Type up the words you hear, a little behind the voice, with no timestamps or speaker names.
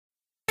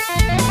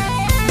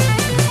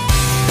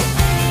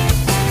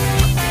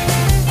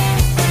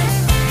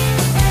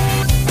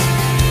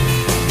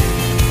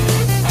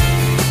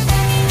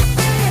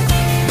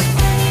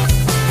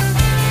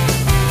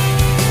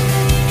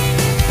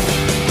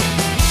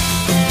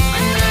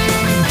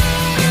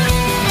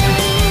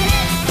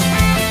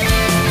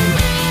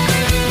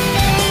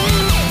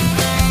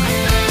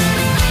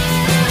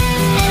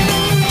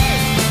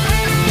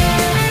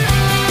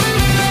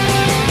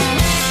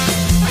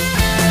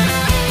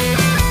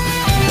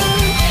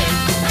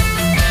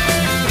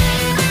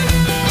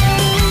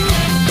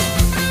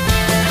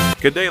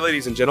Good day,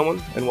 ladies and gentlemen,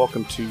 and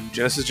welcome to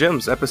Genesis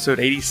Gems, episode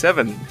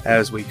 87,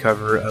 as we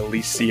cover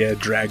Alicia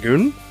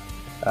Dragoon.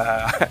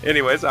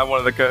 Anyways, I'm one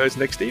of the co-hosts,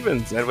 Nick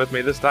Stevens, and with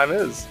me this time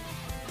is...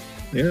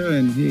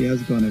 Aaron. Hey,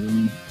 how's it going,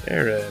 everyone?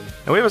 Aaron.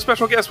 And we have a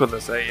special guest with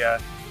us, a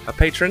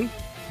patron.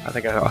 I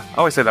think I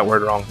always say that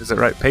word wrong. Is it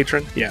right?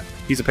 Patron? Yeah,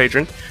 he's a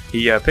patron.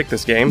 He picked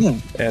this game,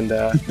 and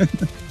why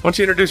don't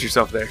you introduce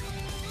yourself there?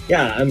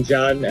 Yeah, I'm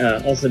John,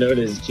 also known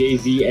as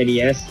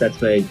JZNES. That's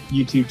my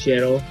YouTube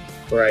channel,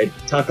 where I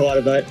talk a lot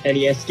about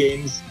NES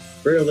games.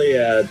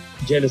 Rarely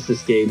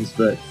Genesis games,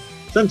 but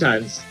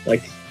sometimes.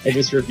 Like, I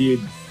just reviewed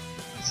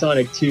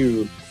Sonic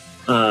 2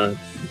 not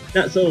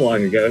so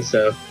long ago,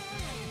 so...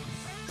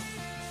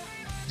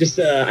 Just,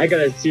 I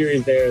got a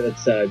series there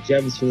that's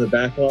Gems from the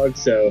Backlog,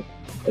 so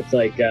it's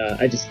like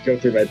I just go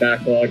through my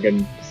backlog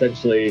and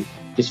essentially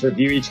just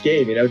review each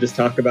game, just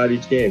talk about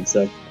each game.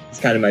 So it's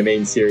kind of my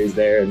main series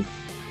there, and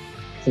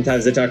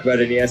sometimes I talk about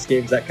NES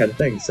games, that kind of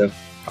thing, so...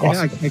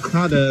 Awesome. Yeah, I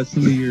caught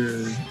some of your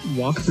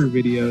walkthrough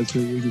videos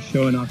where you're just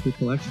showing off your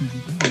collections.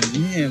 Oh,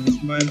 man, this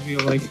reminds me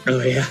of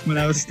when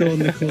I was still in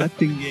the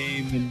collecting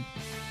game,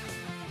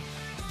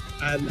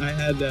 and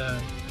I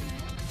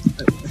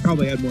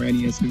probably had more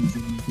NES games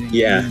than anything.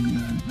 Yeah.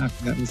 And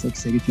after that was like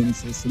Sega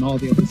Genesis and all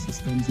the other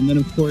systems. And then,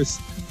 of course,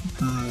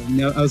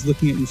 now I was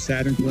looking at your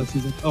Saturn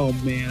collections. Like, oh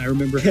man, I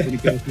remember having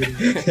to go through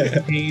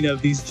the pain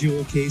of these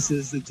jewel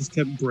cases that just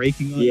kept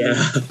breaking on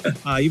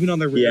me. Even on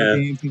the rare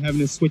games, and having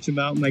to switch them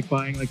out and like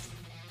buying like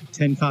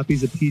 10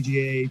 copies of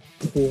PGA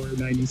Tour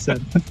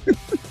 97.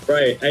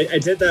 Right. I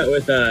did that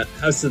with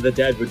House of the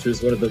Dead, which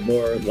was one of the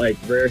more like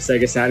rare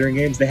Sega Saturn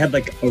games. They had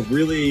like a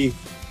really...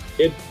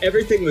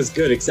 everything was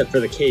good except for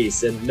the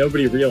case, and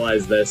nobody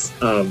realized this.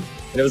 And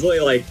it was only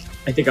like,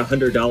 I think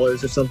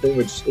 $100 or something,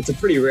 which it's a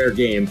pretty rare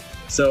game.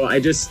 So I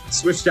just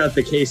switched out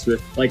the case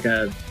with like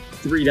a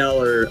 $3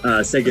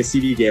 Sega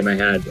CD game I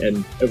had,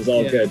 and it was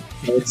all good.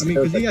 It's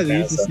because they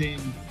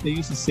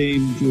use the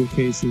same jewel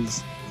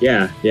cases.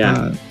 Yeah.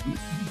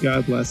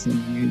 God bless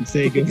them. I mean,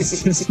 Sega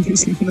is just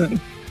using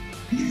them.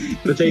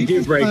 But they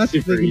do break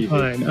super easy.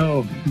 Fine.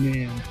 Oh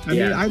man. I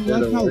mean, I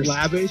love how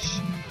lavish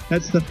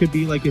that stuff could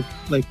be. Like if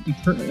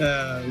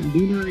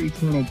Lunar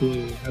Eternal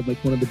Blue had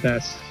like one of the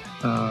best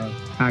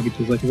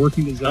packages. Like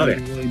Working Designer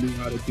really knew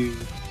how to do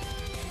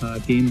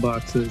game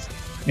boxes,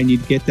 and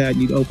you'd get that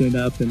and you'd open it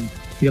up and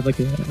you have like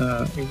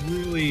a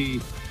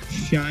really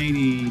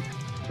shiny.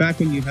 Back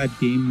when you had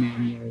game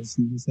manuals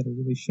and you just had a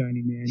really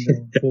shiny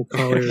manual, full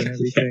color and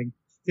everything.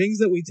 Things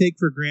that we take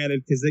for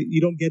granted because you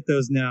don't get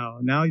those now.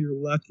 Now you're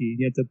lucky.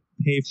 You have to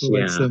pay for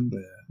like some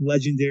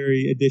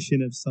legendary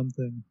edition of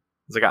something.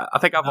 It's like I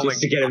think I've only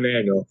just to get a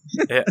manual.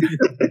 Yeah,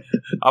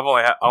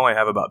 I only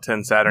have about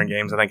 10 Saturn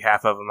games. I think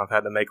half of them I've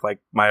had to make like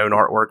my own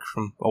artwork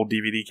from old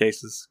DVD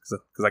cases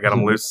because I got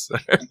them loose.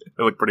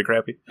 They look pretty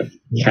crappy.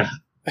 Yeah.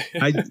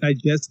 I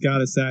just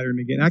got a Saturn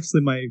again.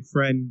 Actually, my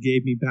friend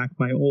gave me back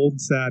my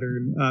old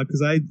Saturn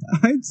because I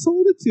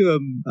sold it to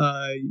him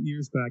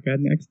years back. I had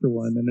an extra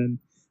one, and then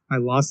I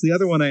lost the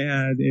other one I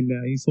had,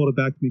 and he sold it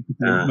back to me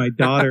because my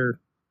daughter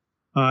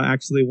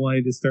actually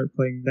wanted to start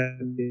playing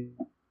that game.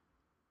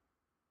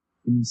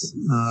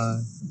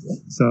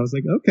 So I was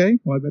like, okay,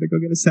 well, I better go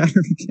get a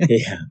Saturn again.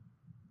 Yeah.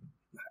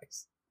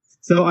 Nice.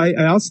 So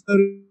I also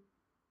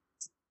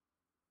noticed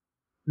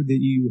that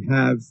you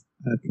have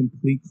a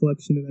complete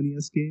collection of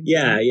NES games.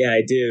 Yeah,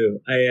 I do.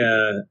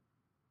 I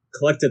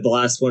collected the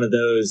last one of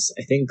those,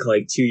 I think,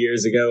 like 2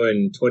 years ago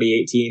in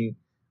 2018.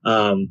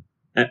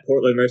 At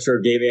Portland Retro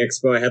Gaming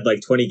Expo, I had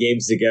like 20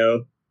 games to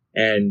go,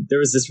 and there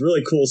was this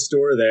really cool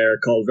store there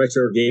called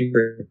Retro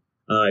Gamer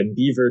in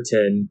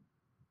Beaverton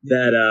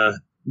that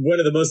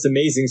one of the most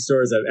amazing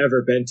stores I've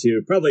ever been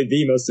to, probably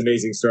the most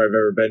amazing store I've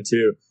ever been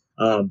to.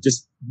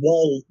 Just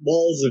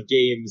walls of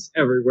games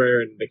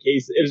everywhere in the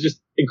case. It was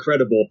just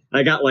incredible.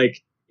 I got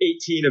like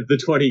 18 of the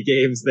 20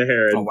 games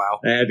there. And oh, wow.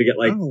 I had to get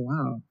like,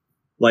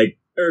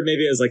 or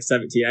maybe it was like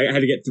 17. I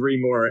had to get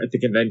 3 more at the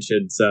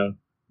convention. So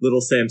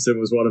Little Samson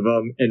was one of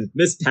them. And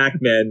Miss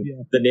Pac-Man,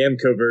 the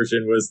Namco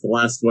version, was the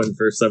last one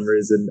for some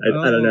reason.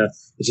 I don't know.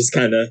 It just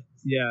kind of,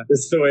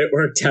 that's the way it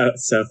worked out.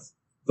 So,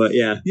 but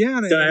so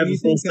I have a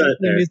full set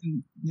there.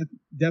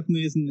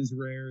 Definitely isn't as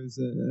rare as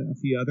a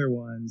few other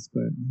ones,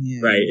 but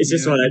right. It's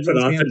just one I put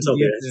off until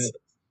this.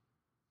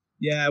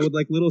 Yeah, with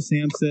like Little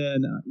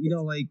Samson,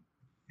 like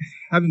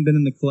haven't been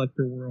in the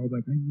collector world.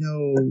 Like I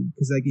know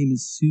because that game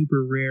is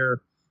super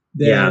rare.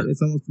 That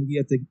it's almost like you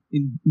have to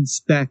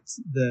inspect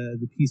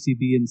the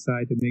PCB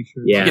inside to make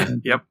sure.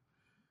 Yep.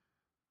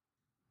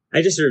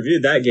 I just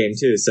reviewed that game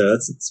too, so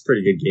it's a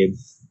pretty good game.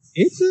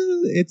 It's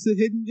a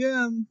hidden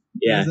gem.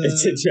 Yeah,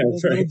 it's a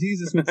gem. Right?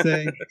 Jesus would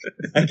say.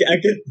 I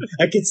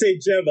could say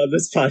gem on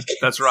this podcast.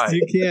 That's right.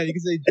 You can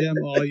say gem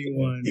all you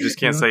want. You just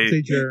can't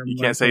say germ. You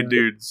can't say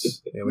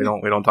dudes. Yeah, we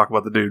don't talk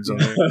about the dudes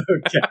on here.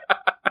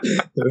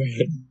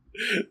 Okay.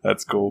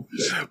 That's cool.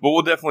 But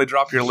we'll definitely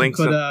drop your links.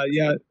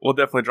 We'll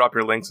definitely drop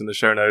your links in the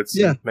show notes.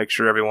 Yeah. Make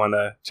sure everyone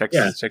checks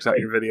out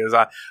your videos.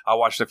 I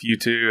watched a few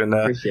too, and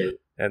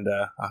And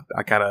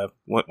I kind of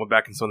went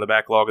back in some of the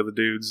backlog of the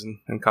dudes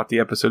and caught the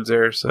episodes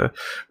there. So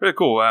really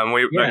cool.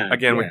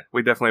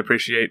 We definitely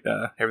appreciate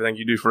everything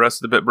you do for us,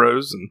 the Bit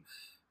Bros. And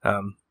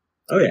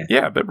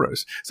yeah, Bit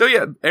Bros. So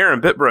yeah,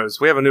 Aaron, Bit Bros.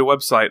 We have a new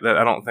website that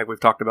I don't think we've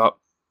talked about.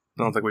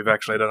 I don't think we've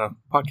actually done a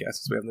podcast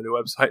since we have the new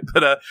website.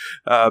 But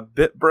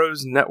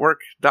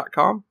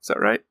bitbrosnetwork.com. Is that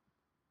right?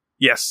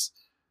 Yes.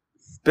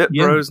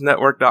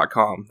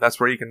 bitbrosnetwork.com. That's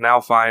where you can now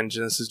find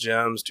Genesis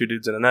Gems, Two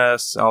Dudes and an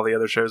S, all the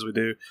other shows we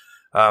do.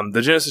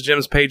 The Genesis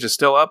Gems page is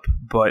still up,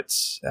 but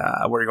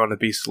we're going to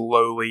be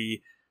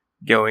slowly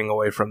going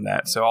away from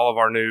that. So all of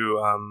our new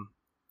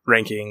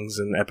rankings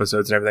and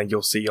episodes and everything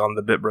you'll see on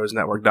the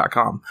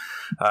bitbrosnetwork.com.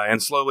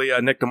 And slowly,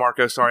 Nick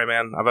DeMarco, sorry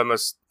man, I'm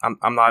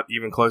not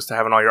even close to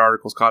having all your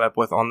articles caught up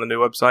with on the new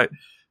website.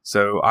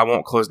 So I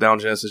won't close down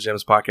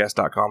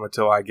GenesisGemsPodcast.com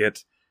until I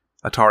get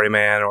Atari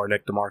Man or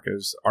Nick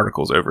DeMarco's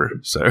articles over.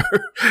 So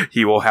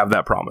he will have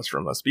that promise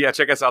from us. But yeah,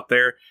 check us out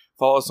there.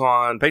 Follow us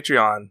on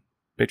Patreon.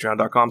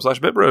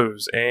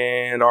 Patreon.com/BitBros.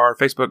 And our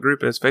Facebook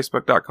group is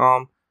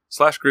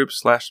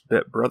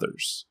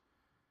Facebook.com/group/BitBrothers.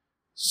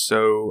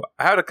 So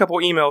I had a couple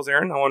emails,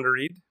 Aaron, I wanted to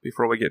read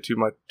before we get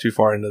too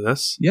far into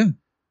this. Yeah.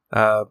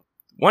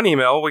 One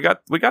email, we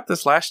got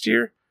this last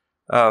year.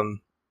 But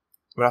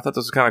I thought this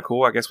was kind of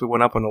cool. I guess we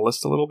went up on the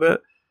list a little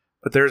bit.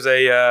 But there's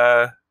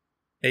a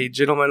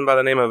gentleman by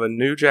the name of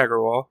Anu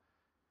Jagarwal.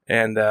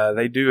 And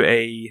they do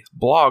a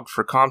blog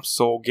for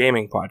Console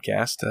Gaming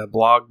Podcast,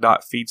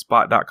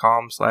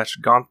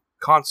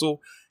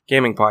 blog.feedspot.com/console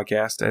gaming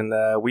podcast. And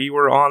we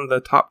were on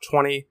the top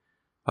 20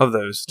 of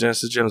those.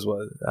 Genesis Gems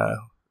was,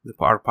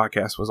 our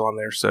podcast was on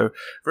there. So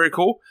very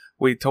cool.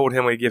 We told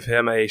him we'd give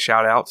him a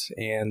shout out,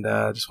 and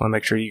just want to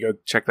make sure you go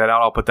check that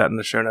out. I'll put that in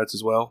the show notes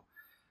as well.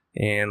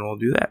 And we'll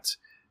do that.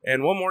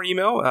 And one more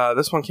email.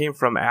 This one came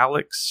from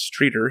Alex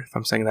Streeter, if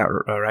I'm saying that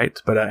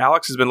right. But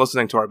Alex has been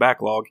listening to our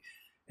backlog.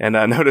 And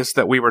I noticed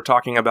that we were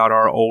talking about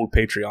our old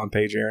Patreon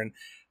page, Aaron.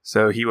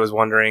 So he was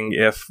wondering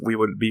if we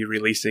would be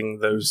releasing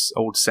those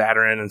old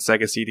Saturn and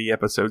Sega CD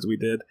episodes we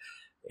did.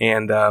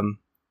 And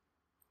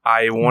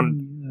I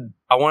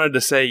wanted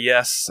to say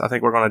yes. I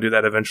think we're going to do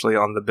that eventually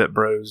on the Bit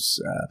Bros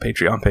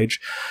Patreon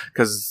page.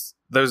 Because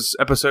those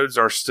episodes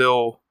are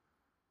still...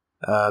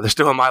 they're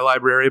still in my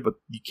library, but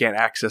you can't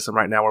access them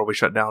right now where we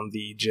shut down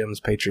the Gems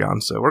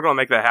Patreon. So we're going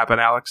to make that happen,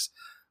 Alex.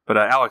 But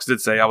Alex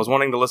did say, I was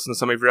wanting to listen to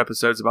some of your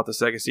episodes about the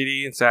Sega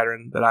CD and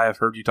Saturn that I have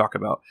heard you talk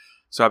about.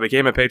 So I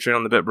became a patron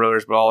on the Bit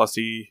Brothers, but all I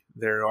see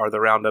there are the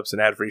roundups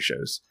and ad-free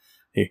shows.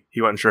 He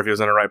wasn't sure if he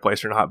was in the right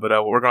place or not, but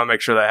we're going to make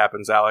sure that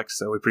happens, Alex.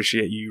 So we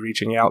appreciate you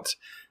reaching out,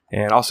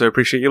 and also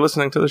appreciate you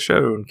listening to the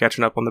show and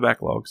catching up on the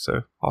backlog.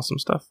 So awesome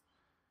stuff.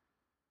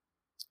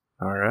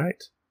 All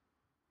right.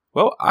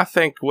 Well, I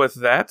think with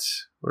that,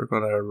 we're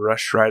going to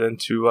rush right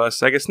into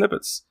Sega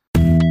Snippets.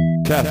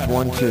 Test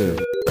 1, 2.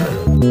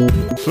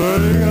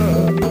 Sega.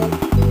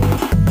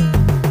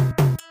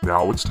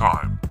 Now it's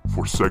time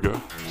for Sega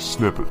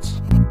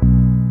Snippets.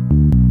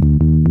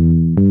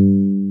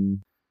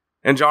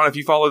 And John, if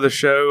you follow the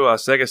show,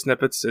 Sega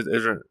Snippets, it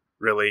doesn't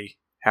really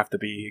have to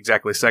be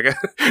exactly Sega.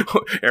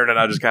 Aaron and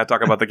I just kind of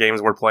talk about the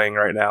games we're playing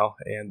right now,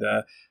 and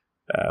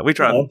we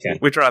try to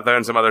throw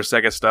in some other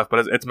Sega stuff,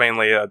 but it's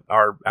mainly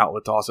our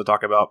outlet to also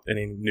talk about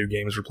any new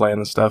games we're playing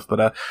and stuff.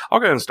 But I'll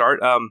go ahead and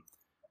start.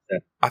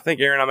 I think,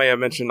 Aaron, I may have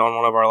mentioned on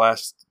one of our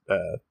last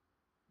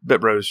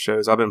Bit Bros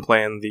shows, I've been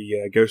playing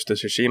the Ghost of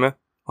Tsushima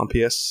on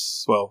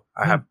PS. Well,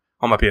 I have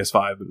on my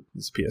PS5, but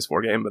it's a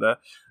PS4 game. But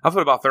I've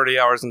put about 30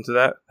 hours into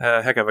that.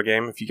 Heck of a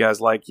game. If you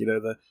guys like,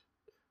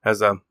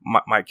 as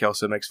Mike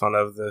Kelso makes fun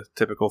of, the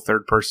typical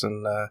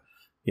third-person,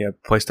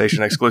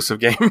 PlayStation exclusive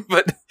game.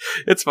 But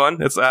it's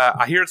fun. It's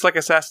I hear it's like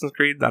Assassin's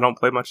Creed. I don't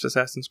play much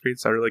Assassin's Creed,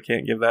 so I really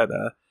can't give that,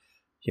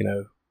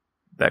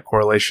 that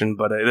correlation.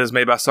 But it is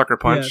made by Sucker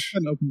Punch. Yeah,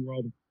 it's an open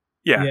world.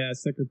 Yeah,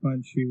 Sucker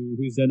Punch,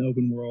 who's done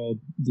open world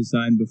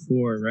design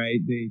before, right?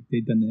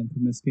 They've done the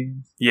Infamous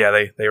games. Yeah,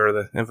 they were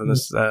the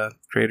Infamous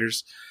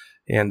creators,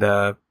 and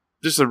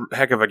just a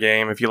heck of a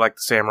game if you like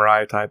the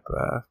samurai type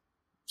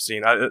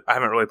scene. I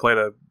haven't really played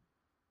a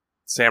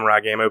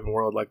samurai game open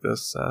world like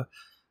this.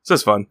 It's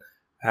just fun,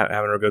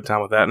 having a good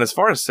time with that. And as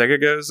far as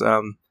Sega goes,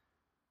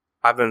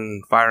 I've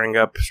been firing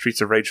up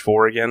Streets of Rage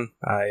 4 again.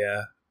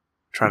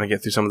 Trying to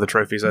get through some of the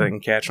trophies I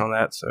didn't catch on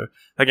that. So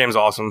that game's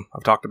awesome.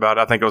 I've talked about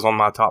it. I think it was on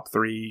my top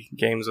 3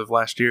 games of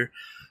last year,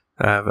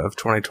 of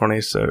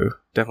 2020. So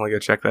definitely go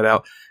check that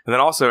out. And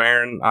then also,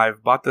 Aaron,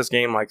 I've bought this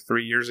game like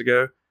 3 years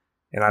ago,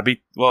 and I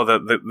beat,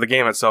 the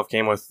game itself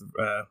came with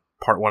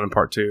part 1 and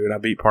part 2, and I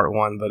beat part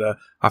 1, but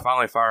I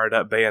finally fired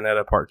up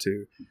Bayonetta part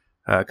 2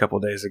 a couple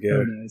of days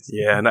ago. Oh, nice.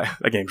 Yeah, and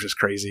that game's just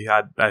crazy.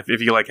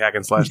 If you like hack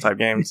and slash type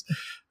games,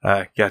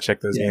 gotta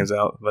check those games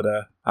out. But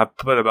I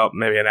put about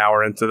maybe an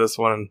hour into this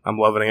one, and I'm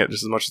loving it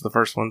just as much as the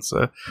first one.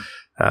 So,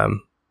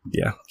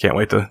 can't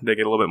wait to dig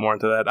a little bit more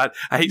into that.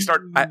 I hate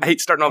starting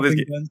all these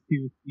games.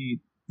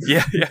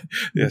 Yeah.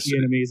 Yes,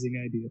 an amazing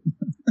idea.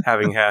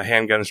 Having a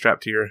handgun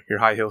strapped to your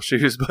high heel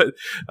shoes, but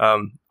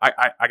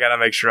I gotta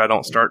make sure I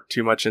don't start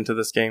too much into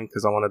this game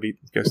because I want to beat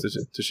Ghost of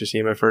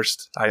Tsushima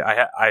first.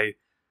 I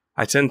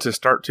I tend to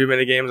start too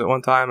many games at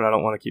one time, and I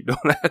don't want to keep doing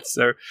that.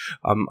 So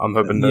I'm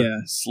hoping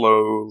to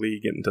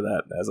slowly get into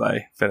that as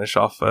I finish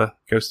off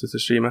Ghost of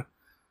Tsushima.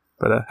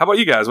 But how about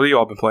you guys? What have you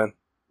all been playing?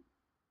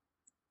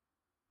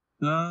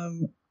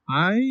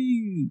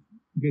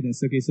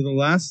 Goodness. Okay, so the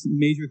last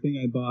major thing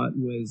I bought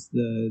was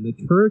the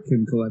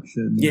Turrican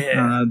collection.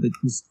 That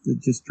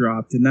just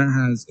dropped, and that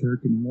has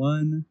Turrican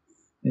 1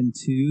 and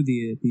 2,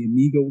 the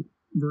Amiga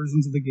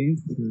versions of the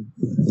games.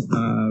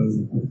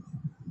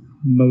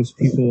 Most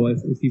people,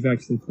 if you've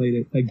actually played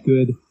it, a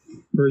good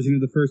version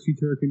of the first 2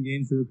 Turrican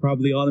games, they were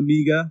probably on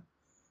Amiga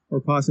or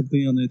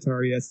possibly on the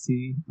Atari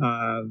ST.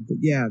 But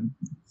yeah,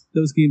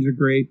 those games are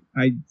great.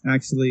 I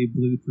actually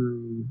blew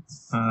through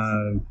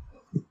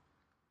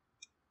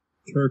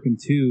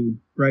Turrican 2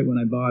 right when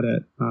I bought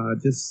it.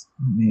 Just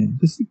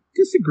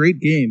a great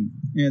game.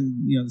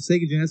 And the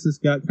Sega Genesis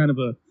got kind of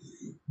a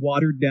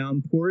watered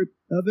down port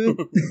of it.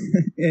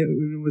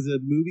 It was a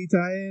movie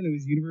tie-in. It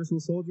was Universal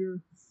Soldier.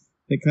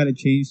 That kind of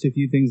changed a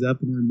few things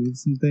up and removed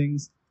some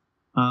things.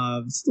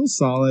 Still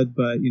solid,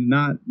 but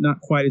not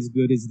quite as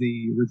good as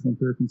the original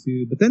Turrican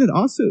 2. But then it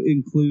also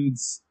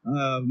includes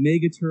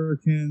Mega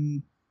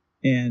Turrican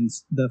and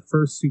the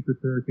first Super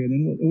Turrican.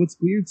 And what's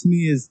weird to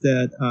me is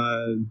that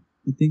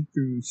I think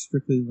through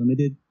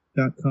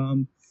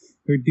StrictlyLimited.com,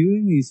 they're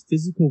doing these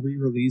physical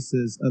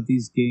re-releases of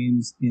these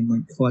games in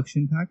like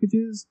collection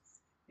packages.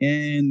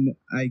 And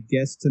I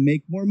guess to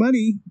make more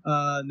money,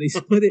 they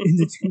split it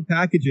into 2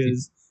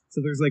 packages. So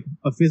there's like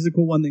a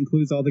physical one that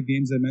includes all the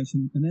games I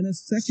mentioned, and then a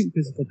second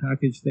physical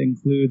package that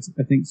includes,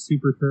 I think,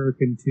 Super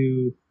Turrican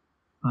 2,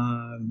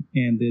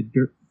 and the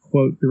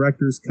quote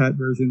director's cut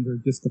versions, or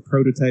just the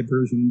prototype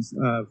versions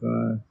of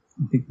I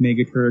think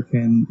Mega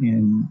Turrican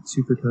and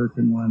Super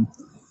Turrican 1.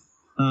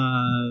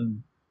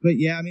 But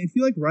yeah, I mean, if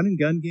you like run and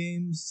gun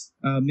games,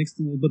 mixed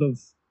a little bit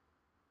of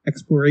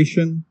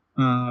exploration,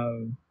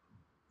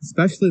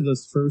 especially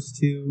those first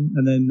 2,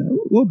 and then a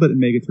little bit of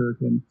Mega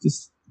Turrican,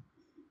 just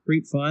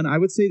great fun. I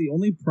would say the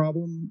only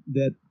problem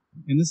that,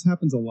 and this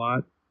happens a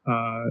lot,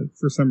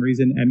 for some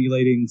reason,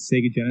 emulating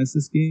Sega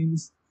Genesis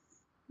games,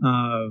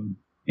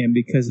 and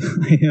because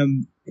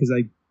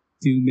I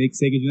do make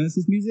Sega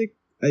Genesis music,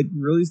 it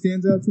really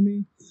stands out to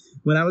me.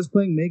 When I was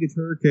playing Mega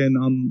Turrican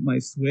on my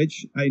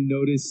Switch, I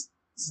noticed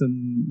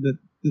the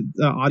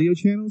audio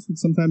channels would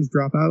sometimes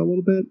drop out a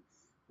little bit,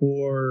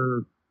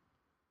 or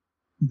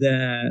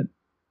that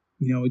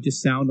it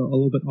just sound a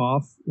little bit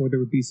off, or there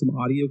would be some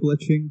audio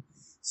glitching.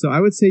 So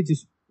I would say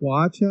just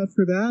watch out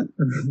for that,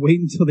 or wait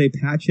until they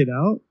patch it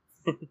out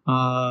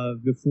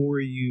before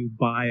you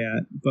buy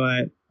it.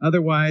 But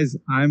otherwise,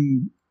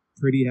 I'm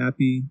pretty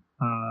happy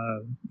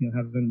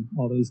having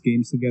all those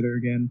games together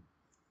again.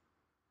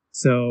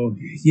 So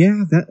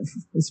yeah, that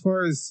as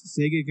far as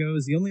Sega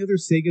goes, the only other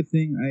Sega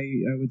thing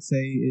I would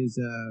say is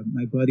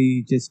my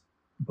buddy just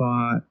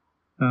bought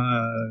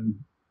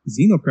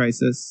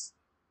Xenocrisis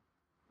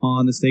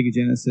on the Sega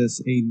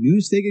Genesis, a new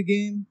Sega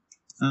game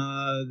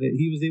that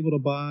he was able to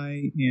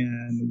buy,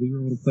 and we were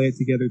able to play it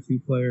together,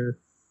 2-player.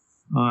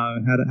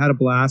 Had a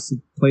blast.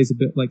 It plays a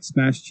bit like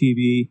Smash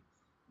TV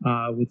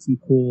with some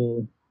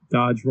cool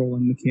dodge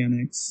rolling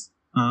mechanics.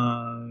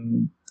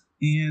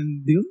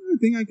 And the other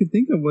thing I could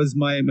think of was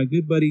my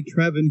good buddy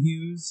Trevin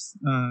Hughes,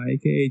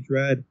 aka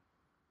Dread.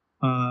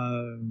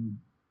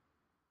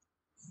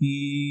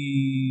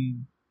 He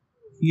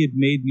had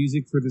made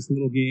music for this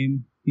little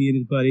game, he and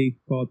his buddy,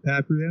 called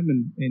Paprium,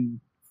 and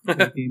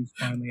that game's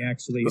finally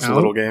actually out.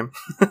 Little game.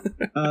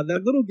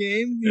 That little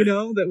game,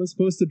 that was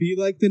supposed to be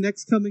like the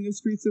next coming of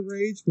Streets of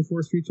Rage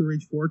before Streets of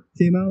Rage 4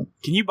 came out.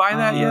 Can you buy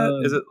that yet?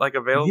 Is it like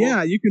available?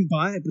 Yeah, you can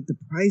buy it, but the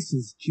price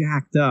is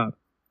jacked up.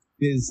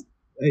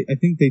 I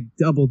think they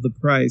doubled the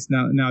price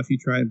now if you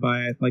try and buy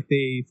it. Like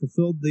they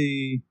fulfilled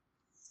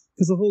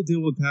because the whole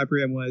deal with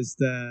Paprium was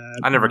that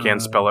I never can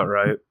spell it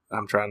right.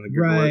 I'm trying to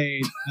Google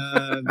it.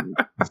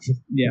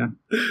 Yeah.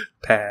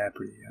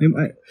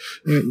 Paprium.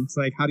 It's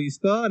like, how do you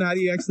spell it and how do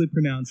you actually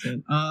pronounce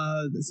it?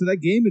 So that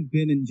game had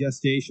been in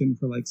gestation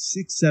for like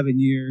 6-7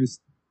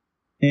 years,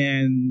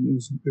 and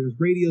there was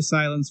radio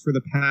silence for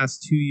the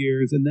past 2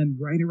 years, and then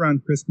right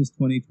around Christmas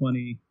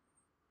 2020,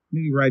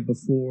 maybe right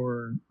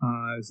before,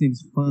 his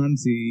name's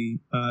Fonzie,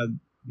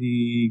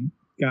 the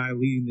guy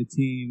leading the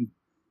team,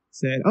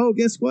 said, "Oh,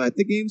 guess what?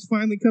 The game's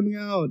finally coming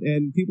out."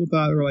 And people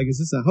thought, they were like, "Is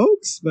this a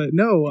hoax?" But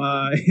no,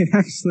 it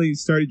actually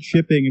started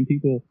shipping, and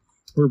people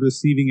were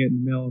receiving it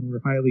in mail and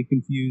were highly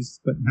confused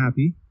but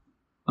happy.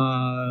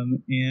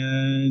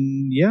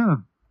 And yeah,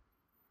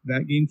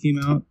 that game came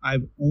out.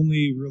 I've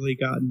only really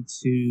gotten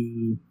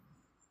to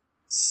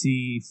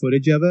see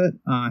footage of it.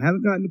 I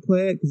haven't gotten to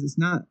play it because it's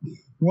not,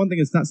 for one thing,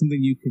 it's not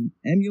something you can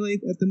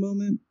emulate at the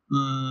moment.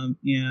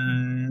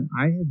 And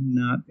I have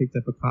not picked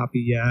up a copy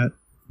yet,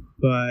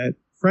 but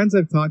friends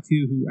I've talked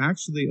to who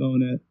actually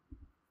own it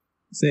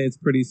say it's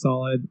pretty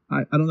solid.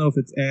 I don't know if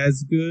it's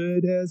as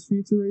good as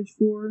Streets of Rage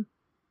 4,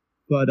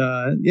 but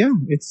yeah,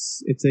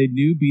 it's a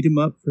new beat 'em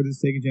up for the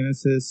Sega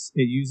Genesis.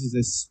 It uses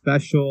a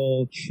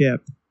special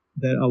chip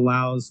that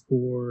allows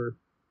for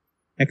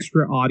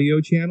extra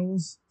audio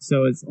channels.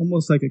 So it's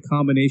almost like a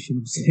combination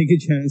of Sega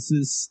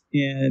Genesis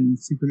and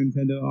Super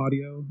Nintendo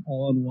audio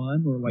all on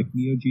one, or like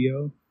Neo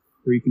Geo,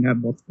 where you can have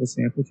multiple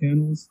sample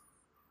channels.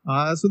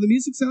 So the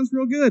music sounds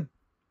real good.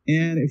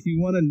 And if you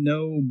want to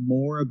know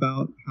more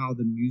about how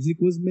the music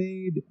was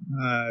made,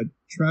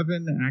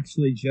 Trevin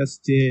actually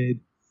just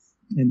did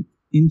an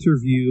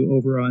interview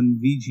over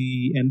on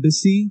VG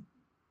Embassy,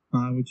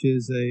 which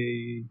is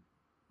a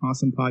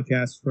awesome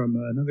podcast from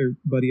another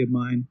buddy of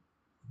mine,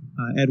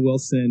 Ed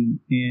Wilson,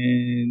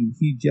 and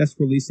he just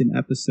released an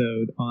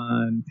episode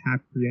on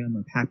Paprium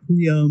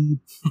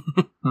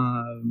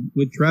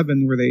with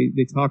Trevin, where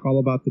they talk all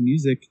about the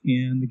music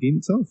and the game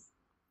itself.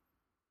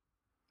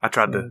 I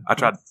tried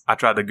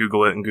to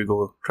Google it, and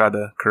Google tried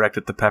to correct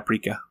it to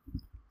paprika.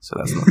 So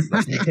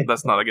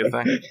that's not a good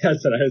thing.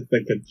 That's what I was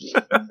thinking.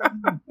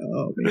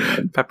 Oh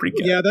man, paprika.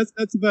 Yeah,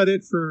 that's about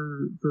it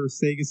for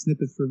Sega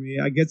snippets for me.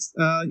 I guess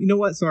you know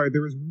what? Sorry,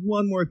 there was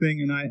one more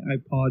thing, and I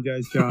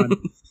apologize, John,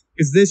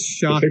 because this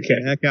shocked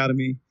the heck out of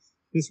me.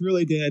 This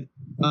really did.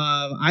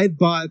 I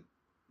bought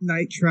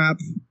Night Trap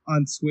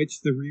on Switch,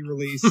 the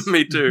re-release.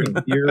 Me too.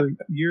 A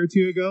year or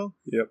two ago.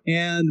 Yep.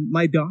 And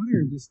my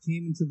daughter just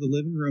came into the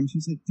living room.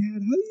 She's like, "Dad, how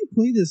do you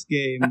play this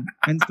game?"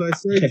 And so I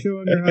started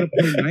showing her how to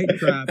play Night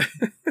Trap.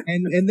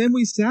 And then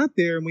we sat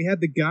there and we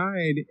had the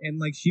guide, and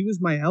like she was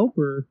my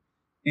helper,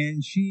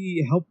 and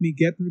she helped me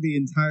get through the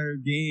entire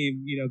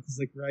game. You know, because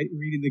like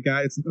reading the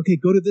guide, it's like, okay,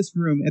 go to this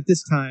room at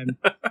this time.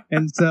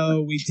 And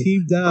so we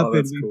teamed up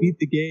and we beat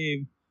the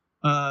game.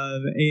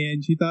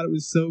 And she thought it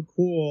was so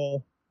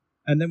cool.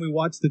 And then we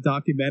watched the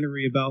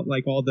documentary about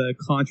like all the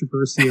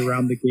controversy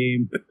around the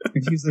game.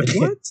 And she's like,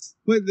 "What?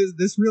 Wait,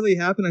 this really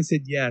happened?" I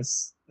said,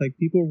 "Yes." Like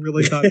people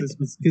really thought this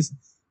was, because,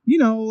 you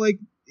know, like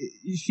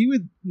she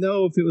would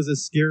know if it was a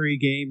scary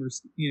game, or,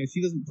 you know,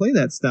 she doesn't play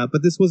that stuff,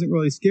 but this wasn't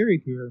really scary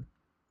to her.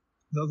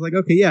 So I was like,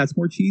 okay, yeah, it's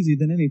more cheesy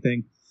than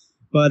anything.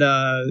 But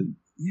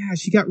yeah,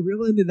 she got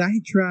real into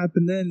Night Trap,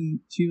 and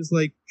then she was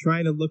like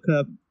trying to look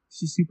up.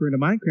 She's super into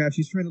Minecraft.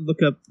 She's trying to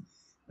look up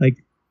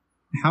like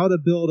how to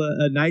build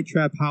a Night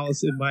Trap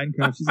house in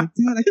Minecraft. She's like,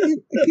 "Dad, I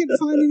can't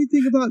find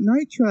anything about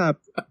Night Trap."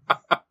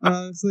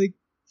 It's like,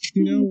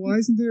 you know, why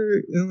isn't there?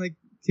 And I'm like,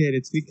 "Kid,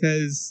 it's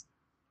because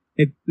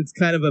it's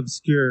kind of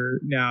obscure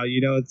now. You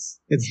know, it's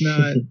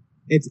not,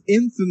 it's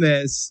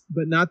infamous,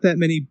 but not that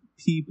many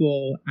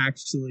people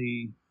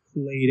actually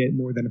played it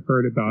more than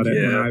heard about it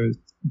when I was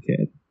a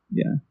kid."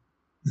 Yeah.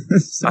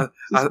 So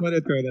just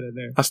wanted to throw that in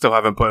there. I still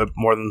haven't put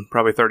more than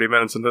probably 30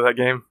 minutes into that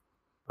game,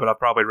 but I've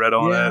probably read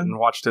on it and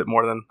watched it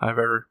more than I've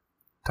ever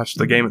touched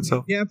the game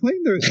itself. Yeah,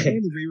 playing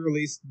the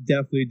re-release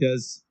definitely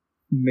does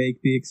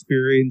make the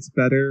experience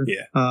better.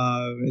 Yeah.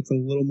 It's a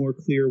little more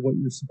clear what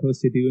you're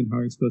supposed to do and how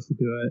you're supposed to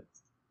do it.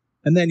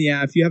 And then,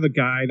 yeah, if you have a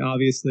guide,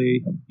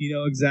 obviously, you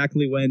know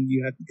exactly when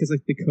you have, because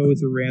like the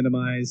codes are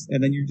randomized,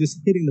 and then you're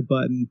just hitting the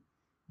button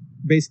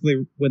basically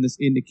when this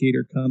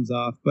indicator comes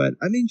off. But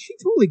I mean, she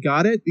totally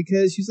got it,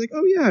 because she's like,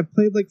 "Oh yeah, I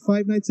played like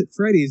Five Nights at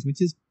Freddy's,"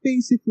 which is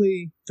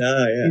basically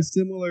a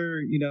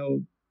similar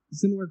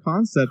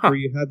concept where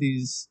you have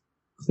these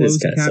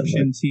closed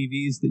caption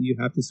TVs that you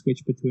have to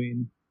switch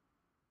between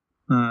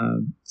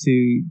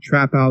to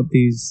trap out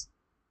these,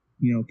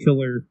 you know,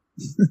 killer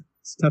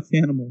stuffed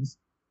animals.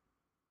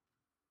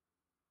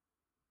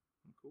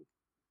 Cool.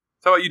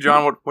 So how about you,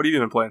 John? What have you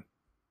been playing?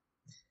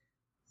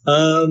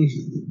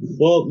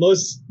 Well,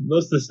 most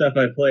of the stuff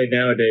I play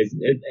nowadays,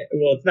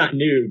 it's not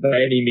new by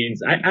any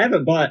means. I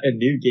haven't bought a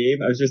new game.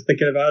 I was just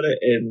thinking about it,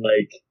 and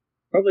like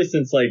probably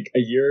since like a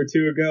year or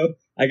two ago,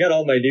 I got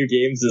all my new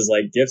games as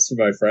like gifts from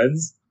my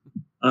friends,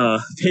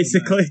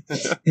 basically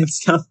and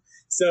stuff.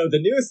 So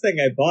the newest thing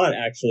I bought,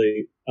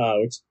 actually,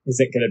 which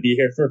isn't going to be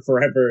here for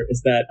forever,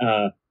 is that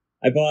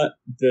I bought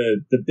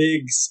the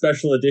big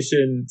special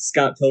edition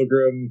Scott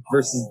Pilgrim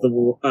versus the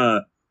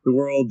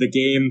World, the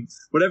game,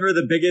 whatever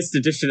the biggest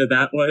edition of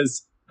that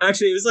was.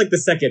 Actually, it was like the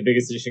second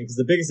biggest edition, because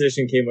the biggest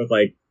edition came with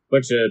like a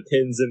bunch of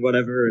pins and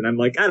whatever, and I'm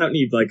like, I don't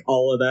need like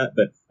all of that,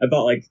 but I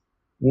bought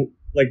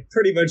like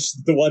pretty much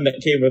the one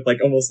that came with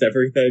like almost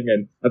everything,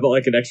 and I bought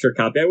like an extra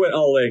copy. I went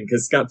all in,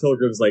 because Scott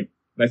Pilgrim's like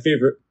my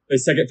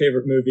second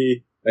favorite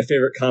movie, my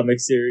favorite comic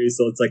series,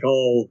 so it's like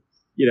all,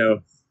 you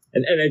know,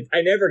 and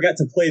I never got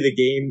to play the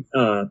game.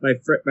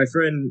 My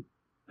friend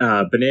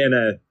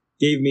Banana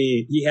gave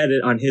me, he had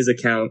it on his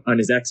account on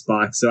his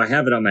Xbox, so I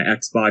have it on my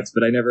Xbox,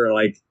 but I never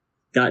like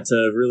got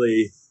to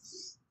really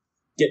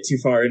get too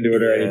far into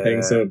it or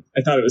anything. So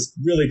I thought it was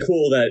really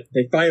cool that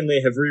they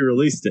finally have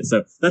re-released it.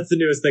 So that's the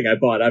newest thing I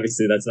bought.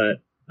 Obviously, that's not.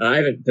 I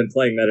haven't been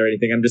playing that or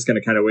anything. I'm just going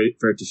to kind of wait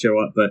for it to show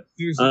up. But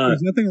there's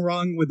nothing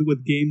wrong with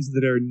games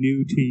that are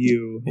new to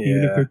you.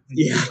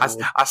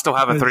 I still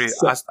have a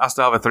I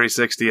still have a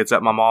 360. It's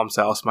at my mom's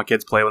house. My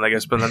kids play when they go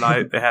spend the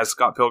night. It has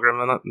Scott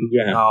Pilgrim in it.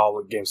 Yeah.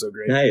 Oh, the game's so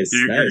great. Nice.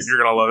 You're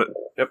gonna love it.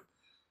 Yep.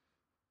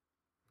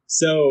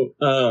 So,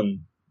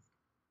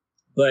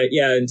 but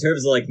yeah, in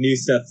terms of like new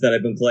stuff that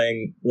I've been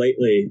playing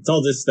lately, it's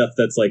all just stuff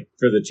that's like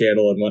for the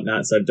channel and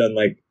whatnot. So I've done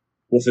like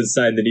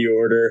Wolfenstein: The New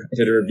Order. I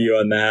did a review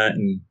on that,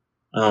 and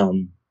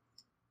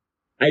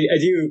I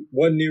do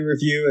one new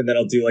review and then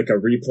I'll do like a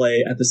replay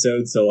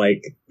episode. So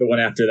like the one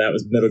after that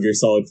was Metal Gear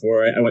Solid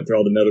 4. I went through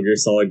all the Metal Gear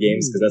Solid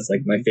games because that's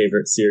like my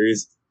favorite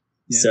series.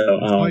 Yeah, so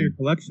I saw your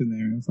collection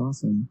there. That's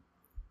awesome.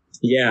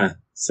 Yeah.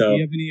 So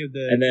do you have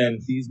any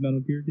of these Metal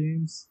Gear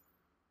games?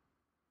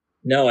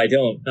 No, I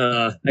don't.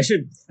 I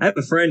have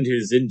a friend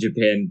who's in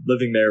Japan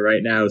living there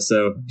right now,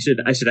 so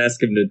I should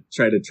ask him to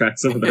try to track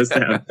some of those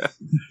down.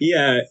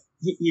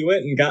 He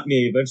went and got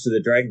me a bunch of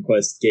the Dragon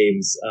Quest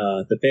games,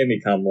 the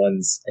Famicom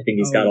ones. I think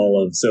he's got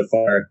all of so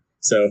far.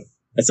 So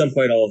at some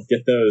point I'll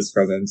get those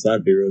from him. So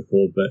that'd be really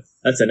cool. But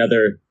that's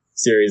another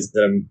series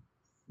that I'm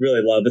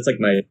really love. It's like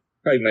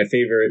probably my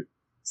favorite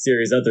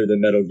series other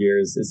than Metal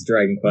Gears is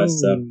Dragon Quest.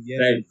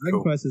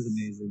 Dragon Quest is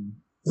amazing.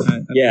 I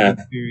love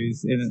that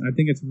series, and I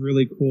think it's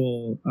really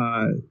cool.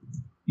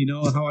 You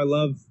know how I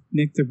love,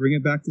 Nick, to bring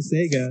it back to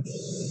Sega.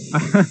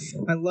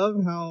 I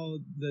love how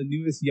the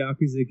newest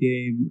Yakuza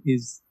game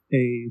is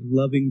a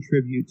loving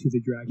tribute to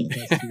the Dragon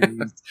Quest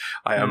series.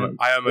 I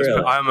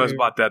almost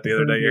bought that the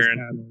other day,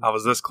 Aaron. I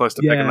was this close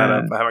to picking that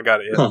up. I haven't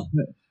got it yet. Huh.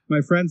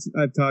 My friends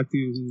I've talked to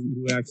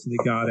who actually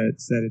got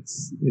it said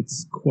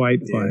it's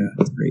quite fun.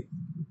 Yeah. It's great.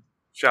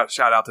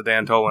 Shout out to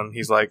Dan Tolan.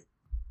 He's like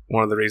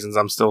one of the reasons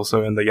I'm still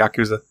so into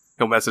Yakuza.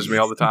 He'll message me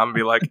all the time and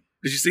be like, "Did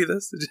you see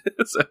this?"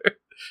 So,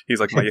 he's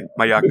like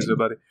my Yakuza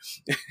buddy.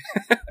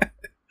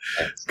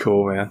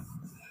 Cool, man.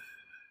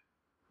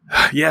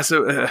 Yeah,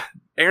 so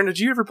Aaron, did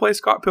you ever play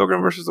Scott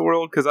Pilgrim vs. the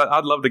World? Because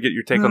I'd love to get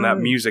your take on that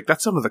music.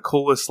 That's some of the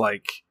coolest,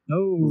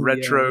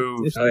 retro.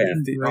 Yeah. It's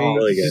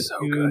really good. So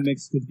good.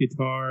 Mixed with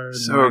guitar, and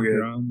so good.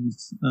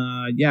 drums.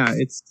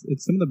 It's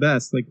some of the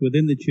best. Like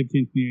within the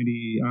chiptune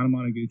community,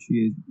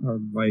 Anamanaguchi are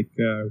like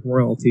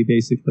royalty,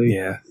 basically.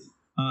 Yeah.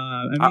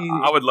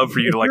 I would love for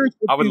you to like.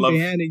 I'd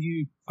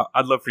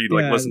love for you to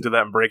like Yeah. listen to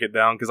that and break it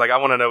down because I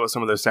want to know what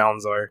some of those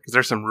sounds are because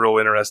there's some real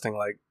interesting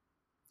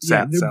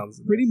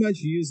sounds. Pretty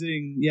much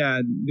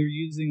they're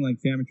using like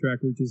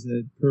Famitrack, which is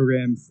a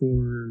program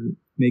for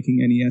making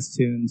NES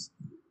tunes,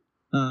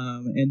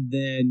 and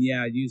then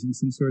using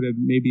some sort of,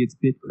 maybe it's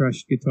bit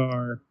crushed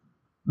guitar,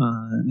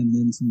 and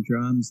then some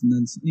drums, and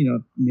then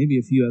maybe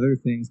a few other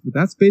things. But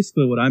that's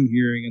basically what I'm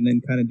hearing, and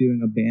then kind of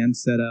doing a band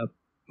setup.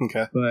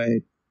 Okay,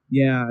 but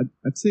yeah,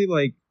 I'd say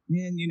like,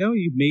 man,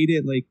 you've made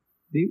it. Like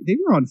they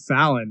were on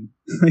Fallon,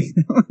 like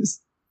that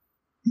was.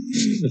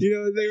 They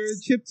were a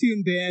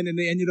chiptune band, and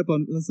they ended up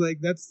on. It's like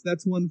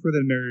that's one for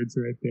the nerds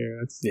right there.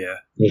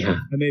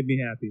 That made me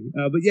happy.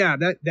 But yeah,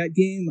 that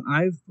game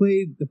I've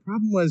played. The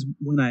problem was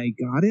when I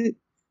got it,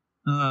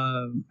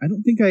 I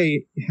don't think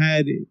I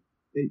had.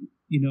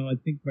 I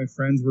think my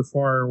friends were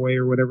far away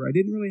or whatever. I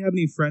didn't really have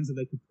any friends that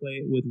I could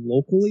play it with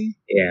locally.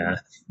 Yeah,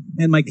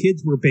 and my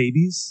kids were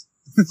babies,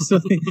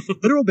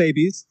 literal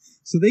babies,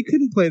 so they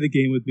couldn't play the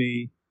game with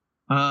me.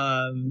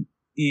 And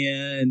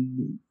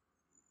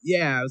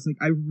yeah, I was like,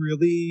 I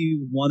really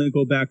want to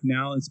go back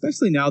now,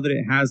 especially now that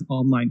it has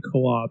online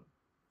co-op,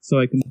 so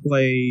I can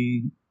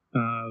play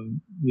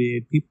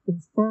with people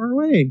far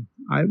away.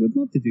 I would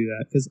love to do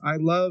that because I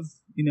love,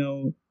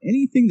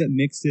 anything that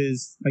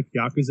mixes like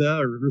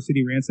Yakuza or River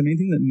City Ransom,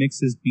 anything that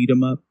mixes beat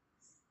 'em up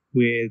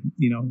with,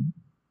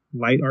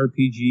 light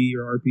RPG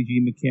or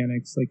RPG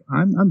mechanics. Like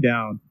I'm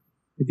down.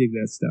 I dig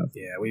that stuff.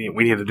 Yeah, we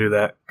need to do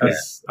that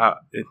because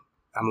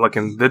I'm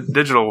looking. The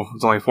digital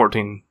is only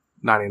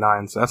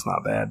 $14.99, so that's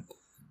not bad.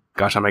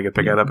 Gosh, I may get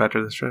pick that up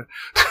after this show.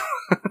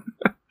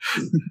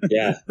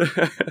 Yeah,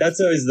 that's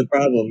always the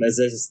problem.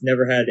 Is I just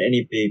never had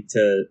anybody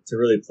to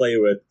really play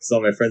with because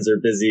all my friends are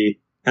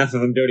busy. Half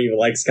of them don't even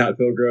like Scott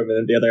Pilgrim, and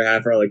then the other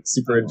half are like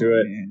super into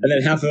it, man. And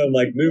then half of them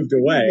like moved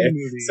away.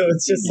 So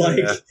it's just well,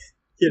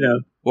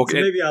 so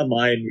maybe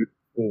online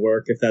will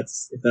work if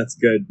that's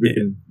good. We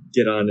can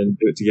get on and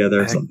do it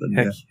together or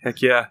something.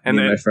 Heck yeah! And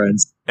my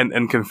friends.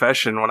 And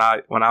confession, when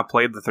I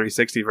played the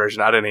 360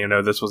 version, I didn't even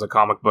know this was a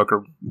comic book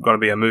or going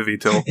to be a movie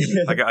till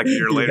like a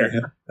year later. Yeah.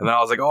 And then I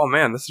was like, oh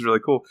man, this is really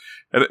cool.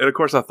 And of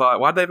course, I thought,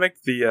 why'd they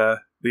make the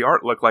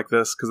art look like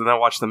this? Because then I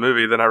watched the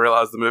movie, then I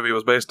realized the movie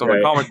was based on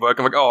a comic book.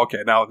 I'm like, oh,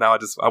 okay, now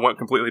I went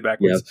completely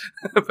backwards.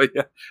 Yep. But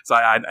yeah, so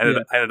I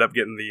ended up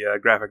getting the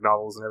graphic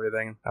novels and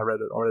everything. I read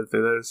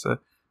through those. So.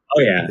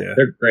 Oh yeah,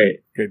 they're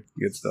great. Good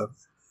stuff.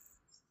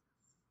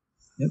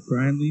 Yep,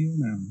 Brian Lee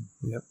now.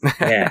 Yep.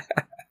 Yeah.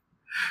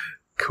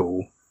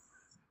 Cool.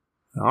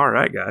 All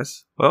right,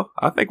 guys. Well,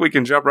 I think we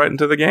can jump right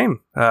into the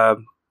game.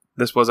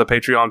 This was a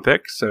Patreon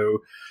pick, so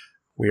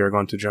we are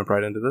going to jump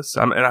right into this.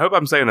 And I hope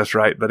I'm saying this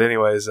right, but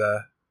anyways,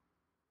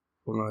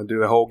 we're going to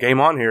do a whole game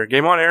on here.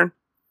 Game on, Aaron.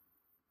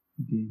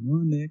 Game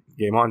on, Nick.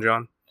 Game on,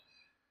 John.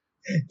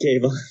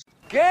 Game on.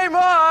 Game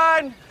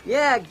on!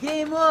 Yeah,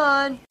 game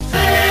on!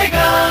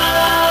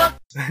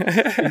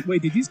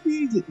 Wait, did you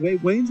see?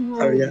 Wayne's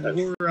World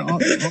were on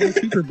the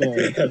Super Bowl.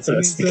 That's what I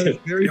was thinking.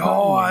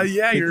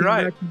 Yeah, you're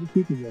right.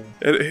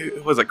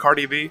 It was a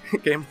Cardi B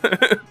game.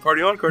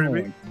 Party on,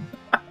 Cardi B.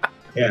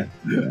 Yeah.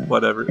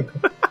 Whatever.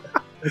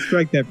 Let's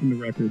strike that from the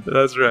record.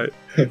 That's right.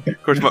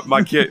 Of course,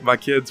 my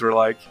kids were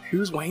like,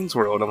 "Who's Wayne's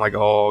World?" I'm like,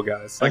 "Oh,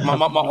 guys!" Like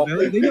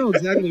they know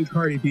exactly who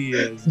Cardi B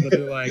is, but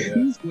they're like,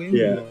 "Who's Wayne's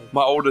World?"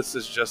 My oldest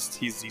is just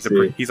he's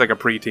like a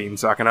preteen,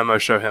 so I can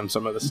almost show him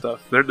some of the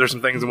stuff. There's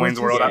some things in Wayne's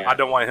World I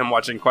don't want him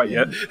watching quite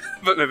yet,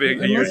 but maybe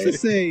a year. Let's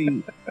just say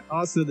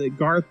also that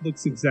Garth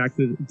looks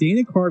exactly.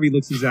 Dana Carvey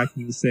looks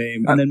exactly the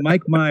same, and then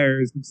Mike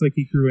Myers looks like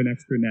he grew an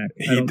extra neck.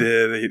 He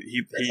did.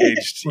 He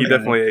aged. He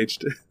definitely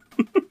aged.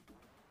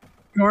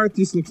 Garth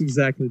just looks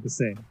exactly the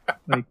same.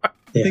 Like I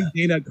think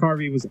Dana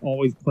Carvey was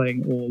always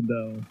playing old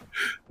though.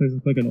 He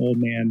looked like an old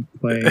man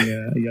playing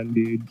a young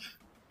dude.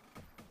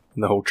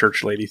 And the whole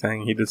church lady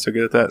thing, he did so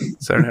good at that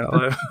Saturday Night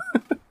Live.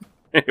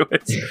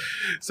 Anyways,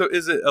 so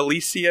is it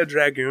Alicia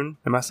Dragoon?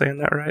 Am I saying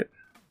that right?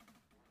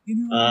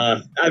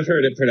 I've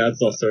heard it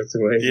pronounced all sorts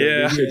of ways.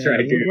 Yeah,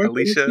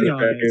 Alicia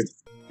Dragoon.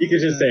 You can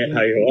just say it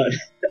how you want.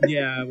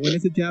 Yeah, when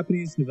it's a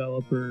Japanese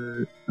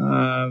developer,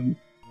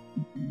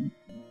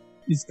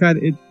 it's kind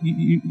of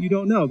you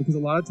don't know, because a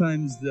lot of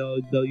times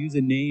they'll use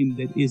a name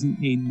that isn't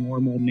a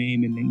normal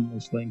name in the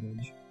English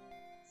language.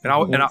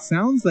 It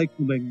sounds like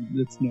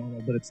it's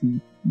normal, but it's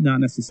not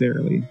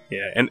necessarily.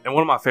 Yeah, and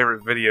one of my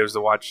favorite videos to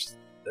watch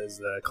is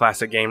the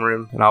Classic Game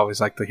Room, and I always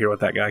like to hear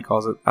what that guy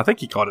calls it. I think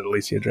he called it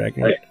Alicia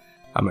Dragon. Right.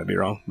 I might be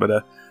wrong,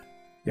 but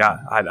yeah,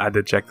 I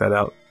did check that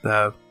out.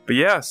 But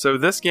yeah, so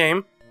this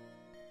game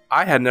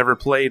I had never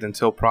played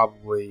until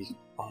probably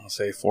I want to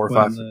say 4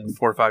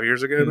 or 5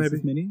 years ago, maybe.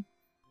 Mini?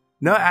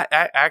 No,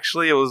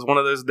 actually, it was one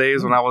of those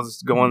days when I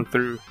was going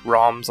through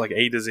ROMs like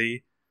A to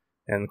Z.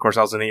 And, of course,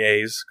 I was in the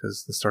A's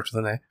because this starts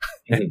with an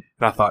A. And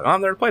I thought, I've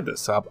never played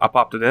this. So I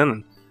popped it in,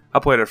 and I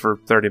played it for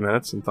 30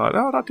 minutes and thought,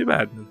 oh, not too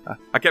bad.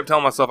 I kept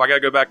telling myself, I got to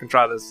go back and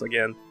try this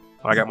again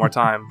when I got more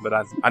time. But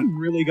I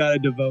really got to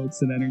devote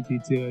some energy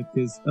to it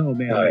because, oh,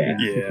 man.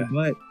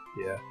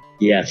 Yeah.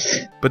 Yes.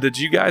 But did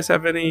you guys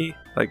have any,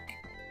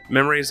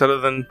 memories other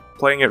than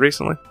playing it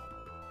recently?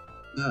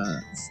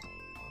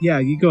 Yeah,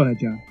 you go ahead,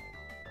 John.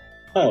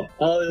 Oh,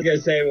 all I was going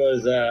to say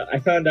was I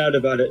found out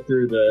about it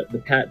through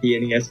the Pat the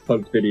NES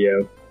Punked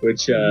video,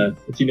 which,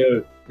 if you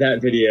know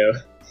that video,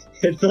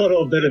 it's a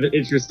little bit of an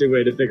interesting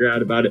way to figure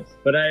out about it.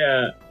 But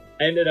I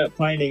ended up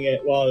finding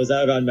it while I was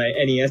out on my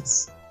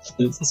NES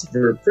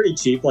for pretty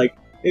cheap,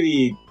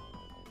 maybe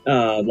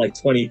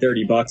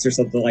 $20-$30 or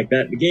something like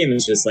that. The game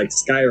is just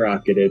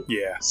skyrocketed,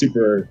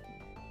 super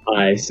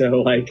high.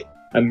 So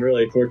I'm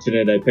really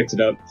fortunate I picked it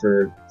up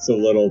for so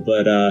little,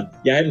 but I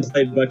hadn't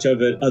played much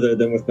of it other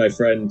than with my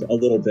friend a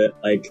little bit,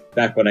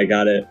 back when I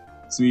got it.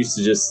 So we used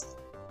to just,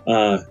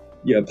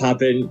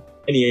 pop in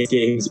NES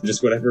games or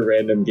just whatever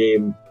random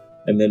game,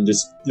 and then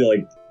just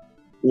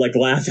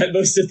laugh at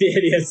most of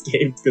the NES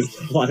games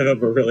because a lot of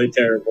them are really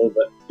terrible,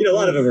 but a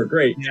lot of them are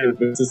great too.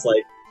 But it's just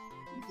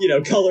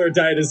Color a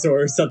Dinosaur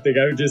or something.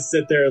 I would just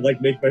sit there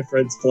and make my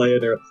friends play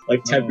it, or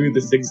Taboo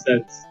the Sixth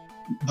Sense.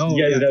 Oh,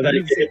 you guys know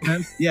that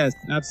game? Yes,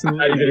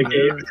 absolutely.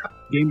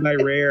 Game by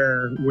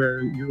Rare,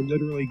 where you're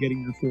literally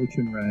getting your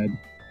fortune read.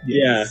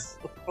 Yes.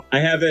 Yeah, I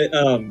have it.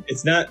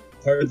 It's not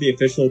part of the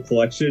official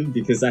collection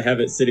because I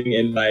have it sitting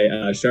in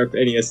my Sharp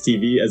NES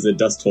TV as a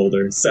dust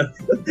holder. So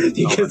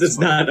because it's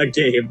not a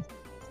game.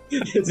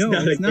 It's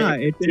not.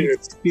 It's an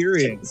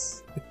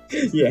experience.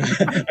 Yeah,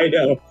 I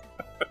know.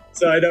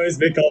 So I'd always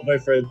make all my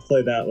friends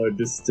play that one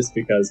just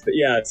because. But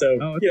yeah,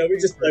 so we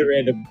just play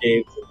random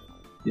games.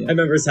 Yeah. I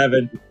remember us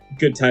having a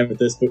good time with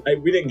this, but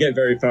we didn't get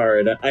very far,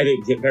 and I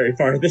didn't get very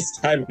far this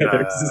time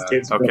either.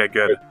 Okay,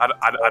 good.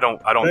 I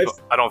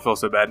don't feel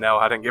so bad now.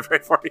 I didn't get very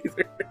far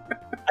either.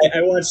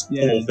 I watched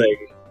the whole thing,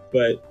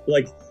 but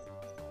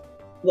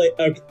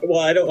okay, well,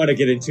 I don't want to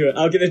get into it.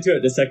 I'll get into it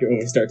in a second when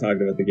we start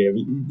talking about the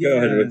game. Go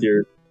ahead with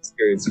your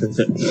experience with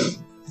it.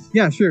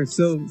 Yeah, sure.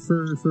 So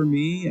for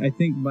me, I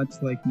think much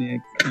like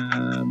Nick,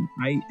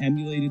 I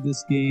emulated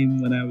this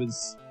game when I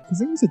was, because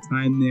there was a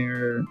time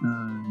there.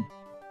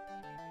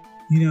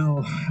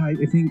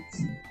 I think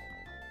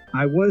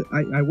I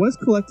was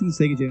collecting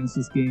Sega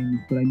Genesis games,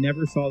 but I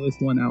never saw this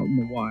one out in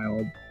the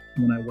wild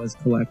when I was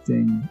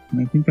collecting. And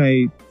I think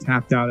I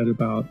tapped out at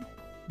about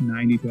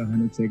 90 to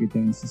 100 Sega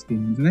Genesis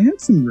games. And I had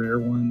some rare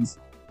ones,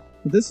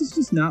 but this is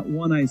just not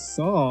one I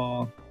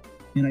saw.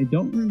 And I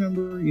don't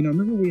remember, I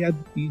remember we had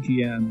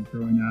BGM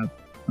growing up,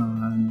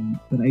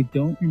 but I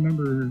don't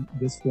remember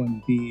this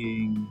one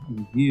being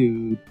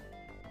reviewed.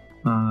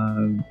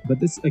 But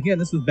this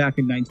was back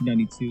in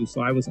 1992,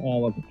 so I was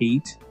all of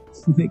 8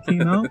 when it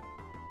came out,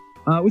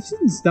 which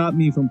didn't stop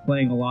me from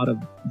playing a lot of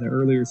the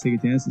earlier Sega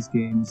Genesis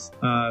games.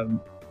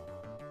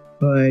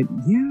 But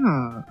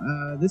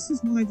yeah, this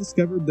is one I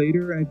discovered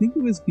later, and I think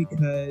it was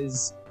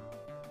because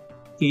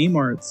Game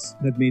Arts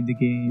had made the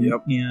game,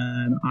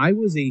 and I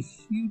was a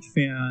huge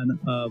fan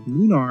of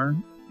Lunar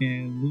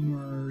and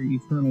Lunar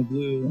Eternal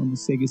Blue on the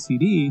Sega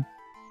CD.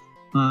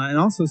 And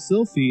also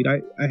Sylphid.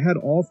 I had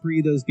all 3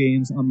 of those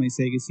games on my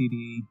Sega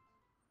CD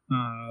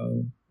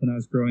when I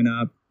was growing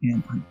up,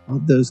 and I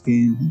loved those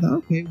games. I thought,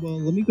 okay, well,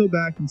 let me go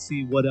back and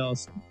see what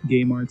else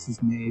Game Arts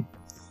has made.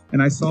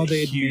 And I saw they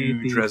had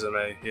made huge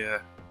resume, yeah.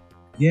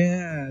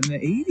 Yeah, in the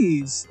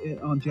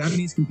 80s on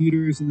Japanese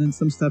computers, and then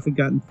some stuff had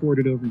gotten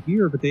ported over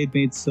here, but they had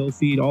made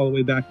Sylphied all the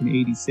way back in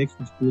 86,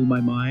 which blew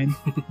my mind.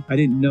 I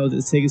didn't know that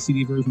the Sega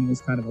CD version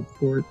was kind of a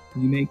port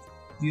remake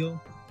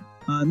deal.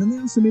 And then they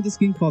also made this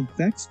game called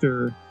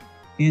Dexter,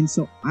 and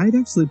so I'd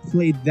actually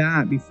played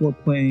that before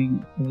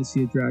playing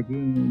Elysia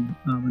Dragoon.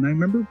 And I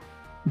remember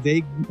a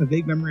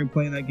vague memory of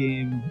playing that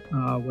game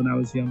when I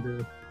was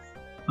younger.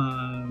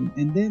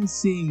 And then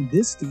seeing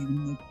this game,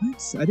 I'm like,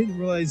 what? I didn't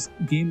realize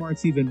Game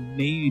Arts even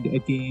made a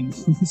game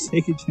for the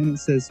Sega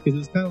Genesis, because it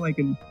was kind of like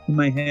in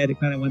my head, it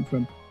kind of went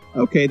from,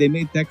 okay, they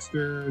made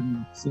Dexter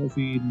and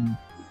Sylphied,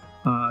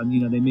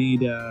 and they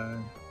made,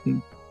 I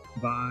think,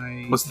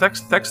 Vi.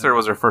 Dexter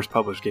was their first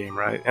published game,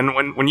 right? And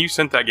when you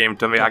sent that game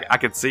to me, I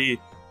could see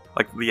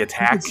like the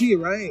attack. You could see it,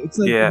 right? It's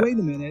like, wait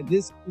a minute,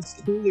 this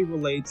totally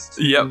relates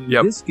to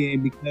this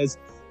game, because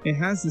it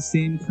has the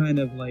same kind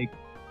of like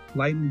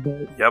lightning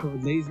bolt or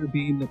laser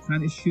beam that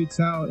kind of shoots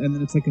out, and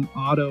then it's like an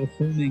auto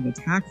homing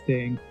attack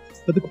thing.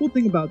 But the cool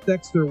thing about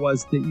Dexter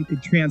was that you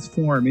could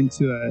transform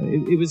into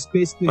it was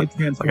basically a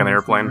transform, like an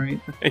airplane,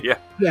 thing, right?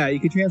 Yeah, you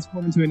could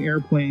transform into an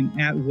airplane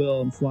at will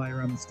and fly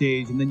around the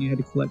stage, and then you had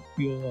to collect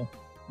fuel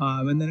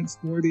and then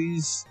explore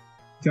these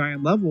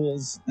giant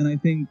levels. And I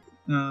think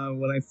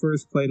when I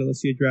first played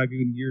Elysia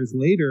Dragoon years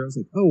later, I was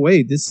like, oh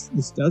wait, this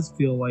does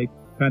feel like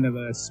kind of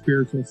a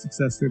spiritual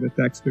successor to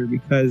Dexter,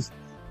 because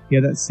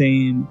you have that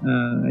same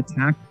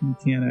attack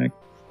mechanic.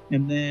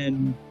 And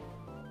then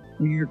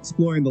when you're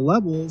exploring the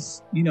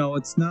levels,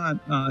 it's not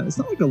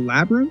like a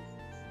labyrinth.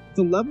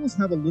 The levels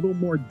have a little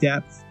more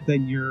depth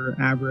than your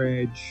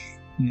average,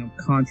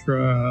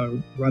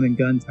 Contra run and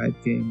gun type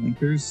game. Like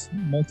there's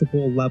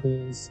multiple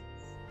levels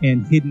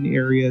and hidden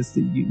areas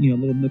that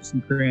little nooks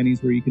and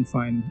crannies where you can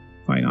find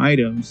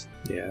items.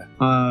 Yeah.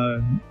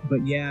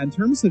 But yeah, in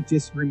terms of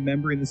just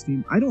remembering this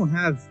game, I don't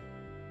have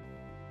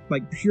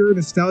like pure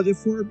nostalgia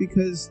for it,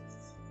 because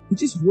it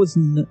just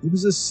wasn't. It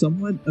was a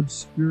somewhat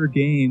obscure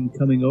game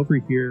coming over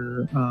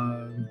here.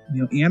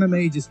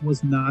 Anime just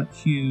was not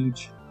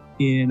huge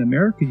in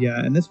America yet,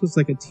 and this was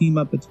like a team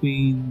up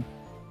between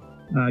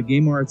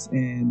Game Arts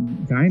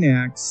and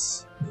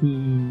Gainax,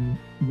 who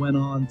went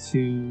on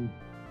to,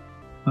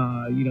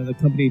 the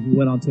company who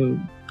went on to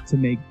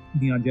make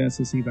Neon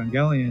Genesis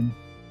Evangelion.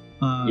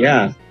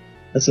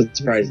 That's what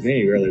surprised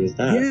me, really, was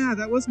that. Yeah,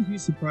 that wasn't a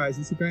huge surprise.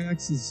 And so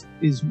Gainax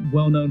is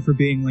well known for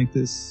being like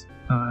this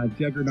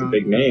juggernaut. It's a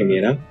big name,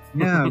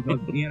 Yeah,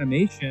 of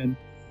animation.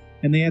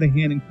 And they had a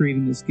hand in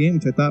creating this game,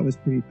 which I thought was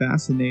pretty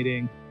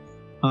fascinating.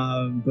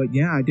 But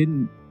yeah, I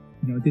didn't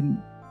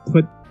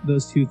put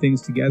those two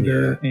things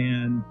together. Yeah.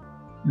 And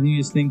then you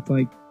just think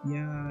like,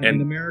 in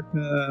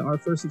America, our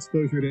first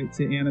exposure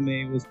to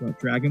anime was what,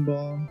 Dragon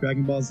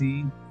Ball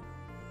Z.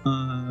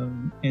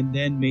 And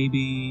then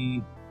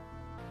maybe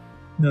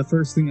the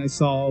first thing I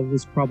saw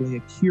was probably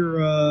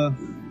Akira,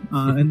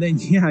 and then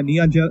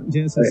Neon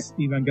Genesis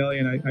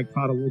Evangelion. I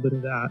caught a little bit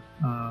of that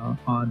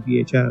on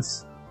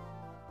VHS.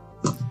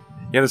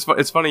 Yeah,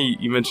 it's funny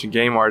you mentioned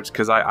Game Arts,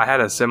 because I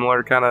had a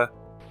similar kind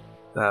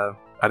of.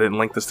 I didn't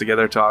link this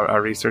together until I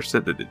researched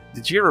it.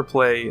 Did you ever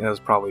play? It was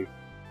probably,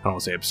 I don't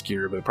want to say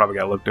obscure, but it probably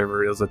got looked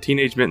over. It was a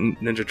Teenage Mutant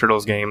Ninja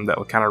Turtles game that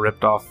kind of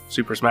ripped off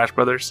Super Smash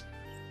Brothers.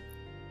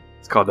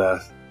 It's called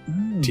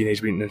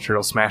Teenage Mutant Ninja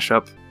Turtles Smash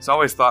Up. So I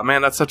always thought,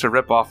 man, that's such a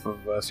rip-off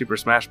of Super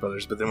Smash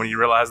Brothers. But then when you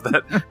realize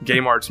that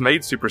Game Arts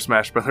made Super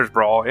Smash Brothers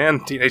Brawl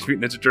and Teenage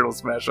Mutant Ninja Turtles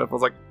Smash Up, I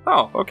was like,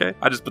 oh, okay.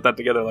 I just put that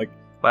together like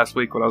last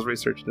week when I was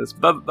researching this.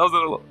 But that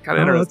was kind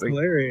of interesting.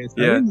 That's hilarious.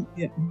 Yeah.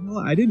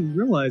 I didn't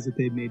realize that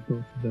they made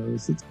both of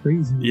those. It's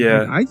crazy.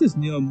 Yeah. I just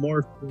knew them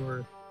more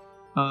for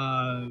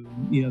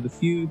the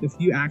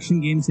few action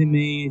games they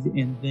made,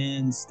 and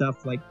then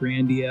stuff like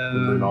Grandia,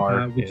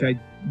 Lunar, which I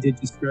did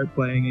just start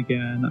playing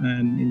again,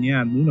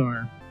 and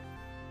Lunar.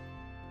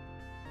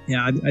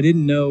 Yeah, I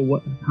didn't know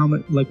what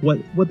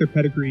their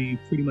pedigree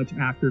pretty much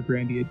after the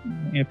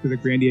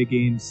Grandia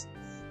games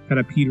kind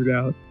of petered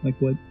out, like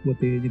what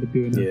they ended up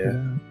doing after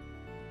that.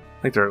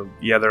 I think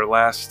their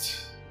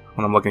last,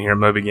 when I'm looking here at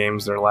Moby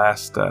Games, their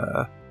last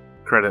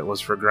credit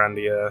was for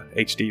Grandia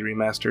HD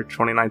Remastered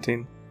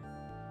 2019.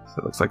 So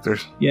it looks like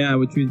there's... Yeah,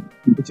 which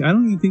I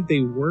don't even think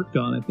they worked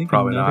on. I think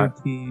probably another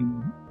not.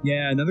 team...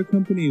 Yeah, another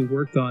company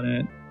worked on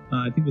it.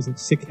 I think it was like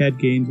Sick Head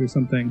Games or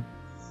something.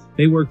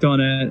 They worked on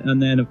it, and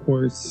then, of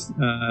course,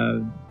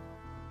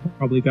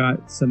 probably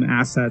got some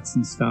assets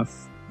and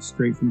stuff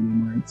straight from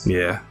Game Arts.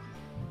 Yeah.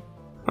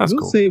 That's I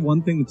will cool. say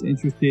one thing that's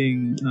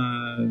interesting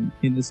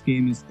in this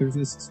game is there's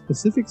this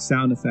specific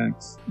sound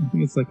effect. I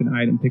think it's like an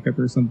item pickup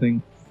or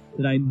something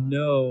that I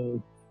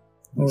know...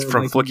 It's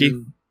from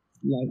Flicky?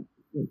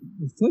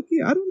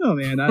 Flicky? I don't know,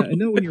 man. I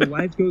know when your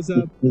life goes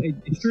up, it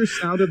sure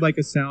sounded like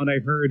a sound I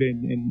heard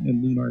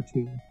in Lunar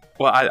 2.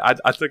 Well,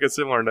 I took a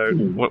similar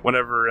note.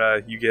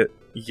 Whenever you get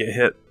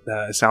hit,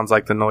 it sounds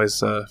like the noise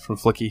from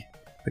Flicky,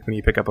 like when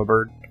you pick up a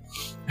bird.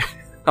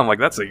 I'm like,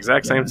 that's the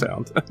exact same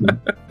sound.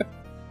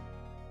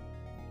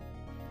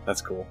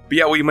 That's cool. But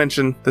yeah, we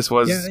mentioned this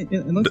was...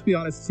 Yeah, and let's be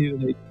honest,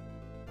 too.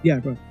 Go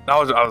ahead. I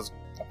was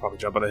I'm probably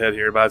jumping ahead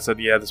here, but I said,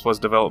 yeah, this was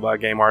developed by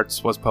Game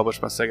Arts, was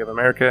published by Sega of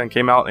America, and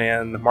came out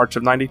in March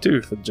of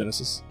 92 for the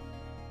Genesis.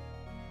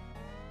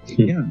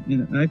 Yeah,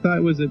 and I thought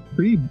it was a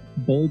pretty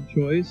bold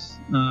choice.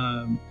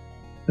 I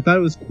thought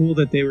it was cool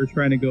that they were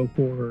trying to go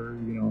for,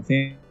 a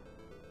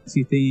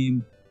fantasy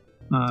theme,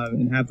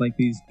 and have like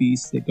these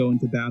beasts that go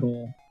into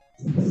battle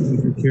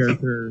with your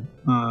character.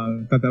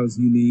 I thought that was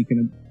unique,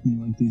 and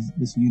like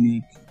this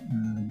unique.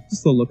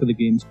 Just the look of the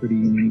game's pretty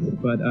unique,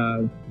 but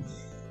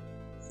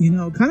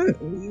kind of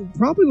it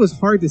probably was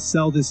hard to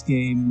sell this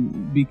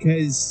game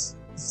because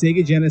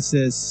Sega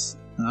Genesis,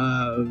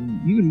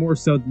 even more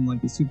so than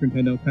like the Super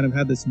Nintendo, kind of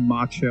had this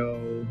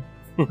macho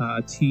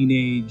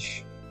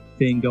teenage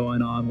thing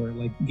going on where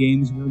like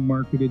games were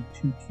marketed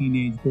to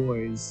teenage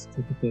boys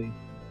typically.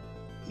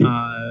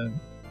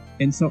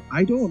 And so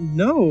I don't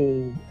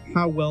know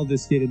how well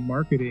this did in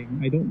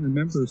marketing. I don't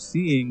remember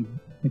seeing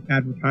like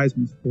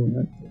advertisements for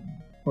it,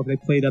 or if they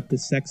played up the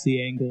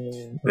sexy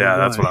angle. Yeah,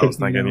 that's what I was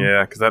thinking.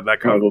 Yeah, because that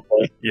kind of,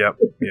 yep,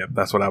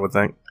 that's what I would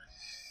think.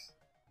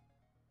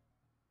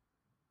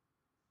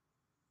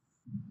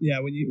 Yeah,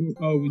 when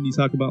you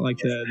talk about like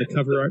the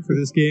cover art for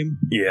this game.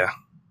 Yeah.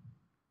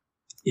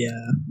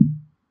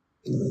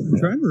 I'm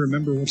trying to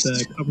remember what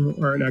the cover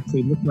art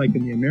actually looked like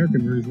in the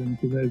American version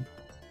because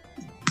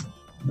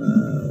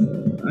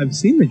I've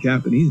seen the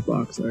Japanese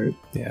box art.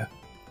 Yeah.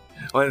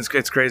 Well,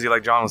 it's crazy.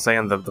 Like John was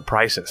saying, the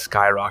price has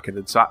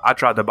skyrocketed. So I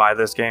tried to buy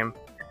this game,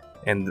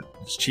 and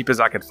as cheap as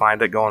I could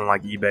find it, going on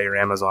like eBay or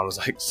Amazon was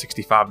like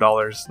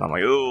 $65. And I'm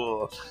like,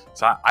 ooh.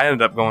 So I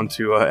ended up going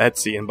to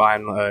Etsy and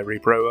buying a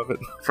repro of it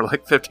for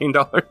like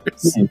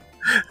 $15.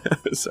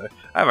 So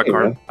I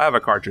have a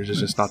cartridge. It's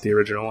just not the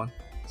original one.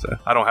 So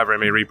I don't have very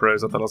many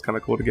repros. I thought it was kind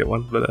of cool to get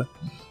one, but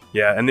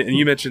yeah. And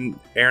you mentioned,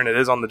 Aaron, it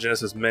is on the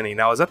Genesis Mini.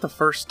 Now, is that the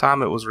first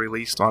time it was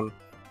released on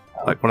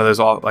like one of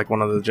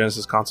the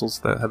Genesis consoles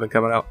that have been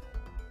coming out?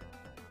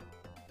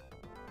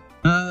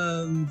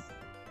 I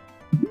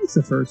think it's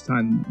the first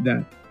time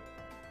that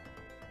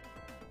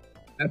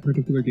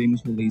particular game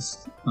was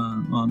released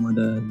on one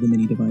of the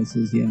mini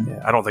devices.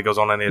 Yeah. I don't think it was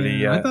on any of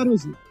the. I thought it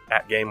was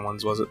at game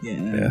ones, was it?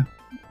 Yeah.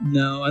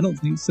 No, I don't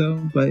think so.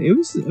 But it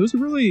was a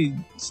really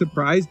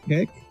surprise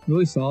pick,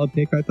 really solid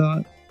pick. I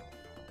thought,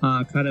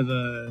 kind of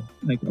a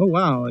like, oh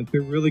wow, like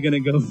they're really gonna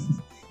go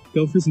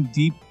for some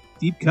deep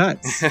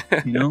cuts,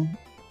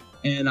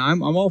 And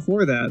I'm all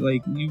for that.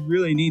 Like you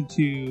really need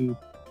to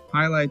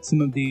highlight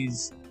some of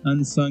these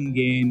unsung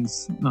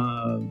games.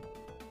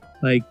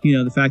 Like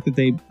the fact that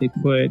they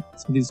put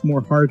some of these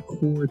more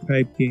hardcore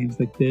type games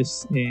like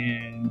this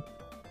and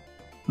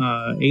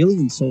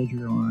Alien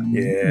Soldier on,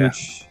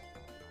 which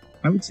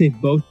I would say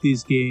both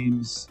these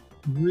games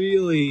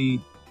really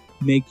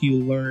make you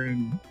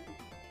learn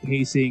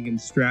pacing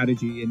and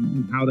strategy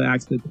and how to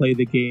actually play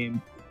the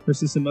game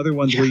versus some other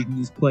ones where you can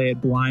just play it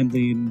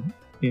blindly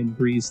and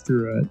breeze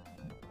through it.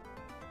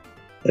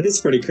 That is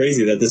pretty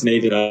crazy that this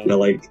made it on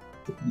like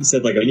you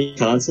said, like a mini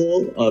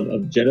console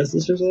of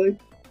Genesis or something.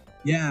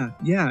 Yeah,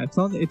 it's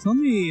on the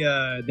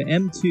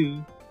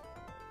M2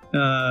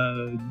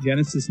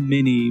 Genesis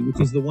Mini,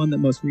 which is the one that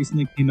most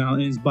recently came out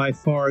and is by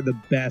far the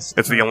best.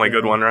 It's the only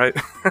good one, right?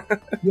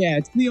 Yeah,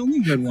 it's the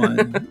only good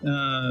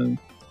one.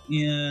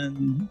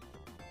 And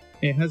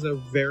it has a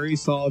very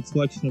solid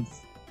selection of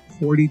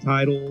 40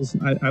 titles.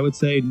 I would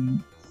say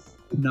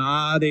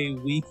not a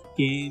weak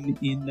game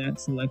in that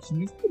selection.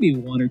 There's maybe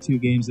one or two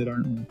games that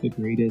aren't like the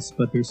greatest,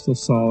 but they're still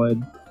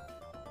solid.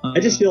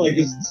 I just feel like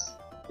this...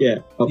 Yeah.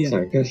 Oh, yeah.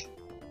 Sorry. Gosh.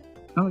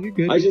 Oh, you're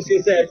good. I was just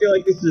going to say, I feel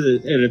like this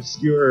is an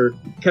obscure,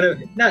 kind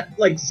of, not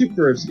like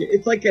super obscure,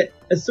 it's like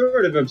a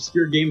sort of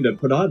obscure game to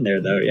put on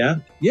there, though, yeah?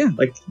 Yeah.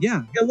 Like,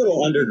 a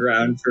little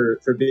underground for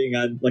being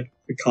on, like,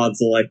 a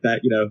console like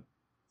that,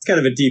 It's kind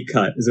of a deep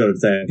cut, is what I'm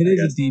saying. It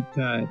is a deep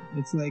cut.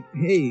 It's like,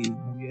 hey,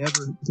 have you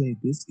ever played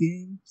this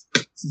game?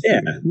 This is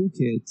for the cool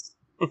kids.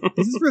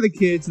 This is for the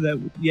kids that,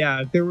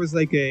 if there was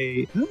like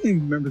I don't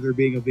even remember there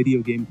being a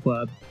video game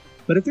club.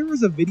 But if there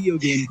was a video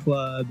game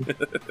club,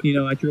 at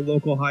your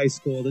local high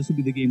school, this would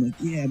be the game. Like,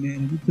 yeah,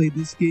 man, have you played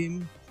this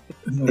game?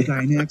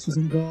 Dynax was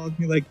involved.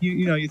 You're like,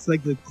 it's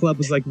like the club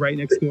was like right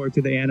next door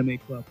to the anime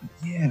club.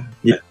 Yeah.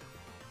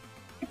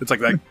 It's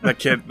like that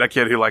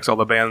kid who likes all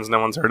the bands no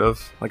one's heard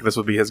of. Like this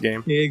would be his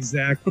game.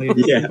 Exactly.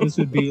 This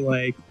would be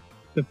like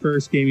the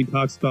first game he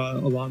talks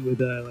about, along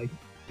with like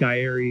Guy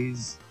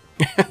Aries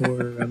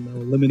or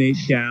Eliminate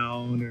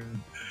Down or.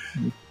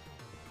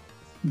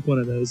 One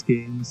of those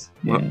games.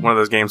 Yeah. One of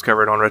those games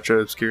covered on Retro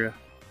Obscura,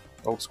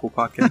 old school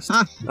podcast.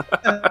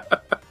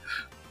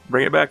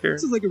 Bring it back here.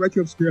 This is like a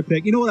Retro Obscura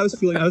pick. You know what I was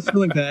feeling? I was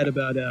feeling bad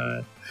about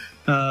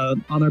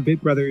on our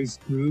Bit Brothers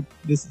group.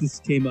 This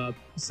came up.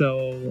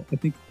 So I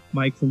think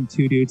Mike from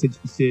Two Dudes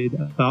suggested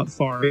About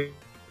Far,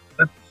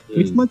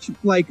 which much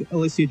like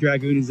Alicia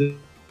Dragoon is a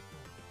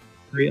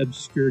very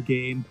obscure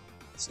game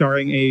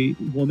starring a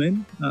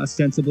woman,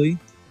 ostensibly.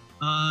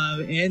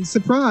 And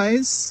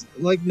surprise,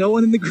 like no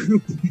one in the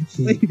group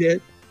played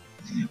it.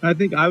 I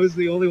think I was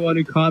the only one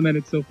who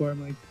commented so far.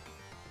 I'm like,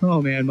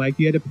 oh man, Mike,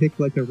 you had to pick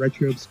like a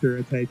Retro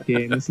Obscura type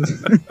game. This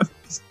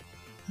is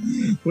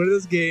one of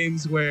those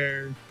games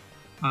where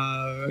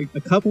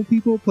a couple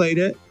people played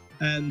it,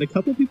 and the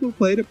couple people who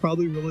played it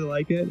probably really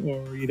like it,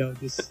 or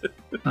just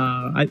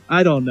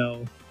I don't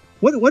know.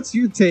 What's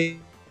your take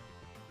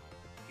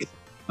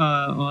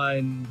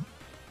on?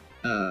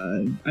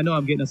 I know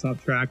I'm getting us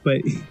off track,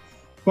 but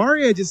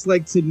Faria just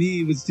to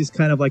me was just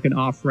kind of like an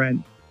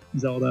off-rent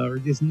Zelda, or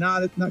just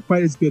not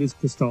quite as good as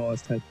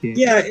Crystalis type game.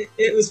 Yeah,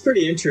 it was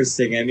pretty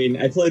interesting. I mean,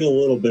 I played a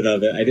little bit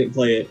of it. I didn't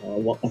play it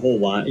a whole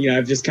lot.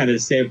 I've just kind of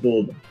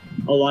sampled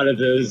a lot of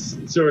those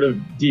sort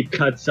of deep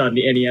cuts on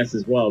the NES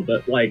as well.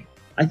 But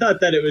I thought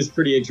that it was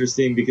pretty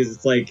interesting because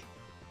it's I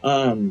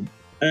don't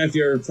know if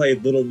you ever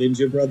played Little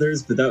Ninja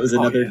Brothers, but that was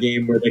another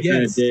game where they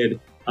kind of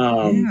did.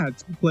 2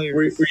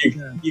 players. Where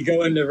you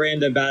go into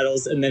random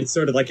battles and then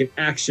sort of like an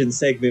action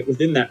segment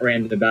within that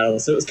random battle.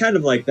 So it was kind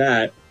of like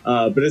that.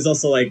 But it's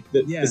also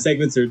the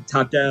segments are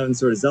top-down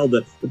sort of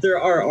Zelda, but there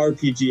are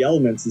RPG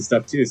elements and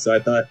stuff too. So I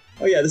thought,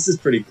 oh yeah, this is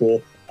pretty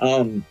cool.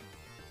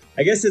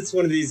 I guess it's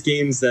one of these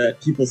games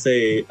that people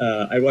say,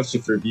 I watched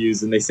it for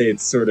reviews, and they say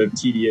it's sort of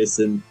tedious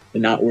and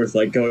not worth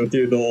going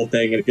through the whole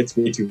thing, and it gets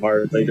way too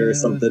hard later or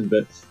something.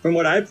 But from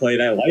what I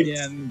played, I liked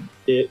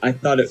it. I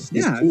thought it was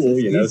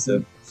cool,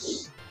 so...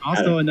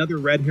 Also, another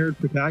red-haired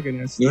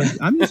protagonist. Yeah.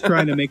 I'm just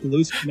trying to make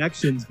loose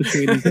connections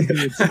between these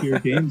two obscure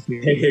games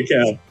here. There you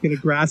go. Get a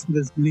grasp of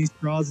as many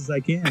straws as I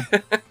can.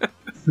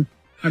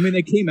 I mean,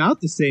 they came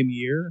out the same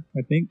year,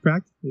 I think,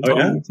 practically. Oh,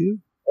 yeah? Too.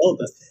 Well,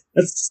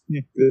 that's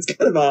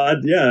kind of odd.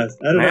 Yeah,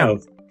 I don't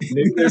know.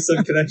 Maybe there's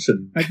some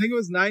connection. I think it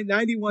was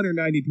 91 or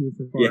 92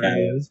 for Faria. Yeah.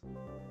 It was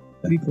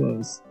pretty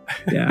close.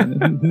 Yeah,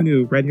 who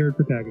knew? Red-haired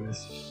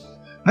protagonist.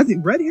 I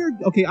think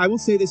red-haired... Okay, I will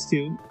say this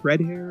too.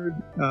 Red-haired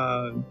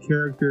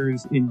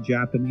characters in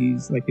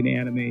Japanese, in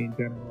anime in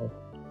general,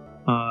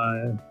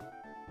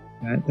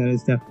 that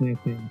is definitely a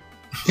thing.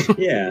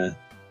 Yeah.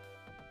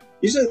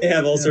 Usually they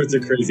have all sorts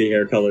of crazy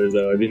hair colors,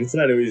 though. I mean, it's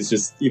not always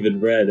just even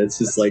red. It's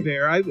just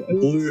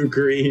blue,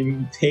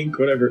 green, pink,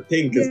 whatever.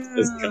 Pink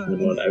is kind of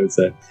one, I would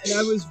say. And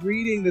I was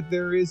reading that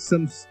there is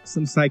some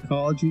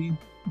psychology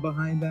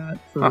behind that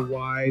for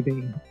why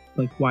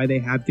they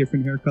have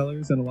different hair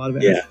colors, and a lot of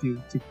it has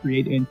to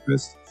create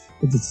interest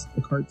because it's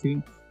a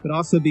cartoon, but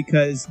also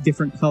because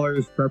different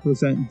colors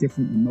represent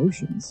different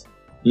emotions.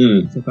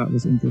 Which I thought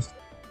was interesting.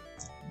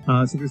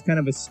 So there's kind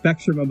of a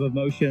spectrum of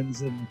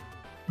emotions, and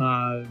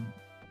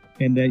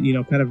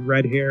that kind of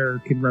red hair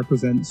can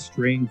represent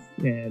strength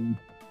and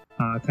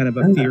kind of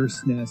a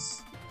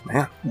fierceness.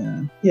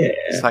 Man, yeah.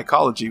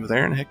 Psychology with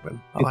Aaron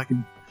Hickman. I like it.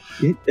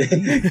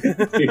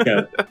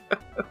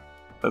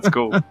 That's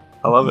cool.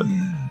 I love it.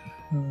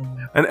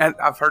 And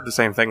I've heard the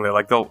same thing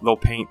though. They'll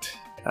paint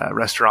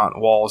restaurant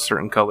walls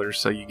certain colors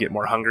so you get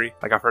more hungry.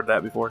 I've heard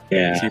that before.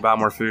 Yeah. So you buy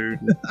more food.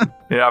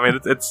 Yeah, I mean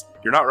it's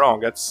you're not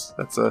wrong. It's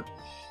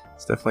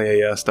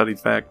definitely a studied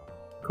fact.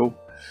 Cool.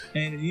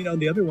 And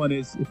the other one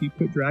is if you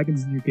put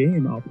dragons in your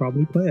game, I'll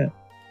probably play it.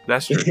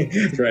 That's true.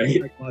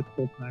 Right.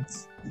 Psychological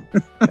facts.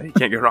 You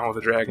can't go wrong with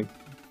a dragon.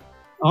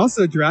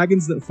 Also,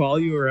 dragons that follow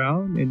you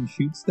around and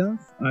shoot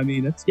stuff. I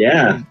mean, that's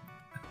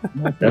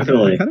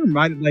definitely. It kind of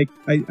reminded,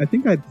 I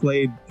think I'd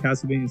played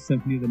Castlevania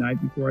Symphony of the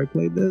Night before I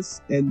played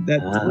this, and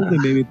that totally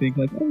made me think,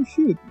 oh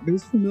shoot,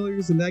 there's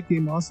familiars in that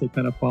game also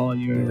kind of following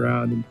you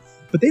around,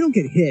 but they don't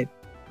get hit.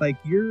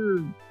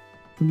 Your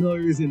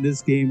familiars in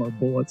this game are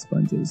bullet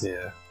sponges.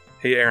 Yeah.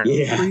 Hey, Aaron.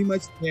 They're pretty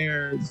much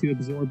there to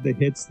absorb the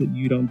hits that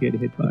you don't get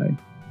hit by.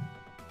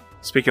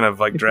 Speaking of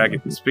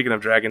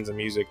dragons and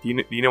music,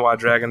 do you know why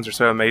dragons are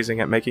so amazing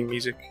at making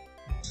music?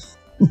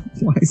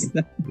 Why is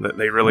that?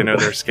 They really know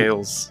their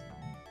scales.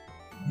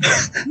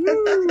 That's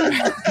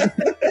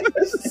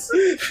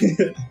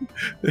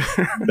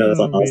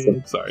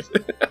awesome. Sorry.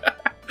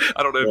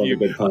 I don't know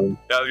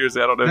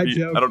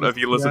if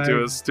you listen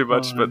to us too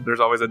much, but there's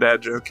always a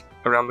dad joke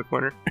around the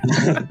corner.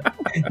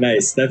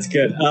 Nice, that's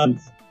good.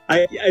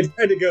 I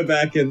tried to go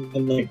back and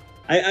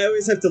I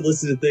always have to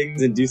listen to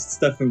things and do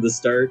stuff from the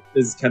start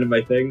is kind of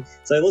my thing.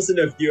 So I listened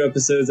to a few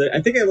episodes.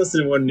 I think I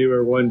listened to one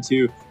newer one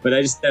too, but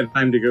I just didn't have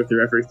time to go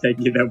through everything,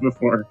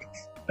 before.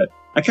 But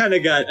I kind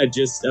of got a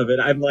gist of it.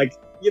 I'm I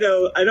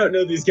don't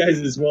know these guys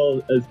as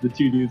well as the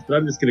two dudes, but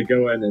I'm just going to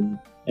go in and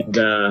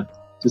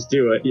just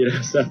do it,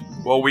 So.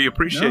 Well, we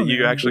appreciate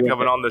you actually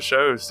coming on the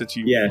show since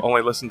you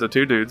only listen to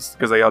two dudes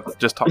because they all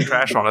just talk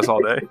trash on us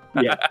all day.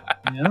 Yeah.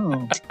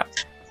 No.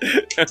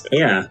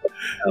 Yeah.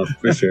 Oh,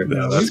 for sure.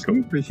 No, that's cool.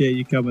 We appreciate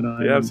you coming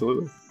on. Yeah,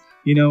 absolutely.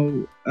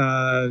 You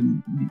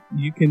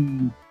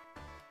can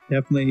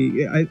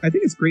definitely. I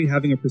think it's great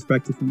having a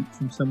perspective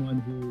from someone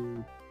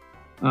who,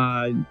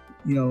 I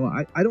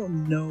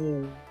don't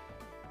know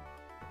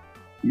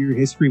your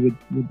history with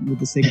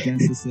the Sega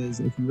Genesis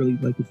is, if you really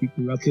if you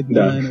grew up with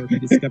one or if you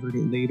discovered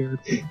it later.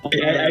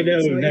 I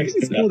know. So I think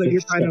it's cool that you're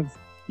kind of.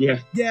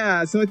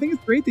 Yeah. So I think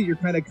it's great that you're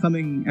kind of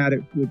coming at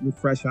it with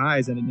fresh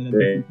eyes and in a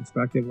different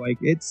perspective.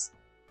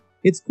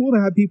 It's cool to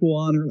have people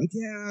on who are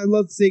I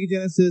love Sega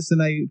Genesis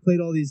and I played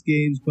all these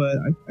games, but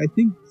I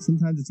think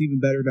sometimes it's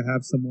even better to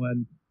have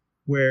someone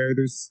where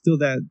there's still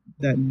that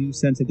new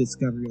sense of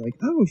discovery.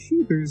 Oh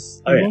shoot,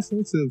 there's all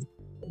sorts of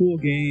cool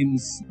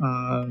games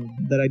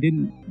that I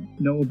didn't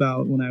know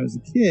about when I was a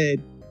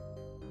kid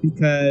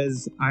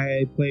because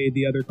I played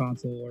the other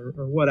console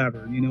or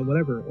whatever,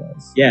 whatever it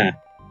was. Yeah,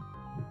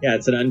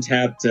 it's an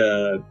untapped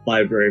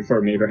library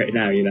for me right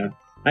now.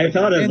 I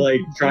thought of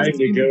trying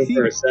to go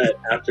for a set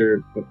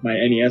after my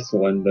NES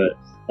one, but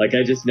I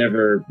just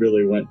never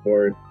really went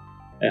for it.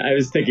 I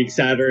was thinking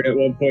Saturn at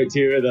one point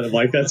too, and then I'm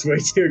like, that's way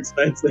too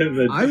expensive.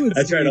 And I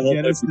try to hold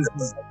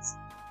Genesis.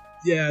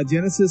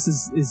 Genesis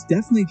is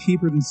definitely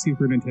cheaper than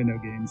Super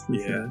Nintendo games for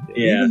sure.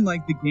 Yeah. Even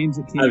the games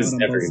that came out on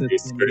both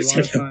systems, a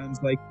lot of times,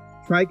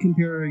 try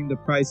comparing the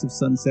price of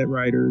Sunset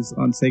Riders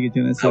on Sega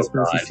Genesis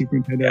versus Super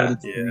Nintendo.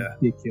 It's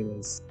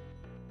ridiculous.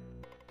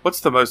 What's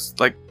the most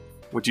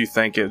would you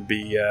think it'd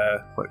be?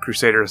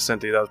 Crusader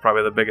Ascenti? That was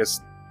probably the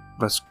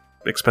most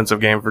expensive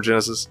game for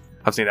Genesis.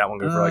 I've seen that one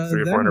go for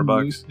 $300 or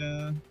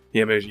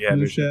 $400.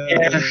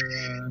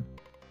 Musha.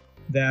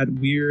 That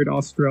weird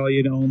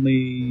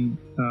Australian-only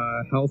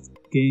health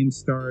game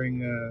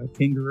starring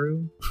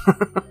Kangaroo.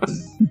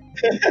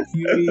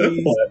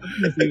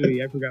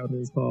 Huey, I forgot what it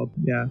was called.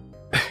 Yeah.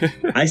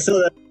 I saw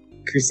that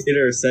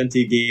Crusader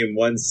Ascenti game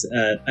once.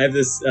 I have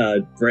this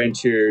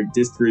Brancher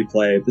disc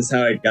replay. This is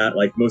how I got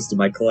most of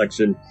my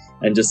collection,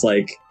 and just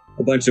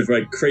a bunch of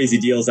crazy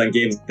deals on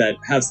games that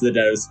House of the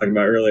Dead I was talking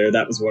about earlier.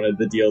 That was one of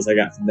the deals I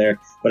got from there.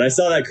 But I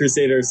saw that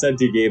Crusader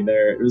Ascenti game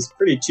there. It was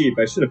pretty cheap.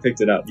 I should have picked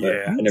it up, but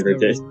I never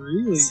did. It's a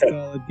really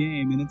solid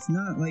game, and it's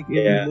not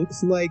it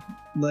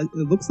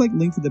looks like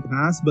Link to the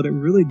Past, but it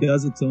really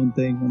does its own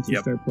thing once you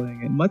start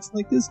playing it. Much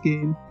like this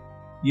game,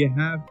 you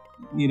have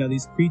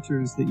these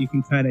creatures that you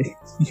can kind of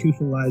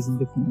utilize in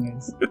different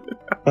ways.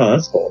 Oh,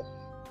 that's cool.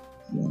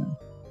 Yeah.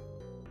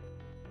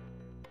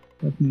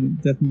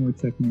 Definitely worth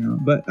checking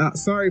out. But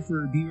sorry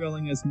for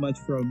derailing us much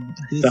from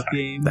this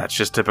game. That's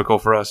just typical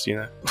for us,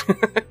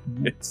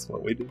 It's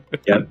what we do.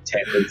 Yep.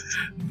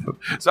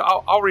 So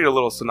I'll read a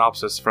little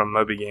synopsis from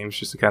Moby Games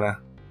just to kind of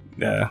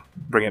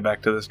bring it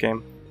back to this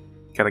game.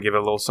 Kind of give it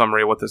a little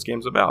summary of what this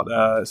game's about.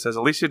 It says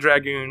Alicia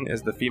Dragoon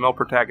is the female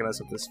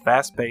protagonist of this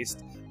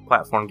fast-paced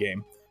platform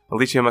game.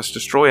 Alicia must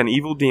destroy an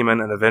evil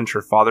demon and avenge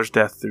her father's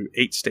death through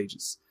 8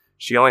 stages.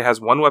 She only has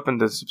one weapon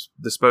to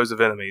dispose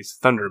of enemies,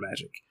 thunder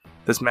magic.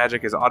 This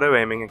magic is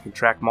auto-aiming and can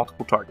track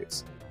multiple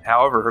targets.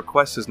 However, her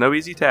quest is no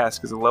easy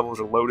task as the levels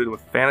are loaded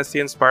with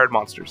fantasy-inspired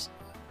monsters.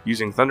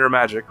 Using thunder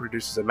magic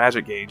reduces a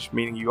magic gauge,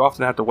 meaning you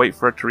often have to wait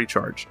for it to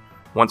recharge.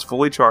 Once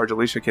fully charged,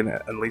 Alicia can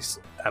unleash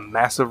a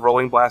massive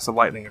rolling blast of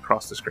lightning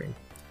across the screen.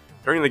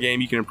 During the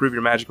game, you can improve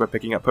your magic by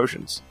picking up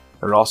potions.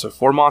 There are also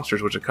 4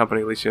 monsters which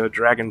accompany Alicia: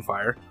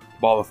 Dragonfire,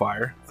 Ball of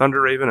Fire,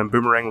 Thunder Raven, and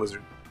Boomerang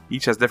Lizard.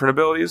 Each has different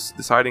abilities,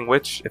 deciding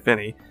which, if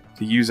any,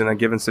 to use in a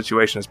given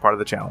situation as part of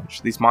the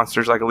challenge. These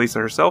monsters, like Alicia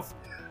herself,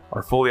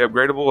 are fully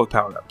upgradable with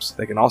power-ups.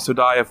 They can also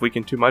die if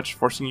weakened too much,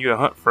 forcing you to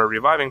hunt for a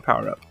reviving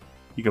power-up.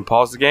 You can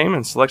pause the game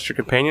and select your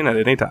companion at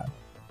any time.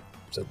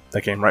 So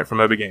that came right from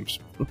Moby Games.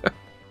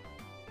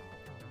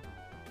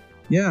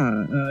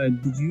 Yeah,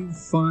 did you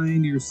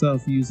find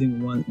yourself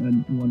using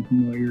one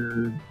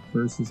familiar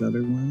versus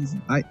other ones?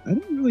 I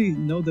don't really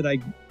know that I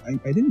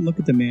didn't look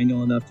at the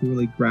manual enough to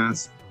really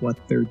grasp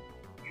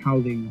how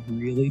they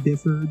really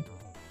differed.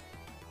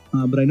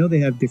 But I know they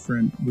have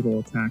different little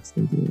attacks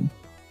they do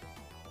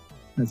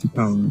as you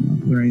power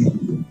them up, right?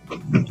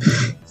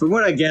 From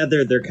what I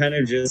gathered, they're kind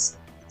of just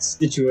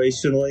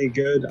situationally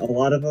good. A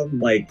lot of them,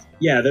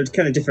 they're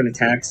kind of different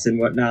attacks and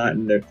whatnot,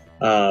 and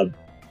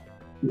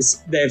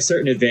they have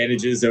certain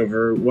advantages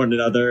over one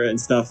another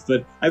and stuff,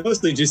 but I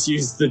mostly just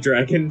used the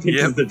dragon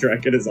because the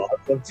dragon is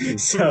awesome.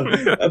 So,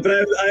 but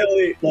I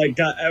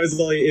was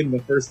only in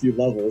the first few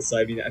levels, so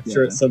I'm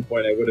sure at some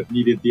point I would have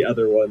needed the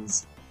other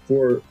ones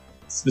for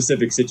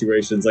specific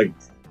situations. Like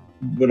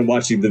when I'm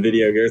watching the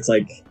video here, it's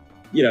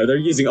they're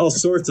using all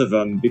sorts of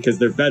them because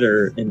they're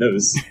better in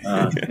those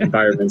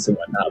environments and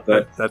whatnot.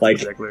 But that's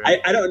exactly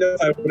right. I don't know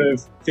if I would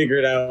have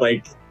figured out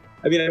I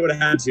would have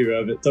had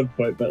to at some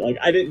point, but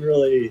I didn't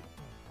really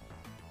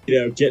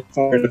get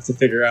far enough to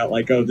figure out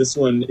this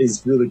one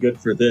is really good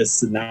for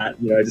this and that.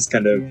 I just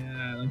kind of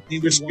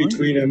switch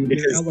between them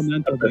because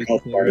elemental, of the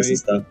health bars and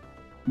stuff.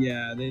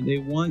 Yeah, they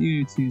want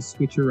you to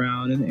switch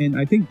around, and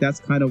I think that's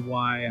kind of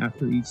why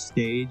after each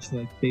stage,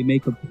 they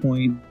make a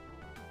point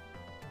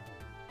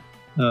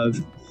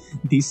of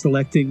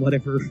deselecting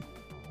whatever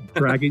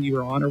dragon you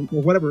were on, or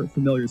whatever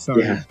familiar.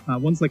 Sorry,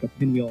 one's like a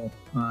pinwheel,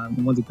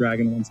 and one's a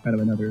dragon, one's kind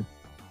of another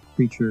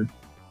creature,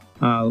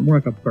 more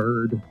like a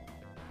bird.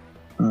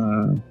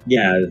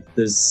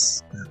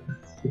 There's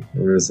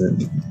where is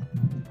it?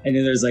 And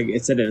then there's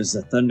it said there's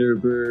a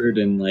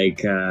thunderbird and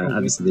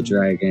obviously the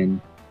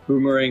dragon.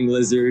 Boomerang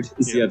Lizard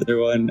is the other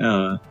one.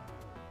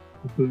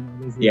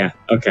 Yeah,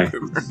 okay.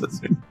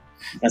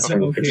 That's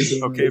what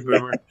okay,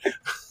 Boomer.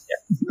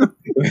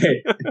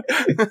 Right.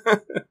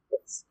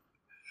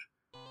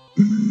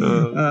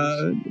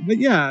 But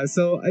yeah,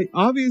 so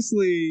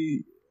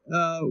obviously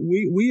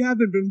we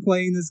haven't been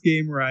playing this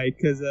game right,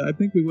 because I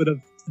think we would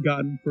have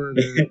gotten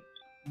further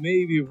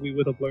maybe if we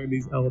would have learned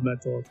these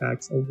elemental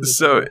attacks a little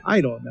So bit,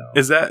 I don't know.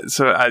 Is that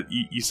so?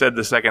 You said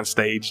the second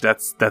stage.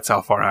 That's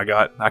how far I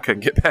got. I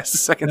couldn't get past the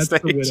second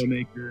stage. That's the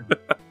Widowmaker.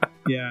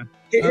 Yeah,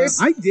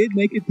 I did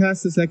make it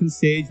past the second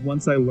stage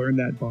once I learned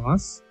that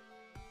boss.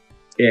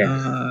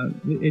 Yeah,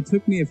 it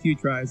took me a few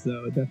tries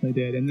though. It definitely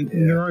did, and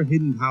there are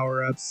hidden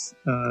power ups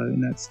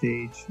in that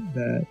stage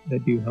that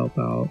do help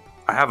out.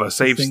 I have a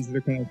save. Things that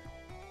are kind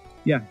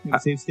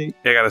of save state.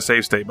 Yeah, I got a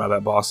save state by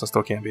that boss. I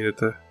still can't beat it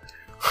though.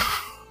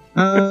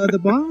 The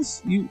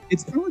boss,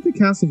 it's kind of like a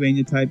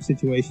Castlevania type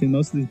situation.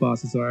 Most of these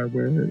bosses are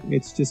where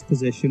it's just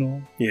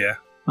positional. Yeah.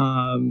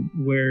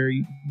 Where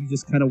you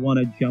just kind of want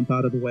to jump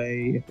out of the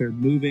way if they're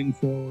moving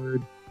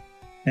forward,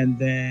 and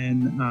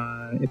then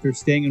if they're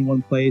staying in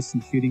one place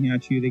and shooting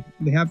at you,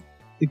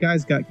 the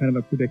guy's got kind of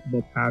a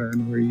predictable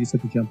pattern where you just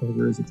have to jump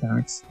over his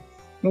attacks.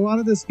 But a lot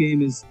of this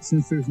game is,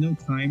 since there's no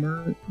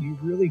timer, you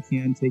really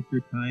can take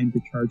your time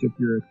to charge up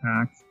your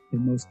attack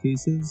in most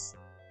cases.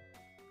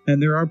 And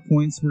there are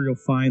points where you'll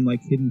find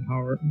like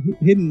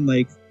hidden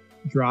like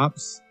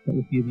drops that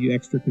will give you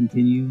extra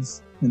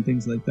continues and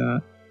things like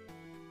that.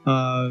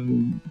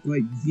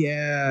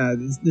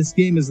 This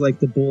game is like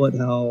the bullet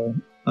hell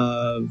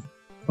of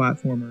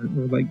platformer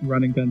or like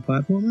run and gun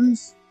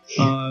platformers.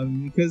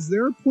 Because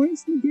there are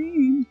points in the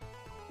game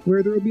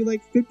where there will be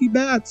like 50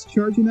 bats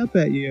charging up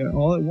at you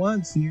all at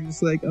once, and you're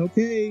just like,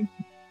 okay,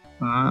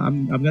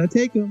 I'm gonna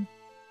take them.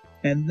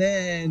 And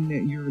then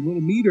your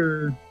little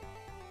meter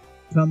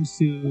comes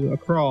to a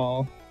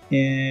crawl,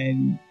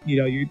 and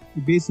you're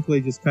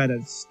basically just kind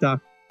of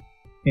stuck,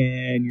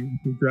 and your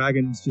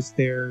dragon's just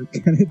there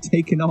kind of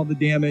taking all the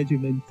damage,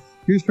 and then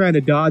you're just trying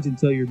to dodge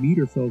until your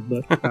meter fills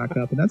back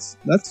up. And that's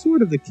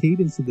sort of the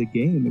cadence of the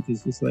game, which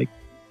is just like,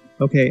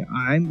 okay,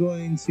 I'm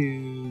going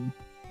to,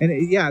 and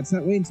it's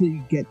not wait until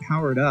you get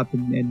powered up,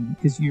 and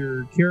because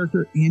your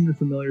character and your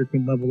familiar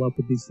can level up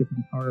with these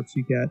different power-ups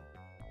you get,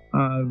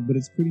 but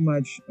it's pretty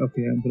much,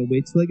 okay, I'm going to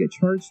wait till I get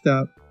charged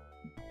up,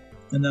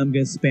 and then I'm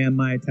going to spam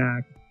my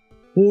attack.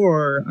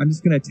 Or I'm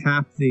just going to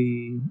tap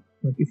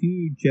if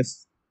you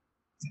just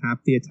tap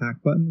the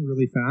attack button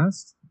really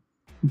fast,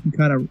 you can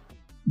kind of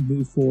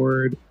move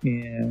forward.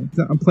 And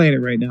I'm playing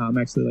it right now. I'm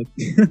actually like,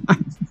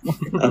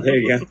 oh, there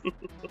you go.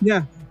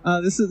 Yeah,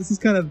 this is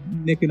kind of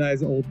Nick and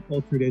I's old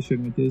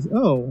tradition, which is,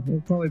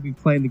 we'll probably be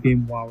playing the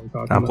game while we're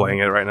talking. I'm playing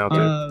it right now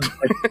too.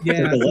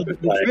 So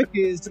the trick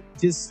is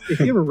just, if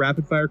you have a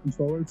rapid fire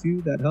controller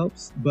too, that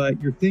helps. But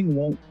your thing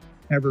won't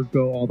ever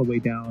go all the way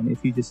down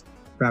if you just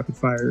rapid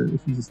fire, if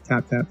you just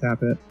tap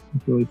it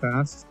really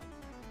fast.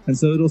 And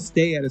so it'll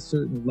stay at a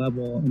certain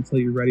level until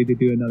you're ready to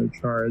do another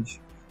charge.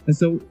 And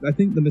so I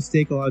think the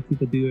mistake a lot of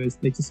people do is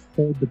they just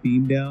hold the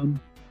beam down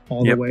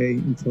all the way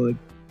until it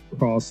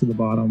crawls to the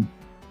bottom.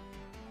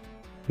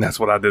 That's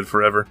what I did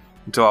forever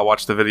until I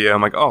watched the video.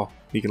 I'm like, oh,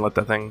 you can let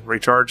that thing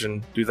recharge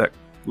and do that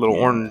little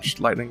orange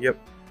lightning. Yep,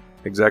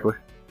 exactly.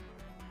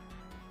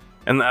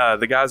 And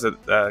the guys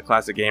at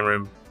Classic Game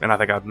Room, and I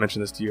think I've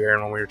mentioned this to you,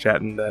 Aaron, when we were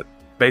chatting, that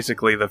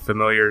basically the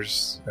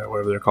familiars,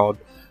 whatever they're called,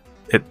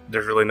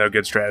 there's really no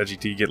good strategy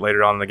till you get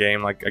later on in the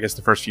game. Like, I guess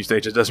the first few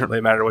stages doesn't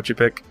really matter what you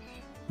pick.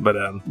 But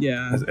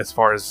as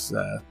far as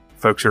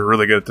folks who are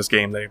really good at this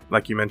game, they,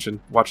 like you mentioned,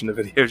 watching the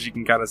videos, you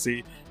can kind of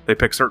see they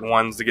pick certain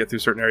ones to get through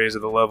certain areas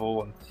of the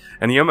level.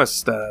 And you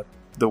almost, the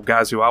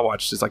guys who I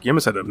watched, it's like you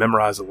almost had to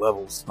memorize the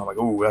levels. I'm like,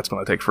 oh, that's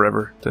going to take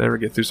forever to ever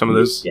get through some of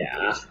those.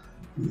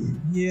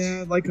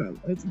 Yeah, like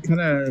it's kind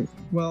of,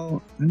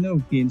 well, I know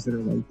games that are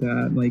like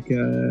that. Like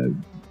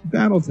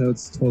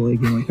Battletoads, totally a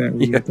game like that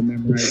where you have to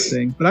memorize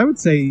things. But I would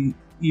say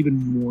even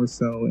more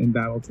so in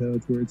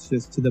Battletoads, where it's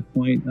just to the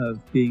point of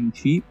being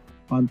cheap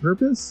on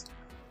purpose.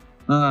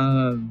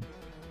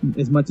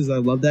 As much as I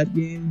love that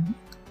game,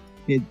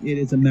 it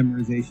is a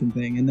memorization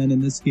thing. And then in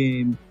this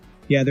game,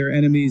 there are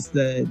enemies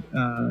that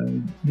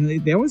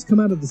they always come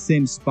out of the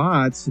same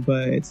spots,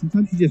 but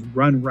sometimes you just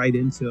run right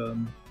into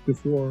them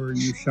before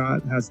your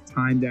shot has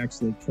time to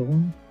actually kill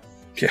them.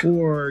 Yeah.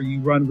 Or you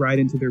run right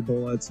into their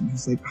bullets and you're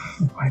just like,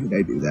 oh, why did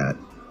I do that?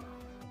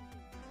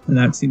 And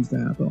that seems to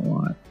happen a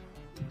lot.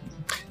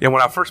 Yeah,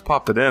 when I first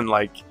popped it in,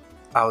 like,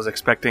 I was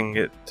expecting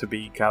it to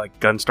be kind of like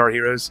Gunstar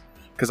Heroes,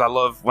 because I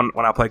love when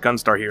I play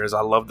Gunstar Heroes,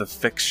 I love the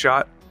fixed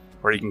shot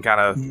where you can kind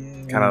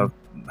of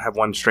have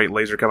one straight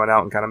laser coming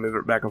out and kind of move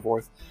it back and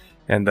forth.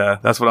 And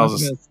that's what I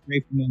was.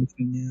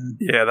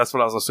 Yeah, that's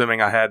what I was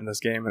assuming I had in this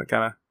game, and it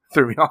kind of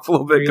threw me off a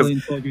little bit.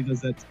 Alien Soldier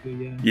does that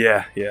too.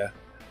 Yeah.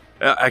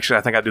 Actually,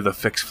 I think I do the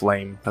fixed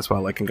flame. That's what I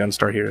like in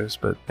Gunstar Heroes.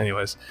 But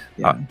anyways,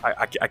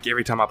 I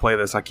every time I play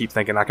this, I keep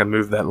thinking I can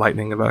move that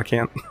lightning, but I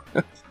can't.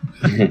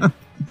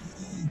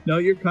 No,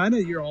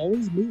 you're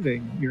always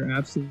moving. You're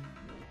absolutely.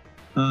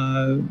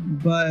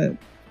 But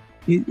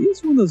it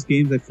is one of those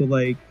games I feel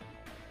like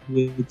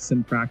with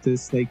some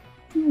practice, like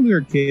when we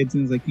were kids,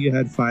 and it was like you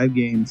had 5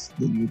 games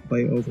that you would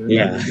play over and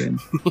over again.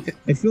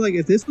 I feel like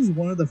if this was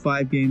one of the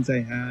 5 games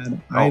I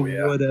had, I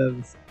would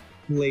have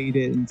played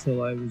it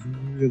until I was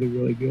really,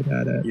 really good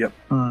at it. Yep.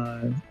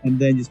 And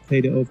then just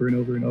played it over and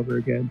over and over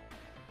again.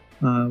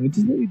 which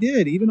is what we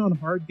did, even on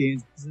hard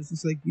games. It's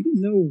just like you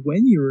didn't know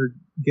when you were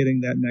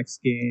getting that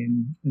next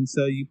game, and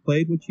so you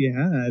played what you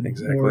had.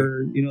 Exactly.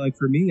 Or, like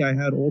for me, I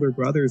had older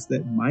brothers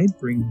that might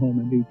bring home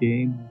a new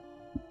game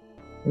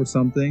or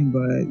something,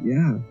 but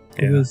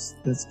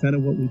that's kind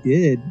of what we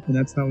did, and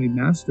that's how we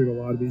mastered a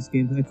lot of these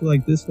games. And I feel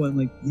like this one,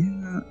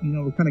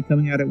 we're kind of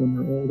coming at it when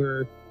we're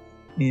older,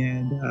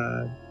 and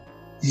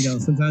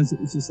sometimes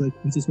it's just like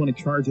we just want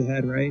to charge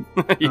ahead, right?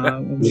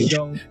 And we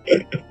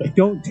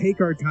don't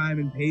take our time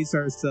and pace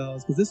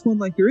ourselves, because this one,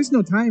 like, there is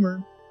no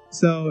timer,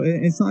 so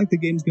it's not like the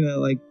game's gonna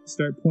like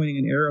start pointing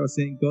an arrow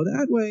saying go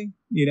that way.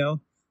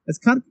 It's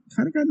kind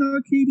of got an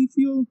arcadey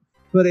feel,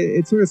 but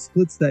it sort of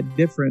splits that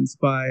difference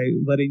by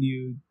letting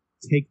you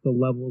take the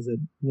levels at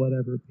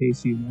whatever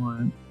pace you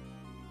want.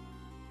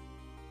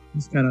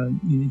 Just kind of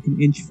you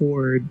can inch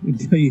forward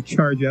until you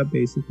charge up,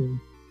 basically.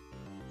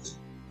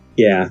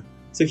 Yeah.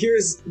 So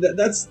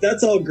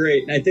that's all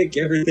great, and I think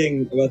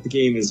everything about the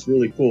game is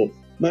really cool.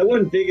 My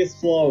one biggest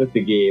flaw with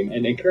the game,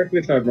 and correct me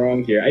if I'm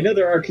wrong here, I know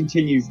there are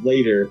continues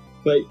later,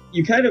 but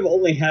you kind of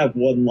only have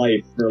one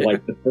life for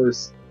like the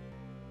first,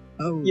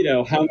 how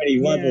many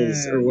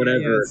levels or whatever.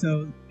 Yeah.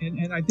 So,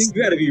 and I think so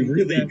you got to be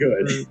really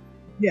good.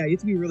 You have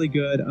to be really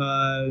good.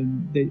 I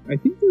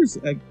think there's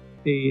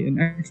an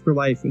extra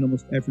life in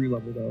almost every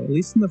level, though. At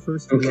least in the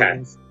first two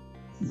levels.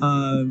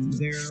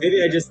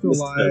 Maybe I just missed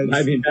them.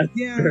 I mean, that's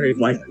very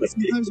likely.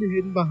 Sometimes you're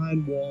hidden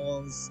behind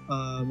walls,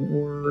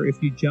 or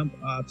if you jump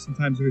up,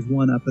 sometimes there's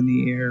one up in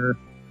the air,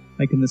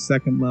 like in the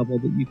second level,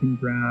 that you can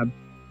grab.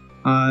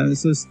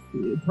 So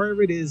part of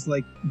it is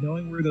like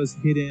knowing where those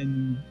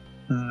hidden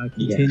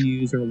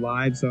continues or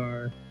lives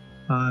are,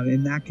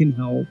 and that can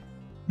help.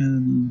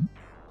 And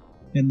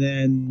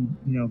then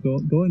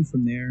going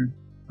from there.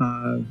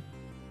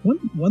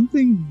 One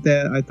thing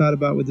that I thought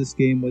about with this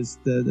game was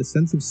the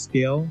sense of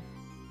scale.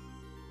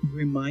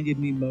 Reminded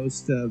me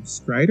most of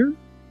Strider,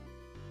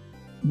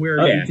 where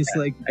you just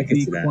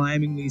be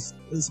climbing these,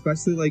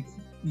 especially like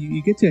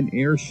you get to an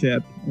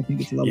airship. I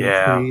think it's level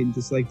 3, and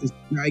just like this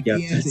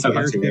gigantic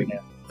airship.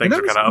 Things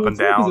are kind of up and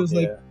down. It was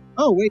like,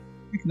 oh wait,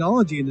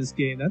 technology in this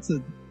game. That's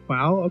a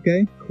wow.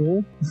 Okay,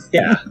 cool.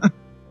 Yeah.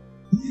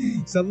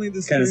 Suddenly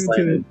this turns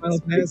into Final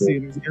Fantasy,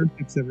 and there's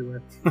airships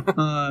everywhere.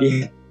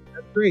 That's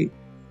great,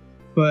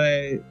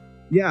 but.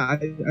 Yeah,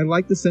 I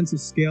like the sense of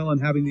scale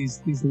and having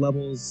these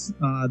levels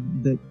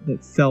that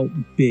felt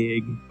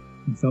big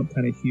and felt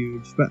kind of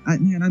huge. But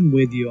I'm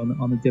with you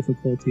on the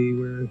difficulty.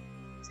 Where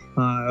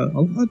a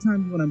lot of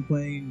times when I'm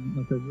playing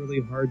like a really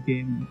hard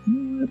game, you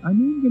know what? I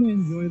know I'm gonna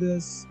enjoy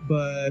this,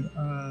 but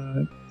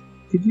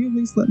could you at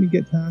least let me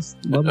get past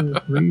level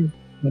 3?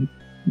 Like,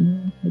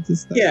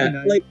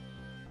 like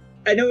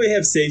I know we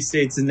have save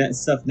states and that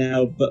stuff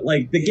now, but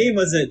like the game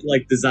wasn't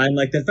like designed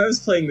like that. If I was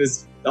playing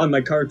this on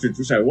my cartridge,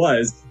 which I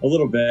was a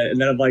little bit,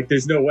 and then I'm like,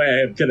 there's no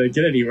way I'm gonna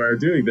get anywhere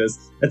doing this.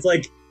 It's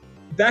like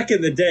back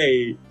in the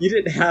day, you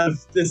didn't have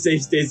the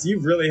save states. You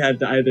really had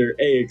to either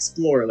A,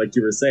 explore, like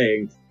you were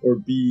saying, or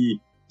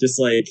B, just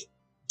like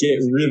get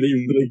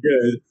really, really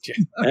good.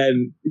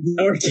 And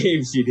our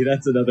game cheating,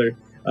 that's another.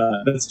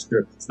 That's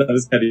true. So that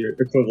was kind of your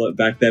equivalent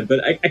back then.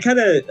 But I kind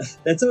of,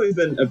 that's always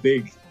been a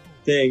big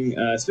thing,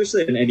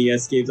 especially in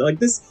NES games. Like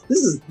this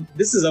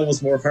is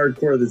almost more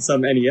hardcore than some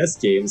NES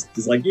games.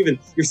 Because like even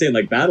you're saying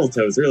like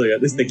Battletoads earlier,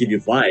 at least they give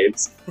you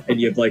lives, and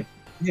you have like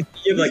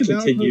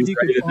continues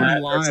right in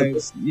that.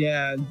 Lives.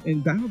 Yeah,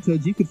 in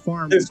Battletoads you could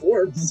farm there's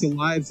warps. A bunch of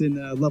lives in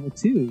level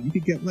 2. You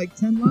could get like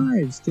 10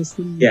 lives just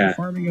from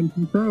farming them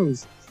from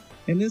crows.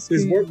 And there's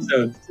warp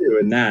zones too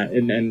in that,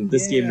 and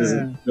this game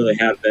doesn't really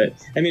have that.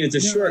 I mean, it's a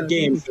short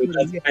game, so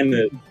that's kind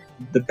of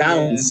the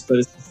balance, but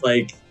it's just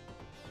like.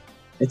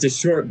 It's a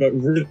short but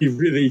really,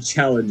 really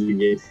challenging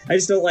game. I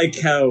just don't like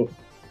how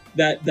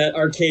that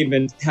arcade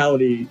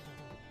mentality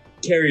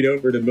carried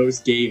over to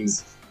most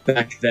games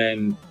back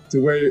then, to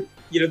where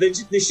they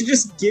should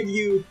just give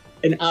you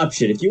an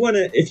option. If you want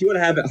to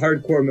have it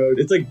hardcore mode,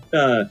 it's like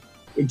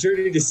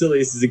Journey to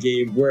Silius is a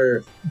game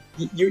where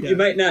you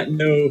might not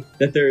know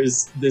that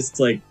there's this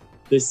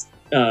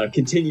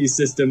continue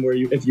system where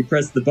if you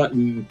press the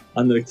button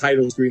on the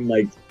title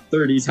screen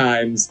 30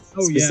 times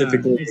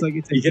specifically. It's like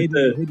it's a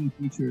hidden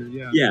feature,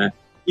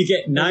 you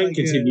get 9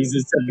 continues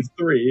instead of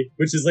 3,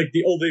 which is like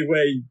the only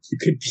way you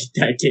could beat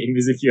that game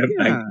is if you have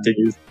 9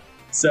 continues.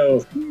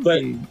 So,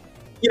 but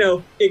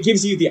it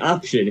gives you the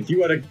option. If you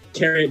want to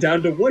carry it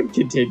down to 1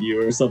 continue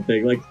or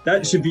something, like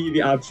that should be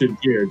the option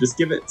here. Just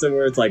give it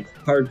somewhere it's like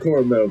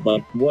hardcore mode,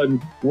 like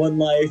one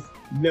life,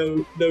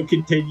 no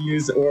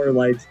continues, or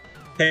like,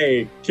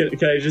 hey, can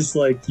I just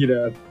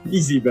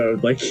easy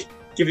mode,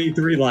 give me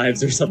 3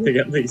 lives or something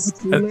at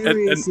least.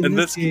 And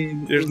this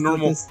game, there's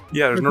normal.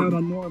 There's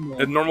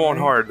normal and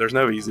hard. There's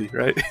no easy,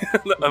 right?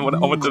 I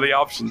went to the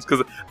options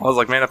because I was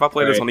like, man, if I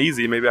play this on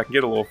easy, maybe I can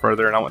get a little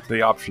further. And I went to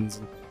the options.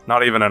 And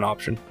not even an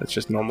option. It's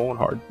just normal and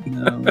hard.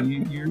 No,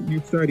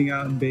 you're starting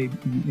out in mode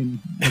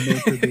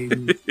for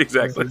babies.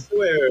 Exactly.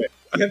 Wait.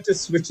 You have to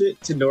switch it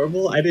to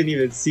normal? I didn't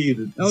even see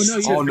the.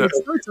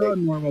 It starts out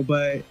normal,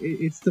 but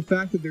it's the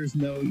fact that there's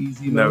no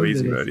easy mode. No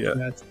easy mode,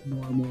 That's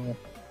normal.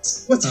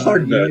 What's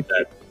hard mode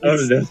then? I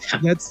don't know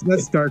that.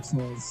 That's Dark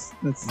Souls.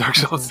 That's Dark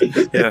Souls.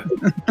 Yeah.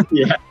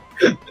 Yeah.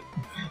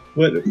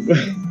 What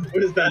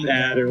does that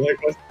add, or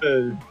like what's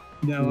the?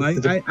 No,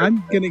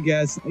 I'm gonna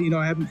guess.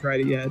 I haven't tried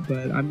it yet,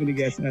 but I'm gonna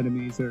guess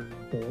enemies are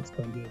bullet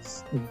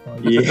sponges.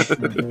 Yeah.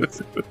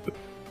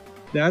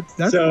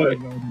 That's so, what I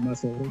know in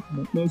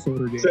most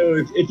older games. So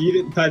if you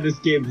didn't find this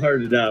game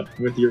hard enough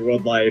with your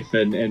one life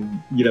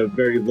and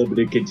very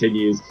limited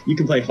continues, you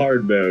can play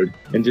hard mode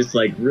and just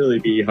like really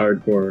be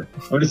hardcore.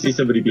 I want to see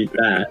somebody beat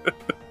that.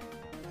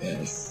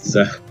 Yes.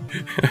 So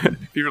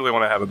if you really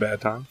want to have a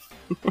bad time.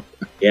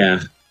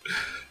 Yeah.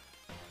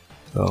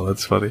 Oh,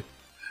 that's funny.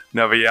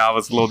 No, but yeah, I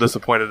was a little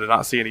disappointed to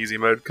not see an easy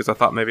mode because I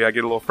thought maybe I'd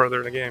get a little further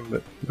in the game,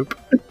 but nope.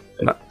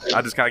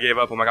 I just kind of gave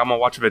up. I'm like, I'm going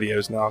to watch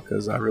videos now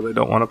because I really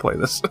don't want to play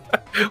this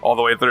all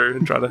the way through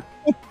and try to...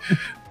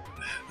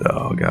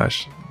 Oh,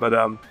 gosh. But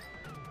I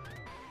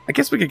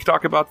guess we could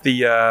talk about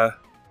the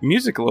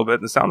music a little bit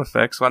and the sound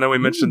effects. So I know we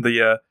mentioned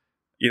the...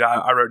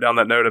 I wrote down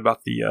that note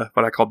about the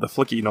what I called the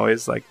flicky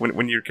noise. Like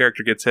when your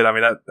character gets hit, I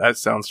mean, that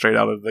sounds straight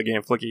out of the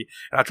game Flicky.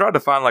 And I tried to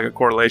find like a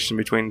correlation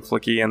between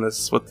Flicky and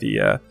this with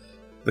the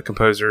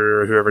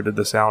composer or whoever did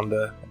the sound.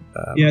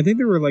 Yeah, I think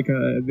there were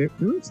there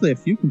were actually a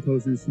few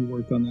composers who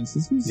worked on this.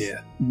 This was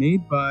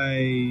made by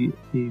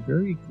a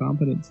very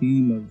competent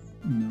team of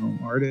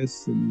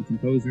artists and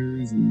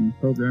composers and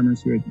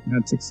programmers who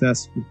had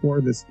success before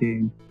this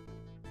game.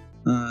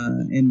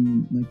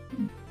 And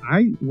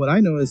what I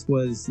noticed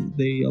was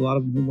a lot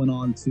of them went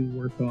on to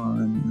work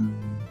on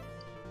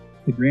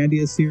the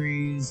Grandia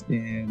series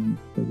and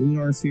the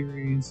Lunar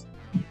series.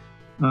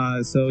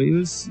 So it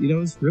was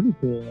really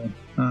cool.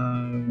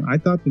 I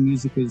thought the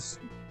music was,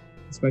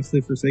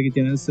 especially for Sega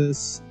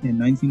Genesis in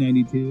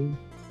 1992,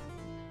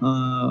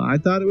 I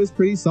thought it was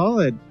pretty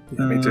solid.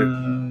 Yeah, me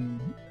too.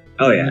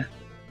 Oh yeah,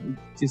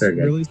 just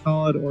really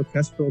solid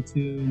orchestral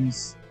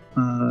tunes,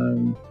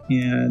 and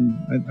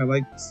I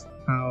liked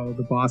how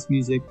the boss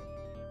music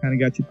kind of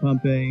got you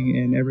pumping,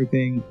 and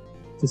everything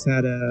just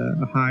had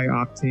a high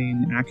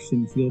octane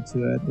action feel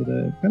to it with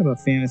a kind of a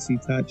fantasy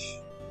touch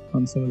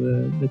on some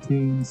of the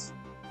tunes.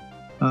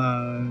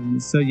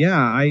 So yeah,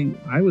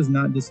 I was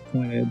not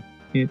disappointed.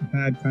 It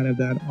had kind of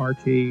that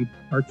arcadey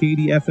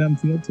FM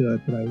feel to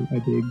it that I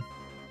dig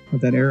of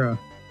that era.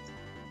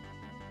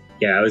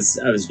 Yeah, I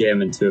was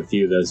jamming to a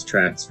few of those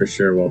tracks for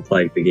sure while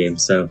playing the game.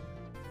 So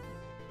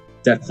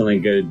definitely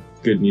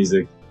good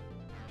music.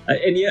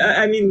 And yeah,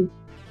 I mean,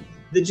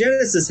 the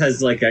Genesis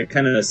has like a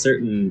kind of a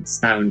certain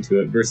sound to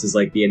it versus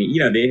like the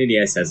the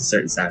NES has a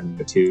certain sound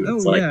to it too.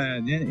 Oh yeah,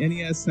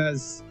 NES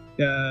has.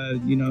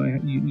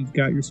 You've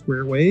got your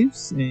square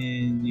waves,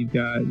 and you've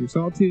got your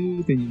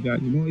sawtooth, and you've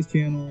got your noise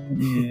channel,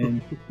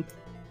 and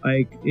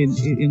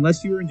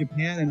unless you were in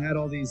Japan and had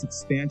all these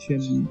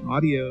expansion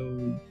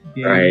audio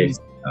games,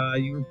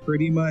 you were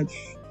pretty much,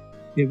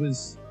 it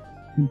was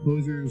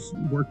composers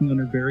working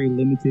under very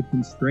limited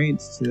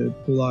constraints to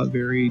pull out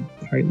very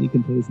tightly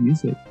composed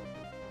music.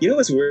 You know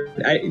what's weird?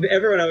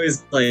 Everyone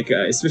always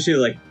especially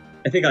like.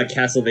 I think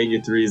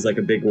Castlevania 3 is like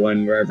a big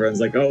one where everyone's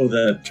like, "Oh,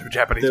 the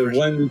Japanese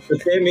version."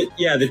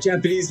 The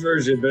Japanese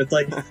version." But it's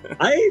like,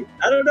 I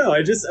don't know.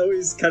 I just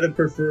always kind of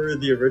prefer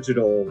the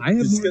original. I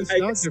have more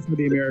nostalgia for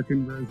the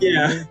American version.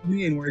 Yeah,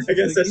 I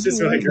guess that's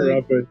just what I grew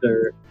up with.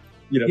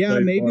 Yeah,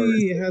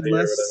 maybe it had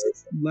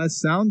less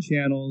sound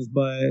channels,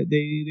 but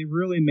they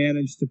really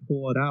managed to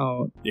pull it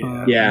out.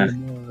 Yeah, with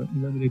more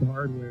limited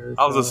hardware.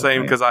 I was the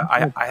same because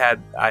I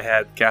had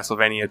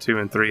Castlevania 2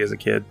 and 3 as a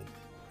kid.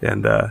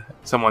 And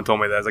someone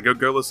told me that. I was like,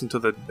 go listen to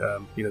the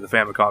the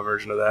Famicom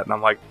version of that. And I'm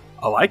like,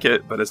 I like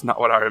it, but it's not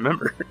what I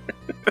remember.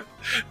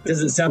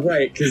 Doesn't sound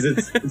right, because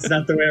it's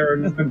not the way I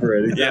remember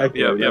it.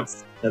 Exactly. Yeah.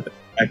 That's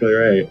exactly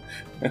right.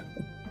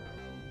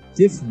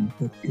 Different,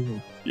 but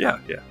good. Yeah.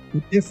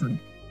 But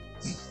different.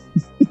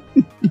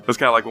 It was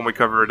kind of like when we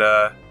covered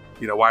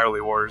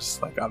Wily Wars.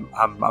 Like I'm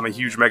a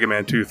huge Mega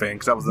Man 2 fan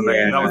because that was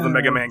the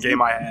Mega Man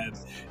game I had.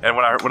 And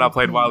when I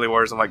played Wily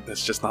Wars, I'm like,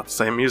 that's just not the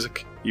same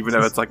music, even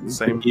though it's like the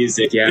same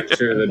music. Yeah,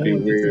 sure, that'd be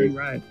weird.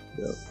 Right.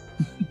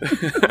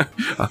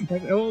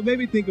 Well,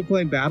 maybe think of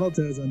playing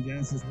Battletoads on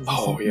Genesis.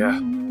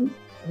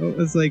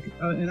 It's like,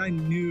 and I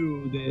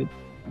knew that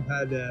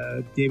had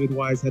David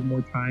Wise had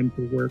more time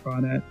to work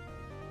on it,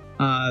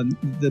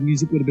 the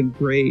music would have been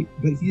great,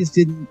 but he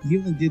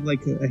only did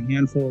like a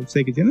handful of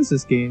Sega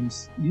Genesis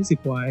games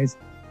music-wise,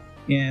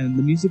 and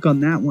the music on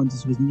that one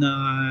just was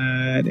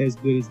not as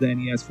good as the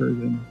NES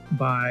version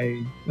by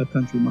a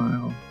country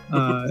mile.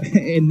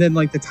 And then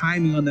like the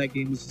timing on that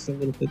game was just a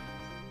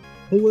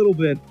little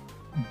bit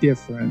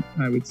different,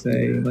 I would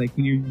say. Yeah. Like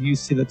when you're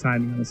used to the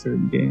timing on a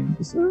certain game,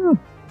 just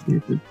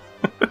weird.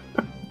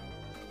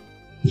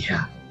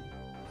 Yeah.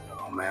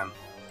 Oh man.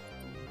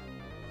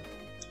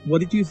 What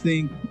did you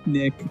think,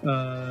 Nick,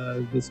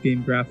 this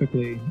game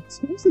graphically,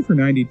 especially for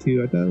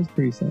 92? I thought it was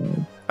pretty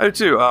solid. I do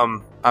too.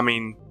 I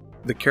mean,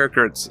 the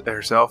character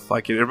herself,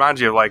 like, it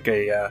reminds you of like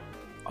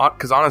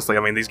because honestly, I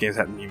mean, these games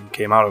hadn't even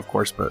came out, of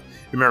course, but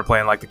you remember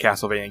playing like the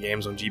Castlevania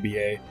games on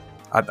GBA,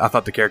 I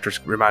thought the characters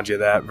remind you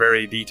of that.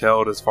 Very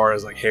detailed as far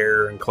as like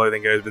hair and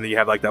clothing goes, but then you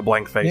have like that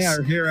blank face. Yeah,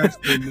 her hair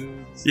actually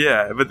moves.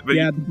 Yeah, but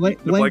yeah, the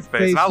blank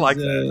face. And I like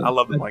that. I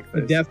love the blank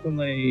face.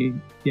 Definitely,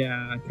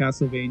 yeah,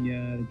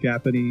 Castlevania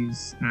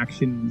Japanese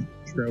action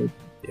trope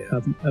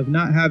of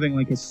not having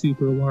like a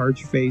super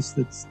large face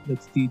that's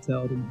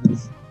detailed and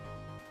has,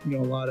 you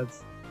know, a lot of.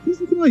 You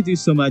can only do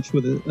so much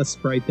with a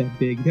sprite that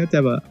big. You have to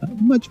have a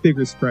much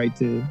bigger sprite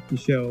to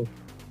show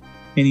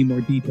any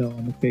more detail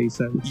on the face,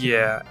 I would say.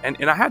 Yeah,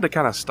 and I had to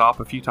kind of stop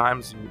a few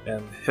times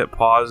and hit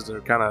pause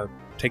to kind of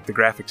take the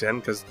graphics in,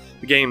 because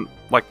the game,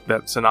 like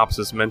that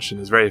synopsis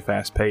mentioned, is very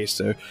fast paced,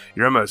 so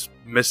you're almost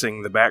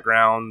missing the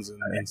backgrounds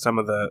and some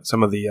of the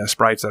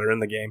sprites that are in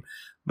the game.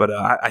 But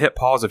I hit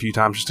pause a few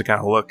times just to kind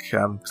of look,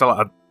 because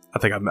I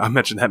think I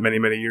mentioned that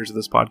many years of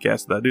this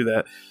podcast that I do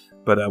that.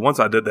 But once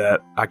I did that,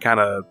 I kind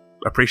of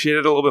appreciated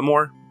it a little bit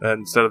more,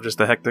 instead of just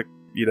the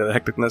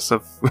hecticness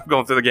of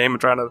going through the game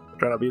and trying to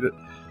beat it.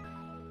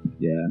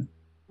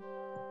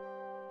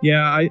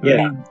 Yeah, I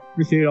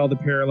appreciate all the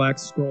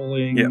parallax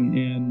scrolling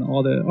and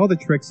all the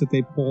tricks that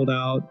they pulled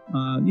out.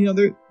 You know,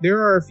 there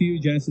are a few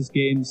Genesis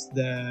games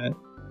that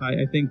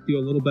I think do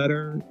a little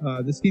better.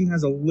 This game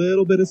has a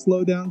little bit of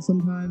slowdown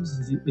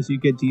sometimes as you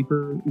get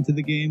deeper into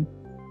the game.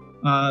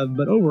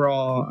 But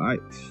overall,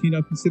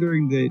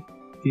 considering that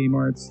Game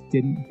Arts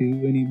didn't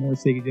do any more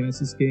Sega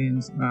Genesis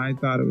games, I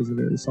thought it was a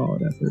very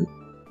solid effort.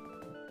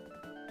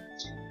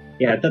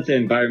 Yeah, I thought the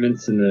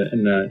environments and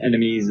the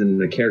enemies and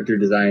the character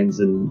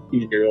designs and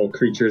your little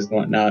creatures and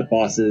whatnot,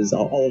 bosses,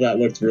 all of that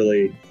looked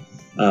really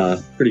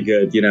pretty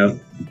good, you know.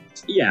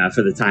 Yeah,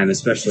 for the time,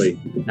 especially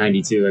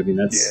 92. I mean,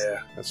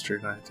 that's true,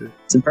 92.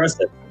 It's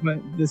impressive. But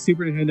the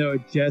Super Nintendo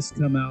had just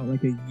come out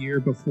like a year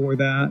before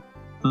that.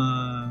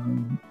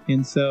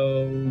 And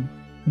so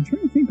I'm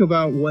trying to think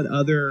about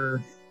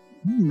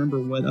I don't remember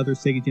what other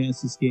Sega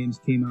Genesis games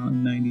came out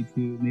in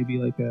 92.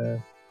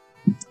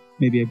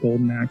 Maybe a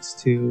Golden Axe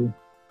 2.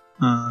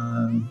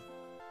 But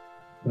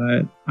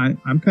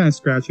I'm kind of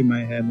scratching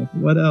my head. Like,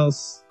 what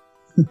else?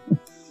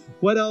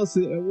 What are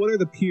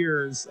the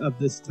peers of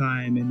this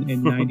time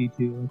in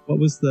 92? What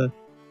was the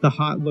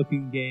hot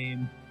looking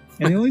game?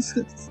 And the only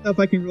stuff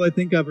I can really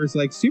think of is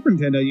like Super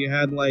Nintendo. You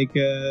had like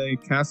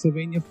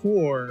Castlevania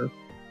 4.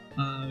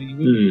 You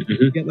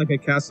wouldn't get like a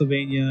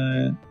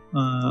Castlevania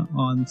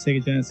on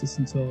Sega Genesis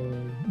until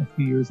a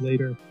few years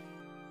later.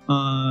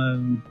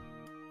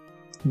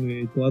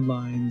 With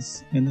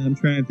Bloodlines, and then I'm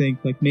trying to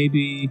think, like,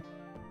 maybe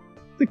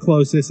the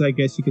closest I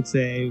guess you could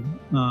say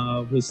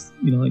was,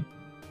 you know, like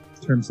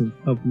in terms of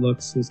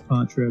looks, was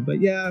Contra. But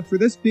yeah, for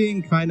this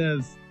being kind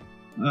of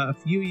a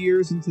few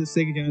years into the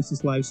Sega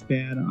Genesis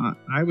lifespan,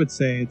 I would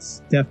say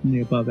it's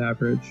definitely above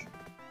average.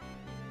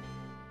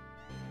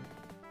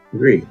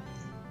 Agreed.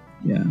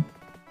 Yeah.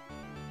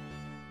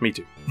 Me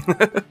too.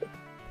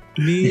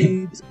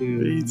 Me too.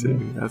 Me too.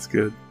 That's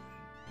good.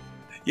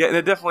 Yeah, and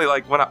it definitely,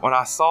 like, when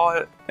I saw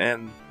it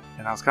and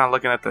I was kind of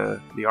looking at the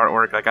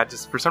artwork, like, I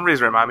just, for some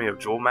reason, remind me of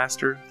Jewel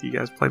Master. Do you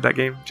guys play that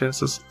game,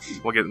 Genesis?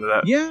 We'll get into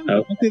that. Yeah,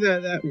 I think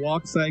that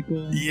walk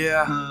cycle.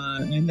 Yeah.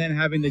 And then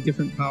having the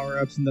different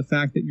power-ups and the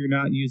fact that you're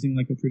not using,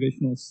 like, a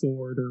traditional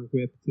sword or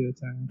whip to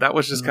attack. That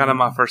was just kind of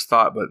my first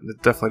thought, but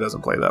it definitely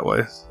doesn't play that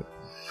way.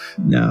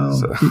 No.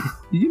 So.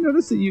 Did you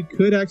notice that you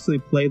could actually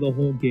play the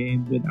whole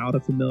game without a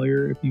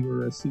familiar if you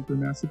were a super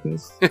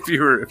masochist? If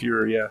you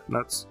were, yeah,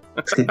 nuts.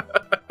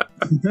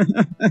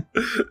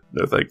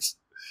 No thanks.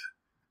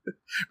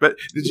 But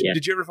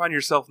did you ever find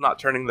yourself not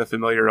turning the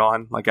familiar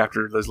on, like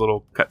after those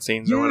little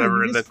cutscenes or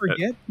whatever, and then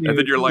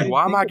you're like,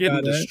 "Why am I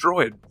getting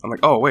destroyed?" I'm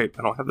like, "Oh wait,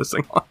 I don't have this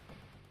thing on."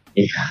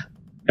 Yeah,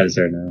 that's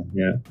right now.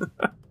 Yeah,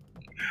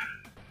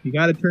 you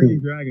got to turn your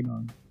dragon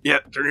on. Yeah,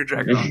 turn your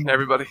dragon on,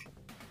 everybody.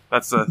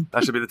 That should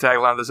be the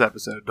tagline of this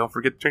episode. Don't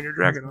forget to turn your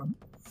dragon on.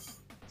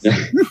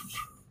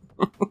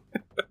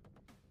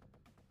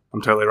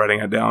 I'm totally writing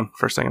that down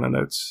first thing in the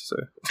notes. So.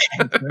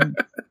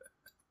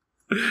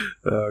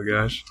 Oh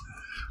gosh,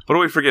 what are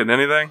we forgetting?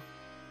 Anything?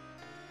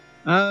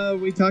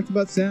 We talked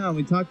about sound.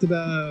 We talked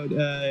about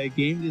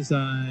game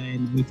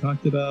design. We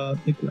talked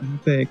about the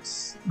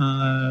graphics.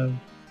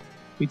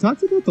 We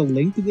talked about the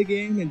length of the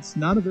game. It's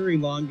not a very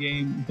long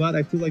game, but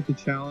I feel like the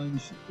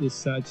challenge is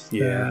such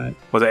that...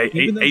 Was it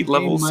eight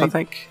levels, I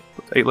think?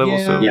 8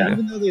 levels? Yeah,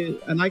 even though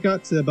and I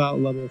got to about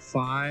level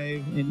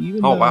 5, and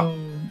even though wow.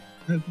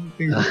 I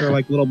think they're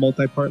like little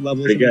multi-part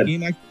levels, the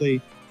game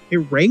actually, it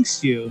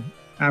ranks you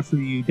after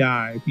you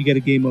die. If you get a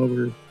game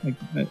over, like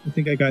I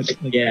think I got...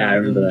 Like, I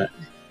remember that.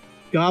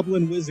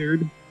 Goblin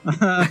Wizard.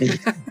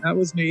 That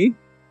was me.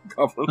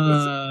 Goblin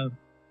Wizard.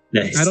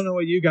 Nice. I don't know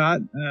what you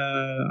got.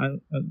 I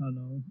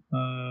don't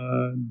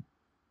know.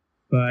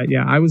 But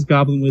yeah, I was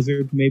Goblin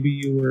Wizard. Maybe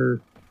you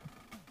were.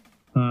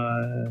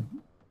 I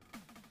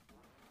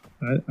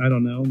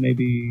don't know.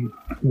 Maybe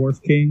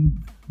Dwarf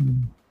King.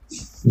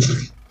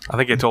 I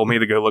think it told me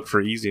to go look for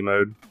easy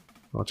mode,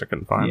 which I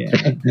couldn't find.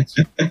 Yeah.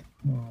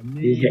 Oh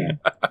man. Yeah.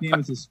 Man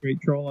was a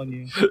straight troll on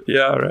you.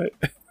 Yeah. Right.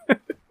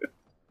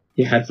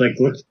 Yeah, it's like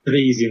look for the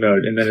easy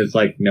mode, and then it's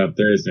like, nope,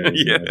 there is no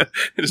easy mode.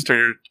 Just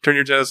turn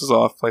your Genesis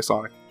off. Play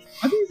Sonic.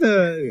 I think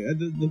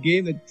the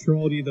game that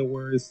trolled you the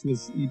worst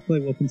was you play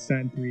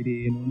Wolfenstein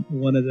 3D, and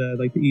one of the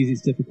the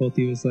easiest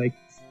difficulty was like,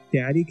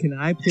 "Daddy, can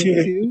I play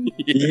too?"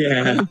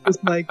 Yeah.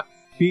 It's like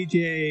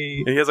BJ.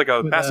 And he has like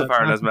a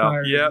pacifier in his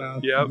mouth.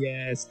 Yep.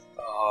 Yes.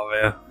 Oh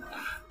man.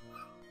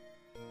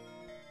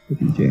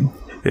 BJ.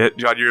 Yeah,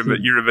 John, you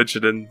were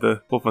mentioning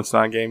the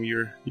Wolfenstein game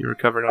you were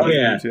covering on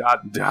YouTube.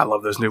 I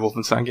love those new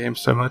Wolfenstein games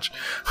so much.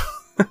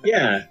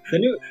 Yeah, the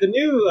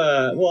new.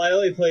 Well, I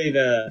only played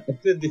the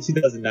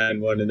 2009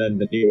 one and then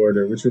the New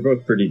Order, which were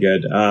both pretty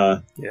good.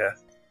 Yeah,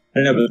 I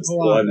don't know, but it's the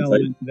one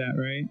element to that,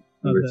 right?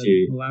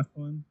 The last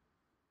one,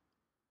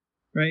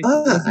 right?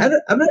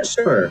 I'm not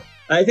sure.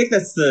 I think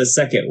that's the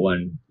second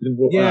one.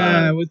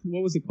 Yeah, what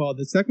was it called?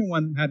 The second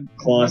one had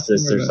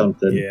Colossus or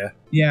something.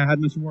 Yeah, had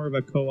much more of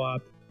a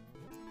co-op.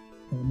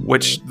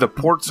 Which the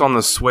ports on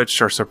the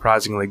Switch are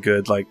surprisingly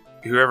good. Like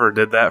whoever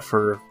did that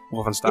for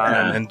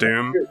Wolfenstein and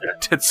Doom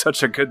did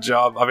such a good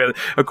job. I mean,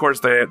 of course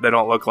they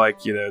don't look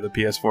like the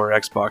PS4 or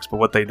Xbox, but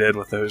what they did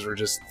with those were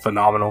just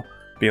phenomenal.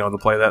 Being able to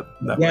play that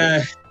way.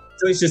 Yeah,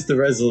 so it's just the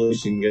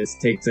resolution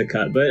takes a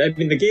cut, but I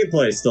mean the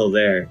gameplay is still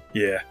there.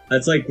 Yeah,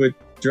 that's like with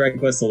Dragon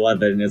Quest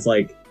 11. It's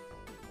like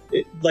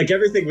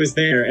everything was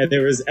there and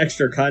there was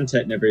extra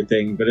content and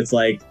everything, but it's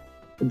like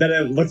then I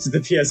looked at the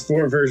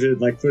PS4 version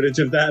footage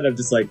of that and I'm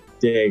just like,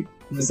 dang,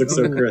 this looks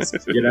so crisp,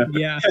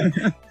 Yeah.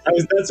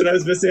 That's what I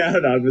was missing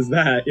out on, was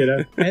that,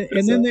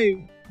 And then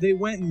they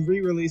went and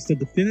re-released a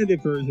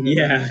definitive version of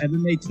that, and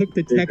then they took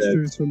the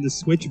textures from the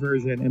Switch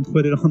version and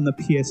put it on the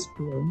PS4.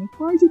 I'm like,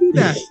 why'd you do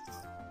that?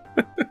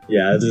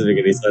 Yeah, that doesn't make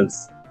any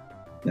sense.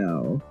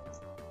 No.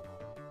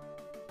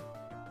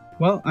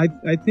 Well,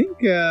 I think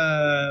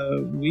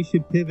we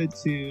should pivot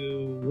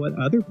to what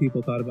other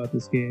people thought about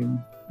this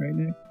game, right,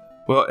 Nick?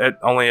 Well,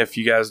 only if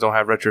you guys don't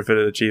have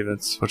retrofitted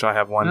achievements, which I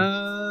have one.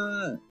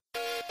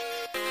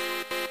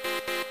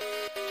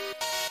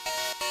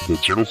 The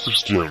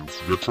Genesis Gems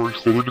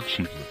retrofitted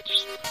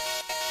achievements.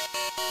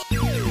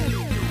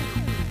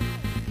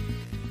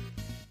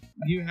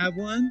 Do you have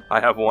one? I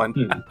have one.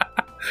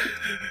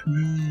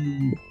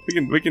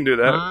 We can do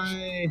that.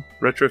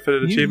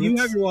 Retrofitted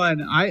achievements. You have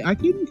one. I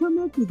couldn't come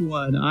up with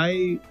one.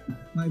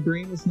 My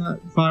brain is not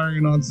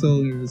firing on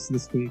cylinders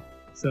this week.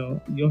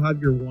 So you'll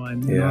have your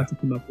one. You'll have to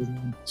come up with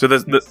one. So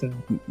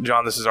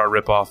John, this is our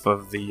ripoff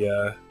of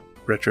the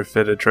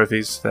retrofitted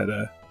trophies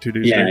that two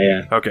dudes did.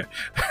 Yeah. Okay.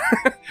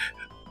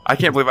 I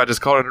can't believe I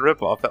just called it a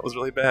ripoff. That was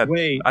really bad.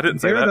 Wait, I didn't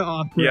say that.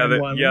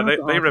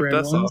 They ripped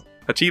us off.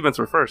 Achievements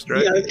were first,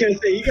 right? Yeah, I was gonna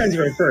say you guys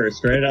were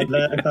first, right? I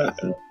thought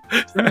so.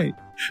 That's right.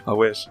 I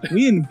wish.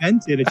 We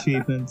invented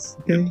achievements.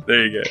 Okay.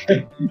 There you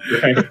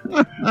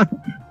go.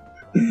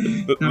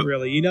 Not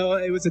really.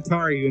 It was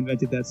Atari who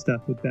invented that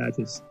stuff with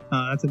badges.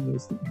 That's another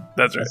story.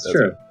 That's right. That's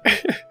true.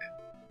 Right.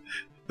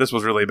 This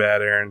was really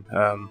bad, Aaron.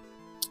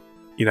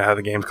 You know how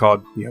the game's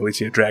called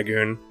Alicia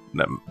Dragoon?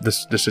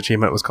 This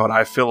achievement was called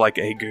I Feel Like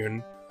a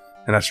Goon.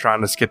 And I was trying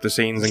to skip the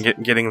scenes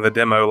and getting the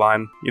demo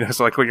line.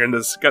 So like when you're in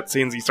the cut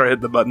scenes, you start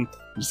hitting the button.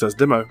 It just says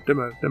demo.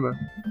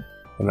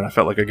 And then I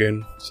felt like a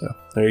goon. So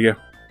there you go.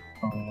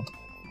 Oh.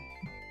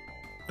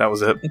 That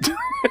was it.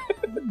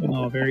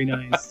 Oh, very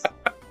nice.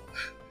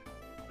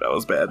 That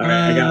was bad. All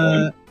right, I got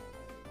one.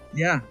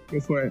 Yeah, go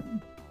for it.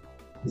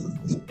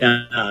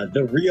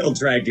 The real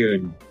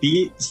Dragoon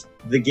beat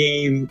the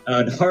game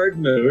on hard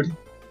mode.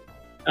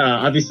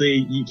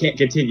 Obviously, you can't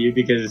continue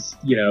because,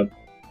 you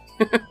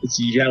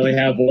only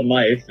have one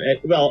life.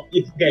 No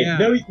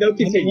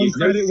continues.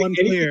 One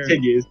clear.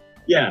 Continues.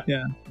 Yeah.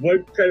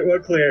 One credit,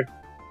 one clear.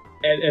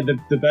 And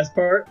the best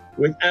part,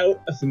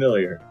 without a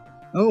familiar.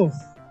 Oh.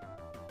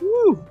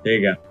 Woo. There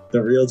you go.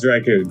 The real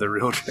Dragoon. The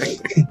real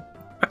Dragoon.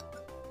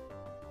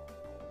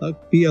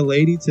 Luck be a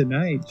lady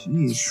tonight.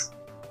 Jeez.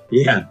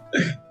 Yeah.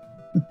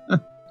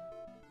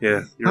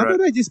 Yeah. How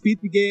about I just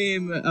beat the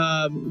game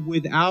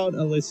without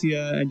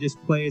Alicia and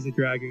just play as a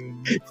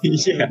dragoon?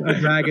 A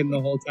dragon the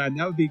whole time.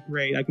 That would be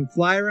great. I can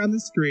fly around the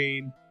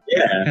screen.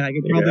 Yeah. And I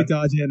can probably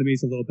dodge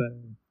enemies a little better.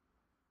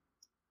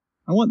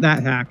 I want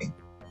that hack.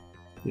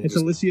 Yeah, it's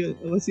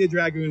Alicia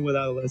Dragoon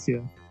without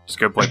Alicia. Just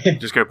go play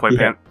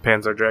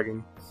Panzer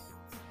Dragoon.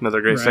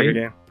 Another great Sega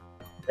game.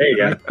 There you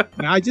go.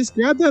 I just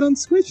grabbed that on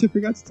Switch. I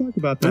forgot to talk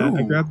about that. Ooh.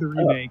 I grabbed the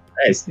remake. Oh,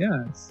 nice.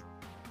 Yeah.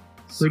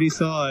 Pretty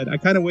solid. I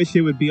kind of wish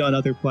it would be on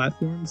other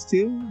platforms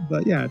too,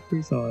 but yeah,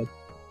 pretty solid.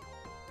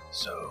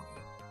 So,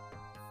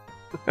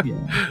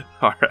 yeah.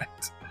 All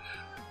right.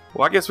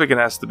 Well, I guess we can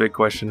ask the big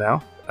question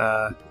now.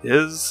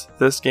 Is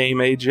this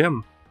game a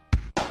gem?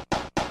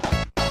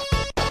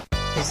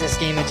 Is this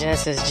game a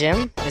Genesis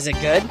gem? Is it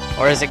good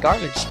or is it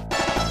garbage?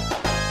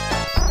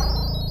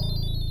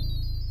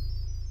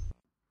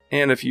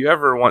 And if you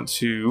ever want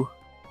to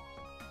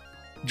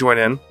join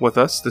in with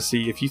us to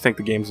see if you think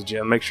the game's a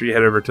gem, make sure you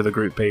head over to the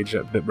group page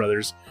at Bit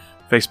Brothers,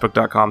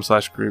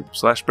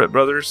 facebook.com/group/Bit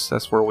Brothers.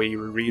 That's where we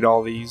read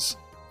all these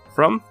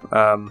from,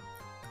 and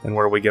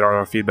where we get all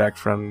our feedback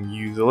from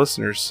you, the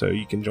listeners, so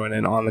you can join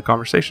in on the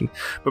conversation.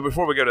 But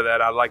before we go to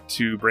that, I'd like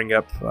to bring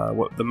up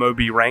what the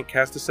Moby Rank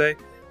has to say.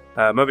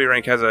 Moby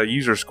Rank has a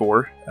user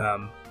score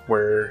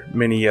where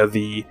many of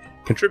the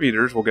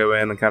contributors will go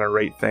in and kind of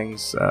rate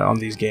things on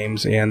these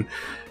games. And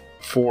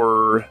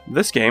for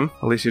this game,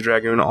 Alicia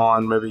Dragoon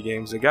on Moby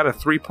Games, it got a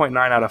 3.9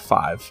 out of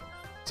 5.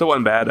 So it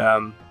wasn't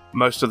bad.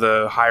 Most of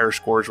the higher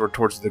scores were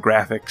towards the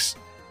graphics,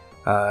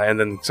 and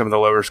then some of the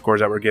lower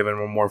scores that were given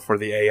were more for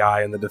the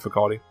AI and the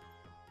difficulty.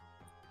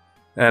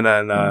 And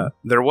then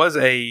there was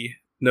a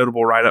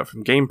notable write-up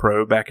from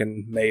GamePro back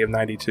in May of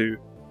 92,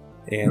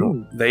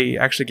 and they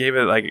actually gave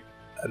it like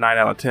a 9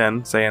 out of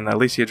 10, saying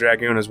Alicia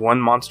Dragoon is one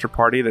monster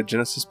party that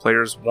Genesis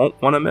players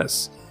won't want to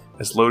miss.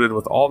 It's loaded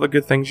with all the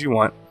good things you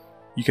want.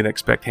 You can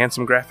expect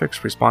handsome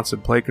graphics,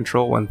 responsive play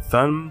control, and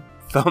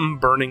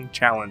thumb-burning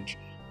challenge.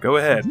 Go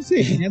ahead. Did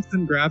you say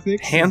handsome graphics?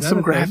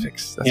 Handsome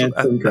graphics.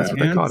 That's what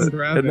they call it.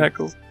 Isn't that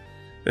cool?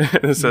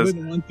 It says, you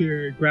wouldn't want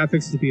your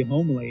graphics to be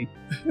homely.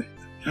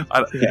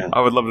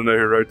 I would love to know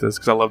who wrote this,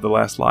 because I love the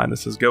last line. It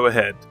says, "Go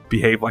ahead,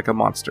 behave like a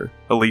monster.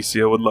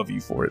 Alicia would love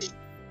you for it."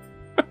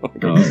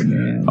 Oh,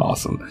 man.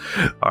 Awesome.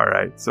 All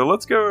right, so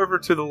let's go over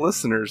to the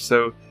listeners.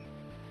 So,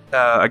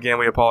 again,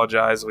 we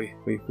apologize. We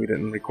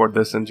didn't record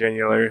this in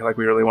January like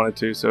we really wanted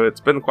to, so it's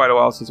been quite a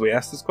while since we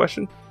asked this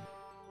question.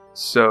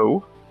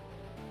 So,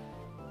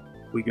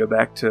 we go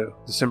back to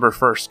December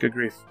 1st. Good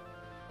grief.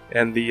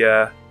 And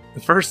the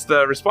first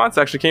response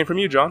actually came from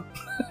you, John.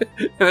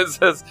 And it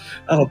says,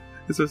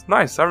 it says,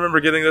 "Nice. I remember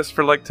getting this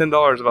for like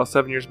 $10 about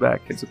 7 years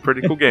back. It's a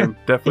pretty cool game.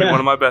 Definitely one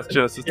of my best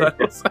Genesis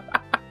titles."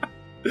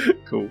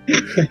 Cool.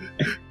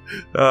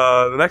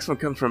 The next one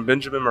comes from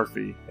Benjamin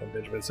Murphy. And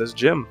Benjamin says,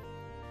 "Jim."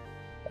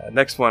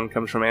 Next one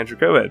comes from Andrew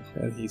Coed.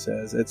 And he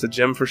says, "It's a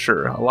Jim for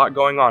sure. A lot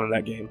going on in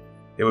that game.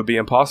 It would be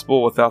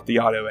impossible without the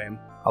auto aim.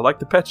 I like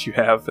the pets you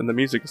have, and the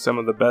music is some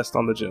of the best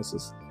on the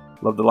Genesis.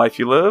 Love the life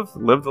you live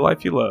the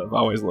life you love." I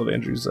always love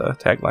Andrew's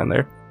tagline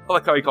there. I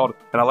like how he called it,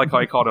 and I like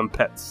how he called them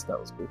pets. That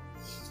was cool.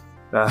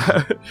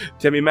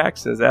 Timmy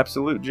Max says,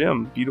 "Absolute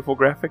Gem. Beautiful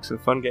graphics and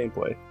fun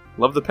gameplay.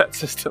 Love the pet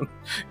system.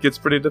 Gets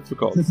pretty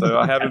difficult, so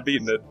I haven't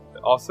beaten it.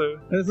 Also,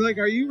 it's like,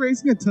 are you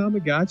raising a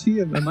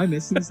Tamagotchi? Am I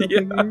missing something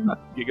here?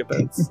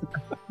 Gigapets."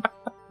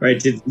 Right,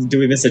 do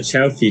we miss a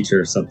Chow feature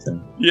or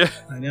something? Yeah.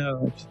 I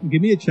know.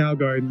 Give me a Chow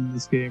garden in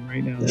this game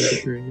right now.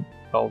 That's great.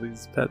 All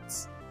these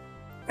pets.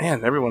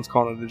 Man, everyone's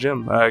calling it a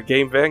gym.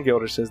 Game Van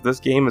Gilder says, "This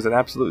game is an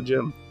absolute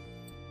gym."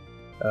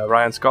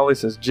 Ryan Scully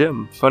says,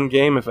 "Gym. Fun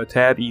game if a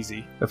tad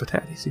easy.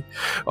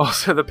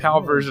 Also, the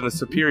PAL version is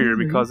superior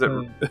because it..."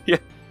 Yeah,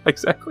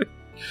 exactly.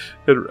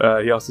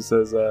 He also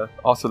says,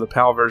 "Also, the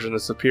PAL version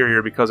is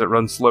superior because it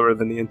runs slower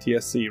than the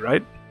NTSC,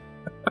 right?"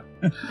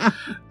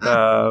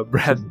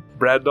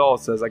 Brad Dahl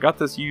says, "I got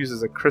this used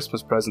as a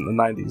Christmas present in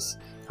the 90s.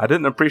 I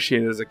didn't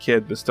appreciate it as a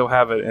kid, but still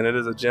have it, and it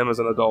is a gem as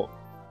an adult.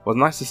 It was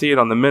nice to see it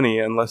on the Mini,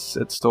 unless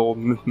it stole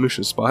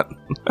Moosh's spot."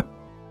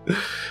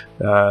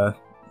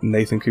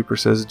 Nathan Cooper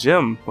says,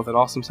 "Gem with an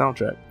awesome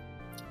soundtrack."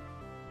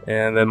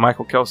 And then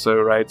Michael Kelso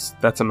writes,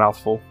 "That's a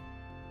mouthful."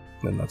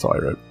 And that's all I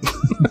wrote.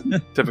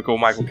 Typical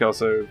Michael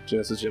Kelso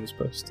Genesis Gems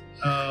post.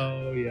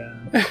 Oh, yeah.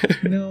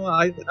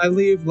 I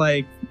leave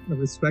like a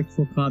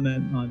respectful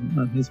comment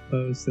on his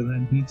post, and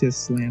then he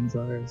just slams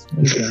ours.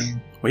 Okay.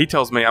 Well, he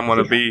tells me I'm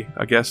going to be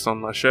a guest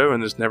on my show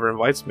and just never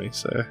invites me,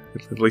 so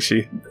at least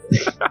he...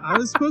 I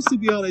was supposed to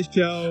be on his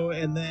show,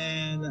 and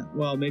then,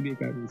 well, maybe it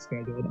got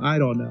rescheduled. I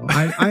don't know.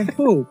 I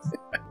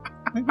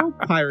hope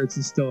Pirates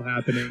is still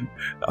happening.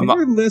 If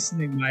you're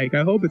listening, Mike,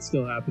 I hope it's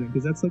still happening,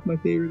 because that's like my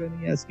favorite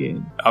NES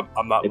game.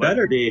 I'm not. It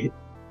better be.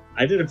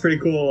 I did a pretty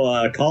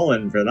cool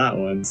call-in for that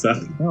one, so.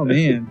 Oh,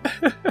 man.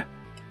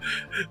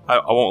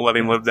 I won't let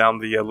him live down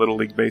the Little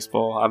League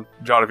baseball.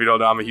 John, if you don't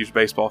know, I'm a huge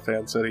baseball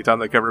fan, so anytime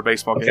they cover a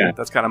baseball game,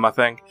 that's kind of my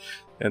thing.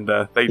 And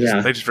they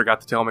just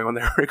forgot to tell me when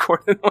they were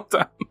recording one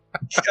time.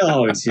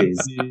 Oh, jeez.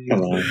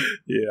 Come on.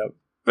 Yeah.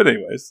 But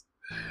anyways.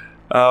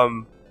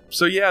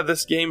 So yeah,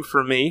 this game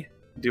for me,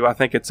 do I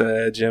think it's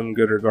a gem,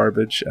 good, or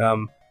garbage?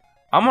 I'm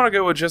going to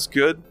go with just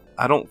good.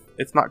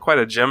 It's not quite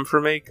a gem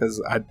for me,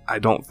 because I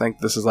don't think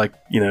this is like,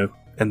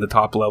 in the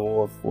top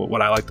level of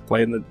what I like to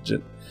play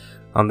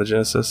on the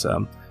Genesis.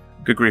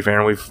 Good grief,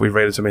 Aaron, we've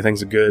rated so many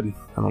things as good.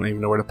 I don't even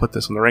know where to put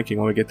this on the ranking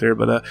when we get there,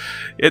 but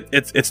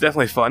it's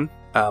definitely fun.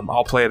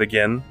 I'll play it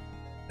again,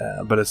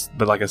 but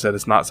like I said,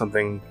 it's not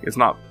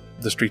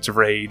the Streets of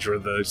Rage or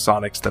the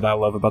Sonics that I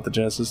love about the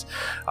Genesis.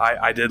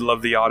 I did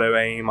love the auto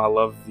aim. I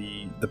love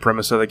the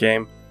premise of the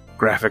game.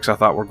 Graphics I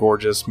thought were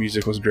gorgeous.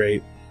 Music was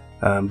great.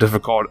 I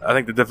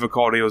think the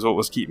difficulty was what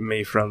was keeping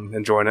me from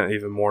enjoying it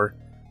even more.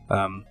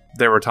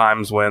 There were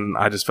times when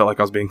I just felt like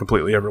I was being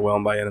completely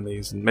overwhelmed by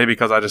enemies, and maybe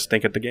because I just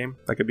stink at the game.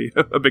 That could be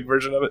a big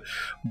version of it.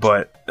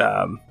 But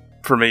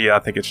for me, I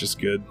think it's just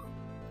good.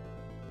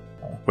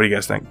 What do you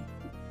guys think?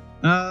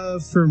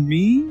 For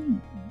me,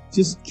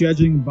 just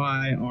judging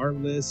by our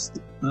list,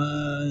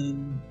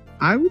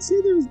 I would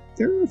say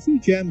there are a few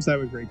gems I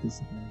would rate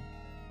this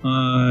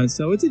on.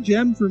 So it's a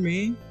gem for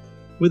me,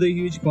 with a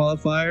huge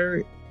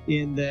qualifier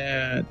in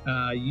that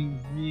you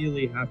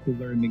really have to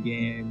learn the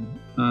game.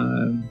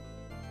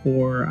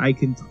 Or I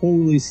can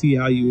totally see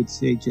how you would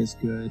say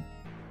just good.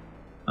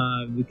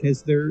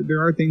 because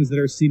there are things that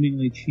are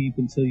seemingly cheap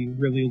until you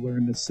really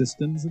learn the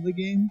systems of the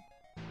game.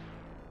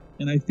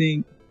 And I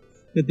think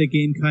that the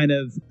game kind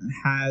of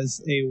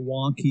has a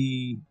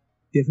wonky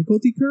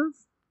difficulty curve.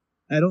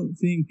 I don't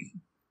think,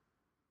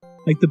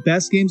 like, the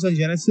best games on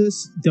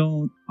Genesis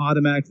don't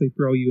automatically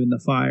throw you in the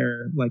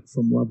fire, like,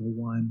 from level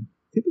 1.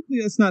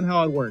 Typically, that's not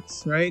how it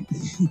works, right?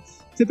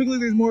 Typically,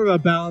 there's more of a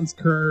balanced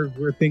curve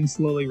where things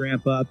slowly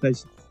ramp up, and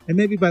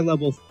maybe by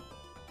level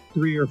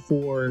 3 or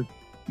 4,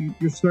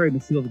 you're starting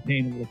to feel the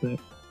pain a little bit.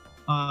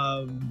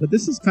 But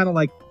this is kind of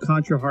like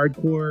Contra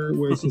Hardcore,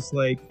 where it's just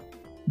like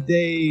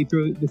they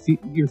throw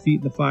your feet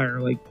in the fire,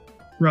 like,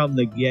 from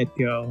the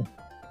get-go.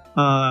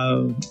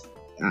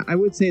 I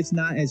would say it's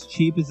not as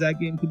cheap as that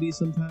game could be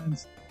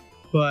sometimes,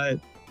 but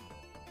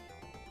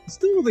it's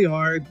still really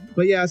hard.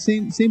 But yeah,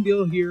 same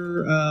deal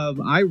here.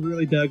 I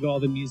really dug all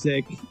the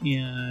music,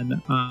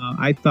 and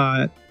I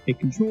thought it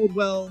controlled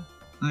well.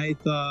 I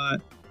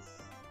thought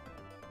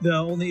the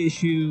only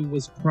issue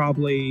was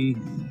probably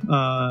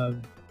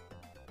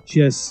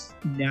just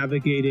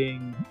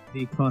navigating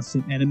the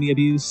constant enemy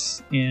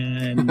abuse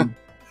and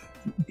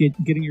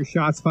getting your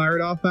shots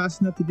fired off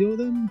fast enough to deal with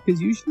them, because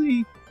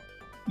usually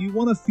you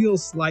want to feel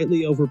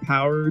slightly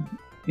overpowered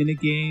in a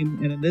game,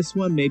 and in this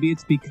one, maybe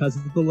it's because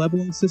of the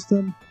leveling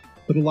system,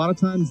 but a lot of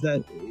times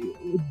that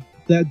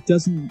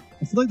doesn't,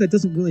 I feel like that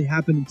doesn't really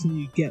happen until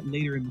you get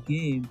later in the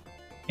game.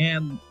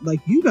 And like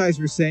you guys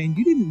were saying,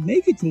 you didn't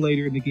make it to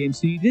later in the game,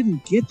 so you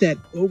didn't get that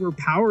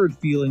overpowered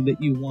feeling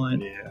that you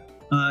want,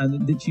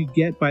 that you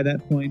get by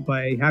that point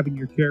by having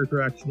your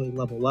character actually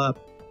level up.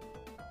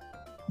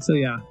 So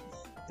yeah,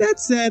 that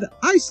said,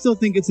 I still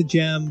think it's a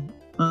gem.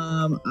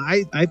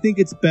 I think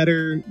it's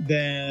better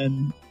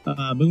than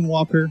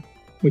Moonwalker,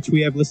 which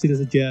we have listed as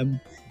a gem.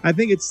 I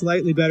think it's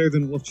slightly better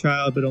than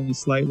Wolfchild, but only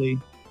slightly.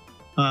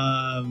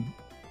 I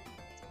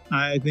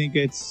think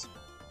it's...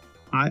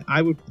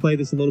 I would play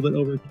this a little bit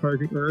over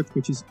Target Earth,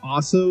 which is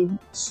also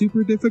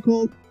super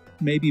difficult,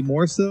 maybe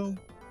more so.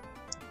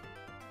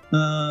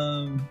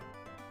 I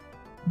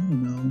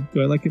don't know.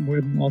 Do I like it more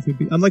than all three?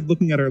 I'm like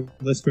looking at our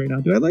list right now.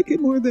 Do I like it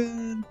more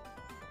than...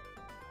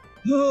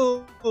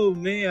 Oh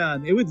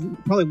man, it would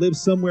probably live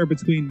somewhere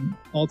between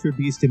Altered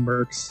Beast and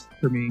Mercs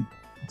for me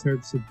in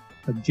terms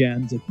of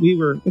gems. If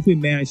we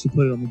managed to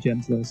put it on the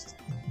gems list,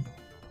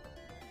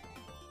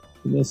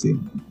 but we'll see.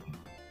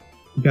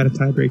 We got a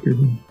tiebreaker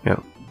here. Yeah.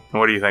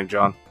 What do you think,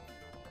 John?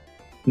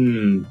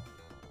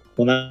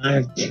 Well,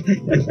 now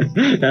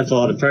that's a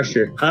lot of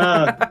pressure.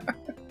 I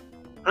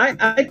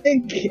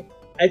think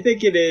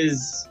it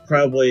is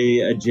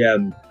probably a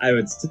gem, I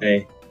would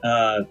say.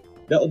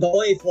 The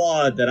only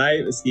flaw that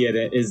I see in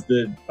it is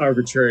the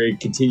arbitrary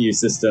continue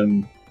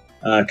system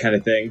kind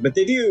of thing. But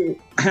they do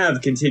have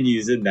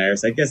continues in there,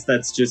 so I guess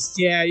that's just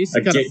a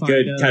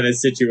good kind of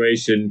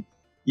situation.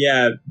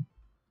 Yeah.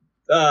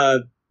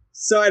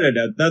 So I don't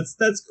know.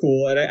 That's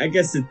cool, and I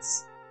guess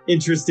it's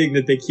interesting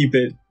that they keep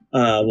it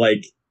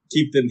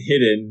keep them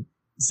hidden.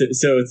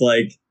 So it's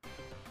like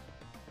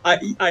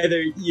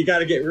either you got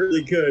to get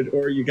really good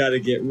or you got to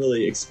get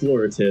really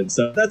explorative.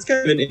 So that's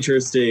kind of an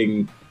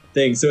interesting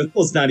thing. So it's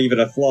almost not even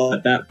a flaw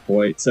at that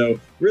point. So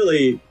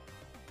really,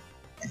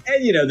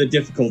 and the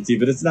difficulty,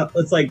 but it's not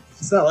like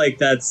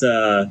that's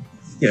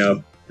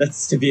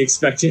that's to be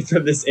expected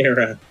from this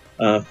era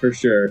for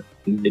sure.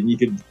 And you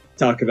could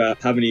talk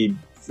about how many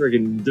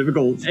friggin'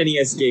 difficult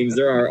NES games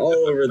there are all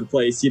over the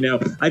place.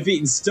 I've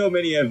beaten so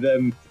many of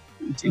them.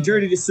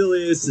 Journey to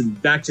Silius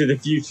and Back to the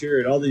Future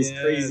and all these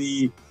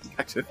crazy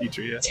Back to the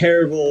Future, yeah.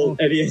 Terrible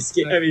NES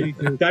games. I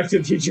mean, Back to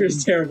the Future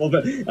is terrible,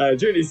 but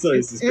Journey to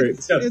Silius is great.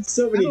 It's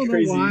so many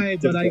crazy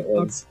difficult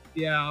ones.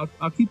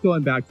 I'll keep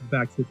going back to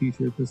the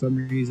Future for some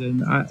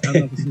reason. I don't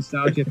know if it's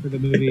nostalgia for the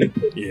movie.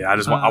 Yeah,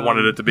 I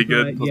wanted it to be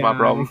good. Was my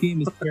problem. The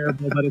game is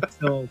terrible, but it's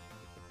still...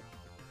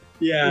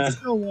 Yeah. It's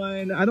still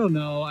one. I don't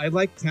know. I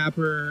like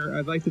Tapper.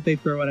 I like that they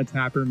throw in a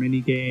Tapper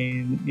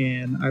minigame,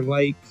 and I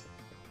like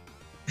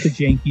the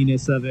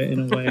jankiness of it in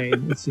a way.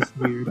 It's just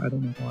weird. I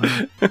don't know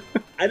why.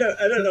 I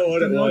don't know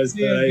what it was,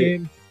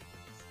 but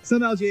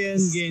some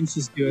LJN games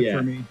just do it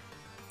for me.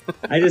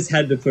 I just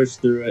had to push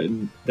through it,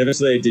 and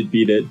eventually I did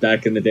beat it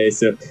back in the day.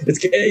 So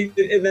it's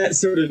in that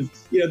sort of,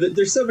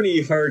 there's so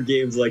many hard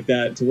games like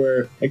that to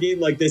where a game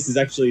like this is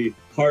actually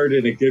hard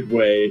in a good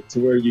way, to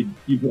where you'd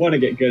want to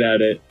get good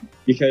at it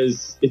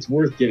because it's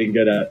worth getting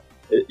good at.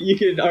 You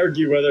can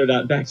argue whether or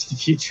not Back to the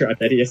Future on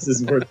NES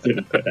is worth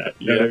getting good at.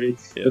 You know what I mean?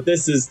 Yeah. But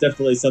this is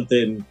definitely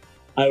something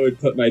I would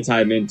put my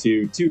time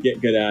into to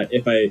get good at.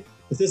 If I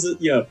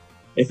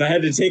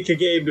had to take a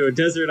game to a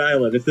desert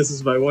island, if this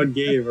was my one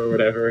game or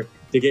whatever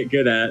to get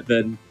good at,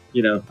 then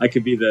I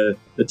could be the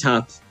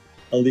top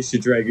Alicia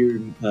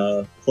Dragoon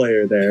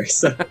player there.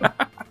 So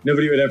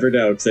nobody would ever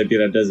know because I'd be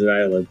on a desert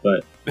island.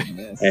 But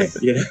hey,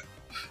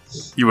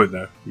 you would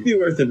know. It'd be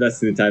worth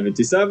investing the time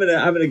into. So I'm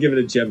gonna give it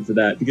a gem for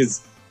that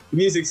because the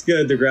music's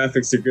good, the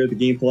graphics are good, the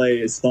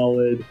gameplay is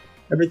solid,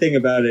 everything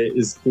about it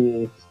is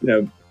cool.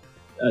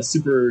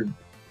 Super.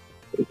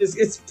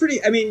 It's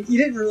pretty. I mean, you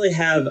didn't really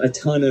have a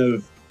ton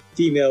of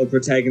female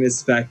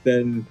protagonists back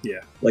then.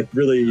 Yeah. Like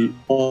really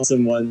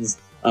awesome ones.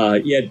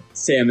 You had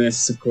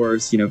Samus, of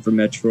course, from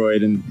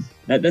Metroid, and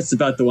that's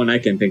about the one I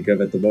can think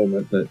of at the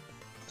moment. But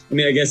I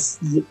mean, I guess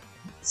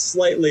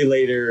slightly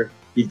later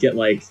you'd get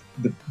like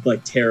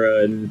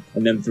Terra and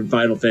them from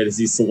Final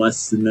Fantasy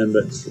Celeste, and then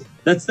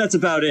that's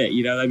about it.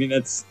 I mean,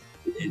 that's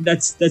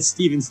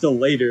even still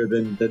later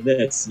than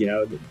this.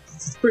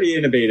 It's pretty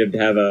innovative to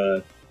have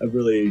a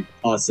really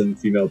awesome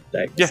female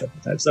protagonist at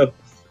the time. So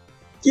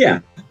yeah,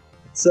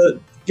 so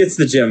it gets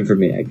the gem for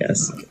me, I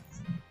guess.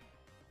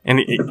 And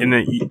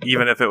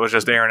even if it was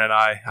just Aaron and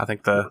I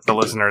think the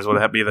listeners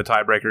would be the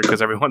tiebreaker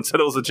because everyone said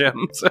it was a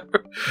gem.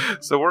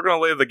 So we're going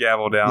to lay the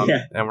gavel down,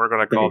 and we're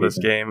going to call this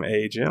game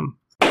a gem.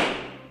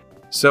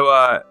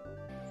 So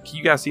can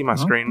you guys see my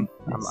screen?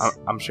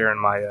 I'm sharing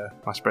my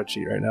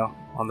spreadsheet right now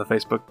on the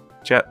Facebook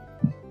chat.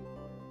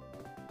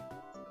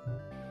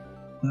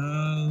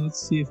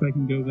 Let's see if I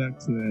can go back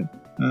to it.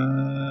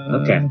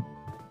 Okay.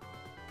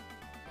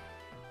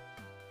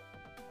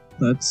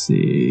 Let's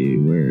see.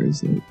 Where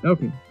is it?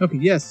 Okay.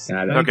 Yes.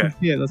 Got it. Okay.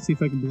 Yeah. Let's see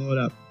if I can blow it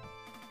up.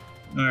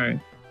 All right.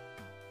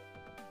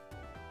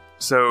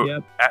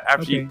 So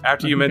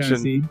after you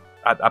mentioned,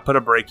 I put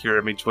a break here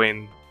in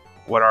between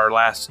what our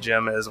last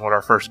gem is and what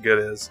our first good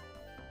is.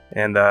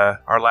 And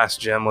our last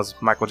gem was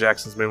Michael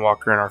Jackson's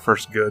Moonwalker, and our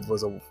first good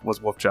was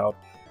Wolfchild.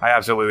 I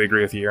absolutely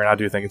agree with you, and I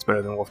do think it's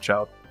better than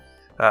Wolfchild.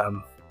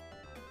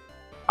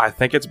 I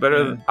think it's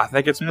better. I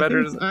think it's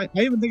better. I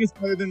even think it's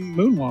better than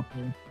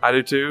Moonwalker. I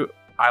do too.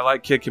 I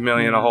like Kid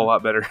Chameleon a whole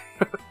lot better.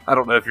 I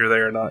don't know if you're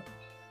there or not.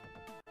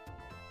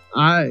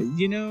 I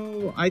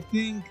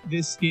think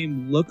this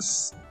game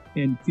looks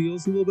and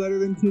feels a little better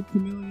than Kid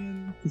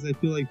Chameleon because I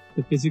feel like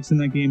the physics in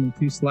that game are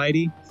too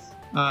slidey.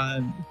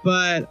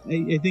 But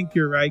I think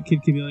you're right.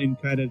 Kid Chameleon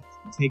kind of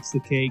takes the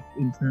cake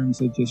in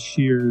terms of just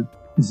sheer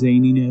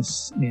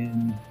zaniness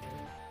and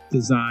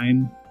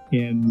design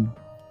and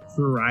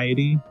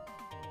variety.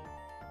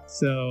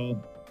 So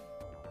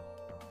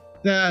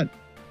that,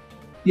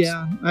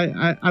 yeah,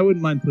 I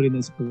wouldn't mind putting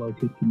this below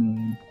Kid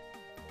Chameleon.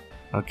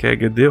 Okay,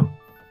 good deal.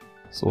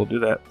 So we'll do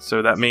that.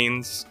 So that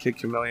means Kid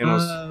Chameleon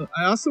was...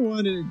 I also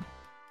wanted...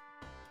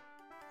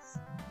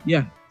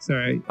 Yeah,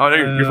 sorry. Oh, no,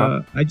 you're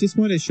fine. I just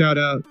want to shout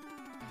out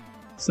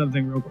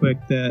something real quick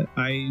that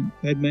I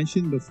had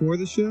mentioned before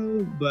the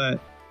show, but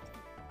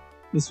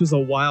this was a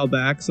while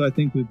back, so I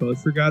think we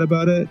both forgot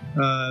about it.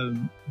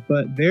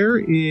 But there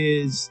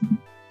is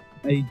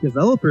a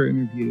developer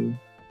interview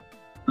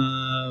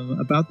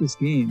about this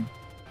game,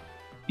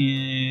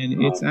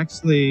 and it's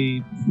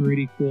actually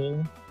pretty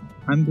cool.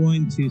 I'm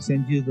going to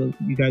send you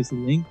guys the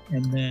link,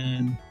 and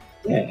then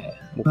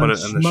we'll put it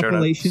in the show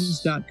notes.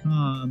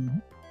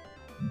 Schmuffalations.com.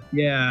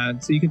 Yeah,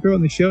 so you can throw it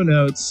in the show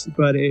notes,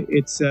 but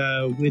it's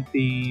with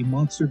the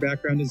monster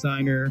background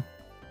designer,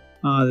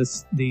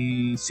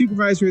 the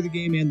supervisor of the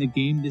game, and the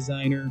game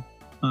designer,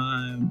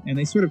 and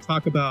they sort of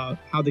talk about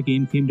how the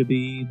game came to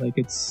be. Like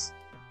it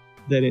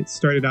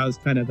started out as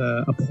kind of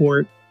a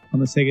port on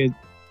the Sega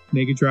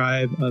Mega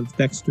Drive of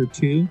Dexter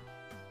 2,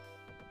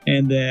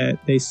 and that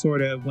they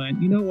sort of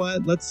went, you know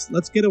what,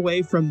 let's get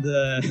away from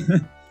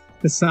the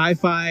the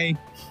sci-fi,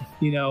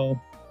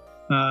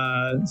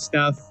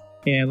 stuff.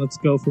 And let's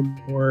go for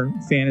more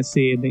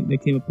fantasy. And they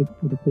came up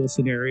with a cool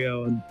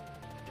scenario, and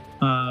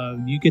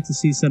you get to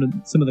see some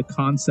of the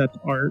concept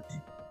art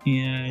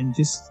and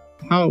just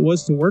how it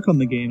was to work on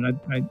the game.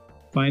 I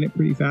find it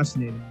pretty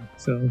fascinating.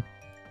 So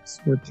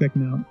it's worth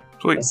checking out.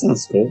 Sweet. That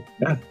sounds cool.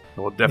 Yeah.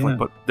 We'll definitely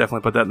put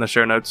that in the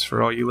show notes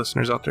for all you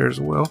listeners out there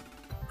as well.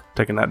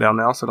 Taking that down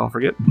now, so don't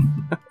forget.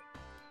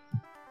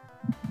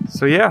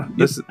 So yeah,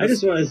 I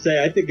just want to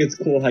say I think it's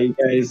cool how you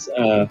guys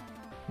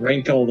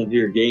rank all of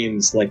your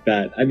games like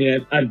that. I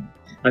mean, I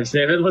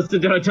haven't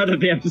listened to a ton of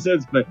the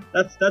episodes, but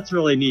that's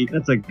really neat.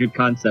 That's a good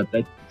concept.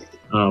 I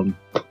don't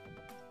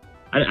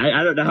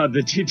know how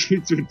the two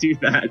dudes would do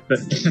that, but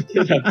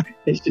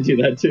they should do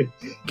that too.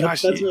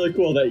 Gosh, that's really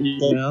cool that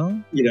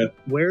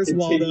where's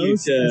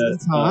Waldo's at the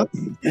top,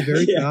 the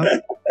very top.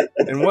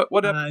 And what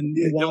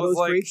Waldo's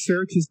Great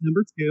Search is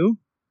number 2.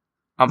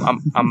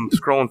 I'm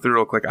scrolling through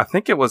real quick. I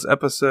think it was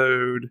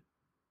episode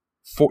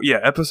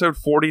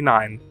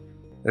 49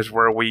 is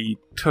where we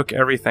took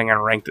everything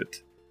and ranked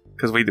it,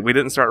 because we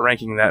didn't start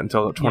ranking that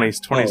until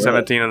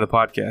 2017 in the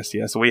podcast.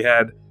 Yeah, so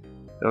it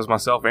was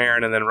myself,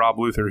 Aaron, and then Rob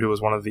Luther, who was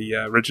one of the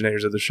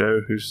originators of the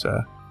show, who's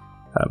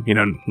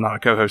not a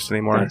co-host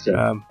anymore.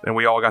 Gotcha. And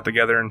we all got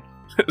together and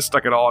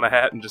stuck it all in a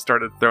hat and just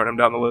started throwing them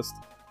down the list.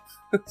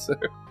 So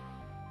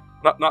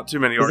not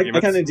too many arguments.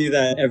 I kind of do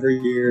that every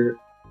year.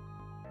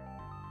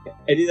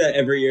 I do that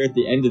every year at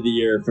the end of the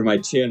year for my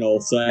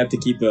channel, so I have to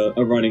keep a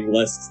running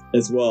list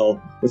as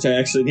well, which I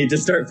actually need to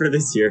start for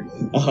this year,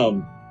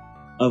 of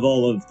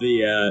all of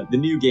the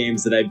new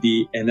games that I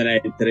beat, and then I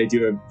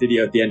do a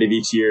video at the end of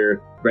each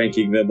year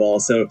ranking them all.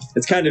 So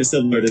it's kind of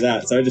similar to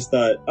that. So I just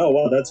thought, oh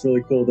wow, that's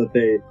really cool that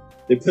they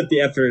put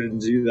the effort and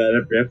do that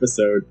every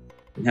episode.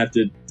 and have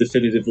to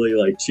definitively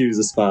like choose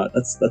a spot.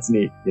 That's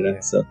neat, you know.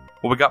 So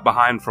well, we got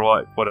behind for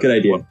what? Good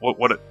idea.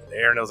 What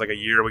Aaron, it was like a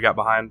year we got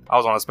behind. I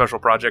was on a special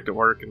project at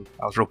work and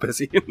I was real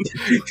busy.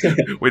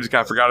 We just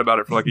kind of forgot about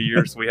it for like a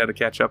year, so we had to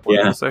catch up with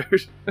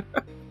episodes.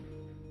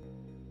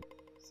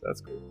 So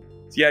that's cool.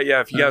 So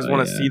yeah. If you guys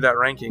want to see that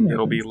ranking,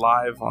 it'll be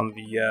live on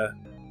the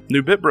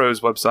new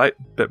BitBros website,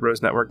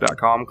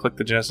 bitbrosnetwork.com. Click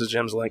the Genesis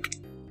Gems link,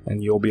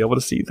 and you'll be able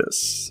to see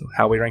this,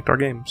 how we ranked our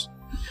games.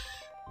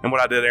 And what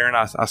I did, Aaron,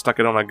 I stuck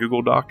it on a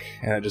Google Doc,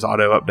 and it just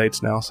auto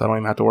updates now, so I don't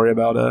even have to worry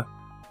about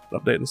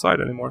updating the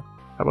site anymore.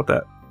 How about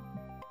that?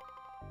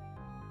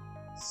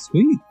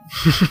 Sweet.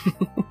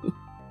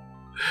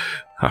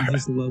 All right.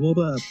 Just leveled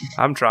up.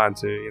 I'm trying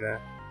to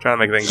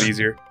make things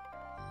easier.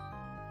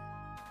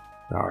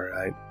 All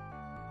right.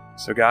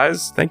 So,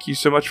 guys, thank you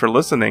so much for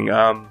listening.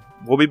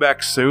 We'll be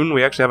back soon.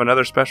 We actually have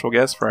another special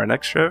guest for our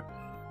next show,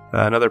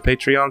 another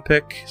Patreon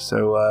pick.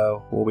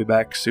 So we'll be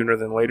back sooner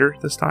than later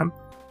this time,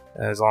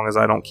 as long as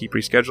I don't keep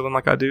rescheduling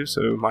like I do.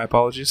 So my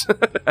apologies,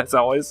 as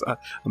always.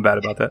 I'm bad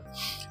about that.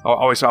 I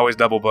always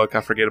double book.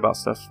 I forget about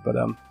stuff, but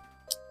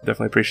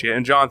definitely appreciate it.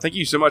 And John, thank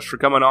you so much for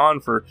coming on,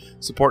 for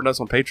supporting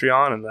us on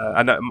Patreon. And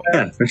I know,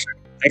 for sure.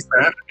 Thanks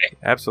for having me.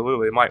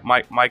 Absolutely.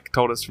 Mike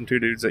told us from Two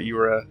Dudes that you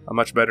were a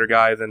much better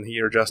guy than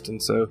he or Justin,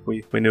 so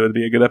we knew it'd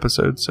be a good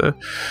episode. So,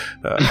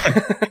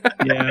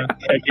 yeah.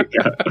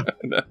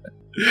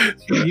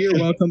 You're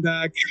welcome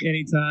back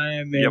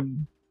anytime,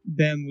 and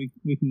then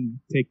we can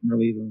take them or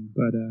leave them.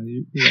 But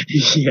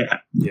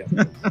yeah.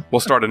 We'll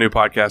start a new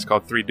podcast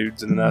called Three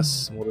Dudes and an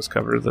Us, and we'll just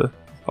cover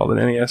all the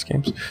NES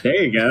games. There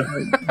you go.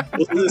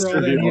 We'll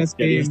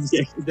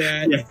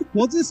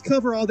just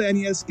cover all the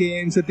NES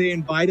games that they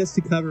invite us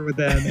to cover with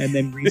them, and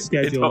then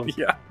reschedule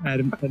ad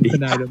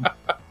infinitum.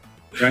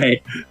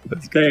 Right.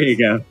 There you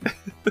go.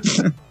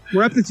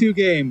 We're up to 2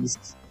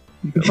 games.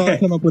 You can probably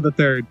come up with a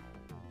third.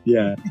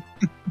 Yeah.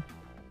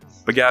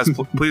 But guys,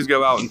 please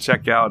go out and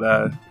check out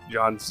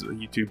John's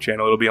YouTube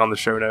channel. It'll be on the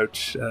show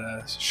notes.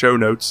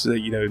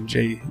 JZNES.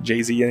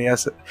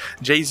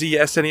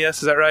 JZSNES,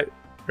 is that right?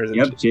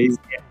 Yep, JZ.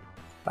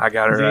 I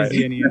got it right.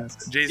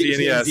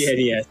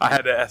 JZNES. I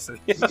had to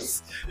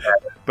SNES.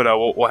 But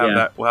we'll have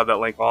that. We'll have that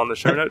link on the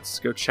show notes.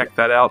 Go check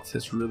that out.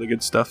 It's really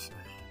good stuff.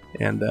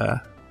 And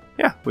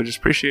we just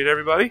appreciate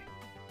everybody.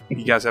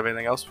 You guys have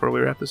anything else before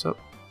we wrap this up?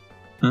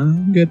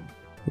 I'm good.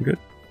 I'm good.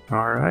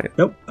 All right.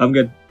 Nope, I'm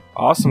good.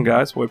 Awesome,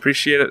 guys. We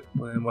appreciate it.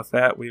 And with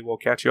that, we will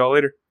catch you all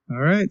later. All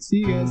right. See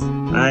you guys.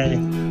 Bye.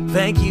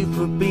 Thank you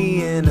for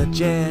being a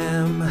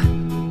gem.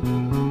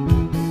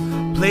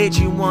 Played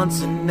you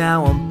once and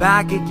now I'm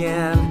back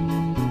again.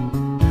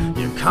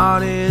 Your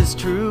card is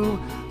true.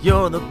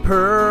 You're the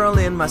pearl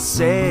in my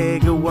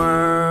Sega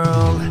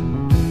world.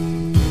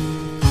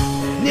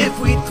 And if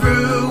we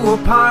threw a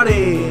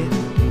party,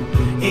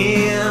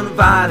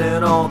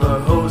 invited all the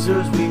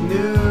hosers we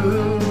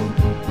knew,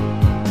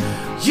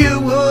 you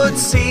would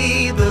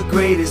see the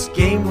greatest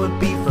game would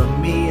be for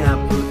me. I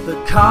put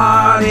the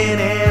card in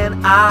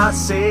and I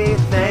say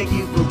thank you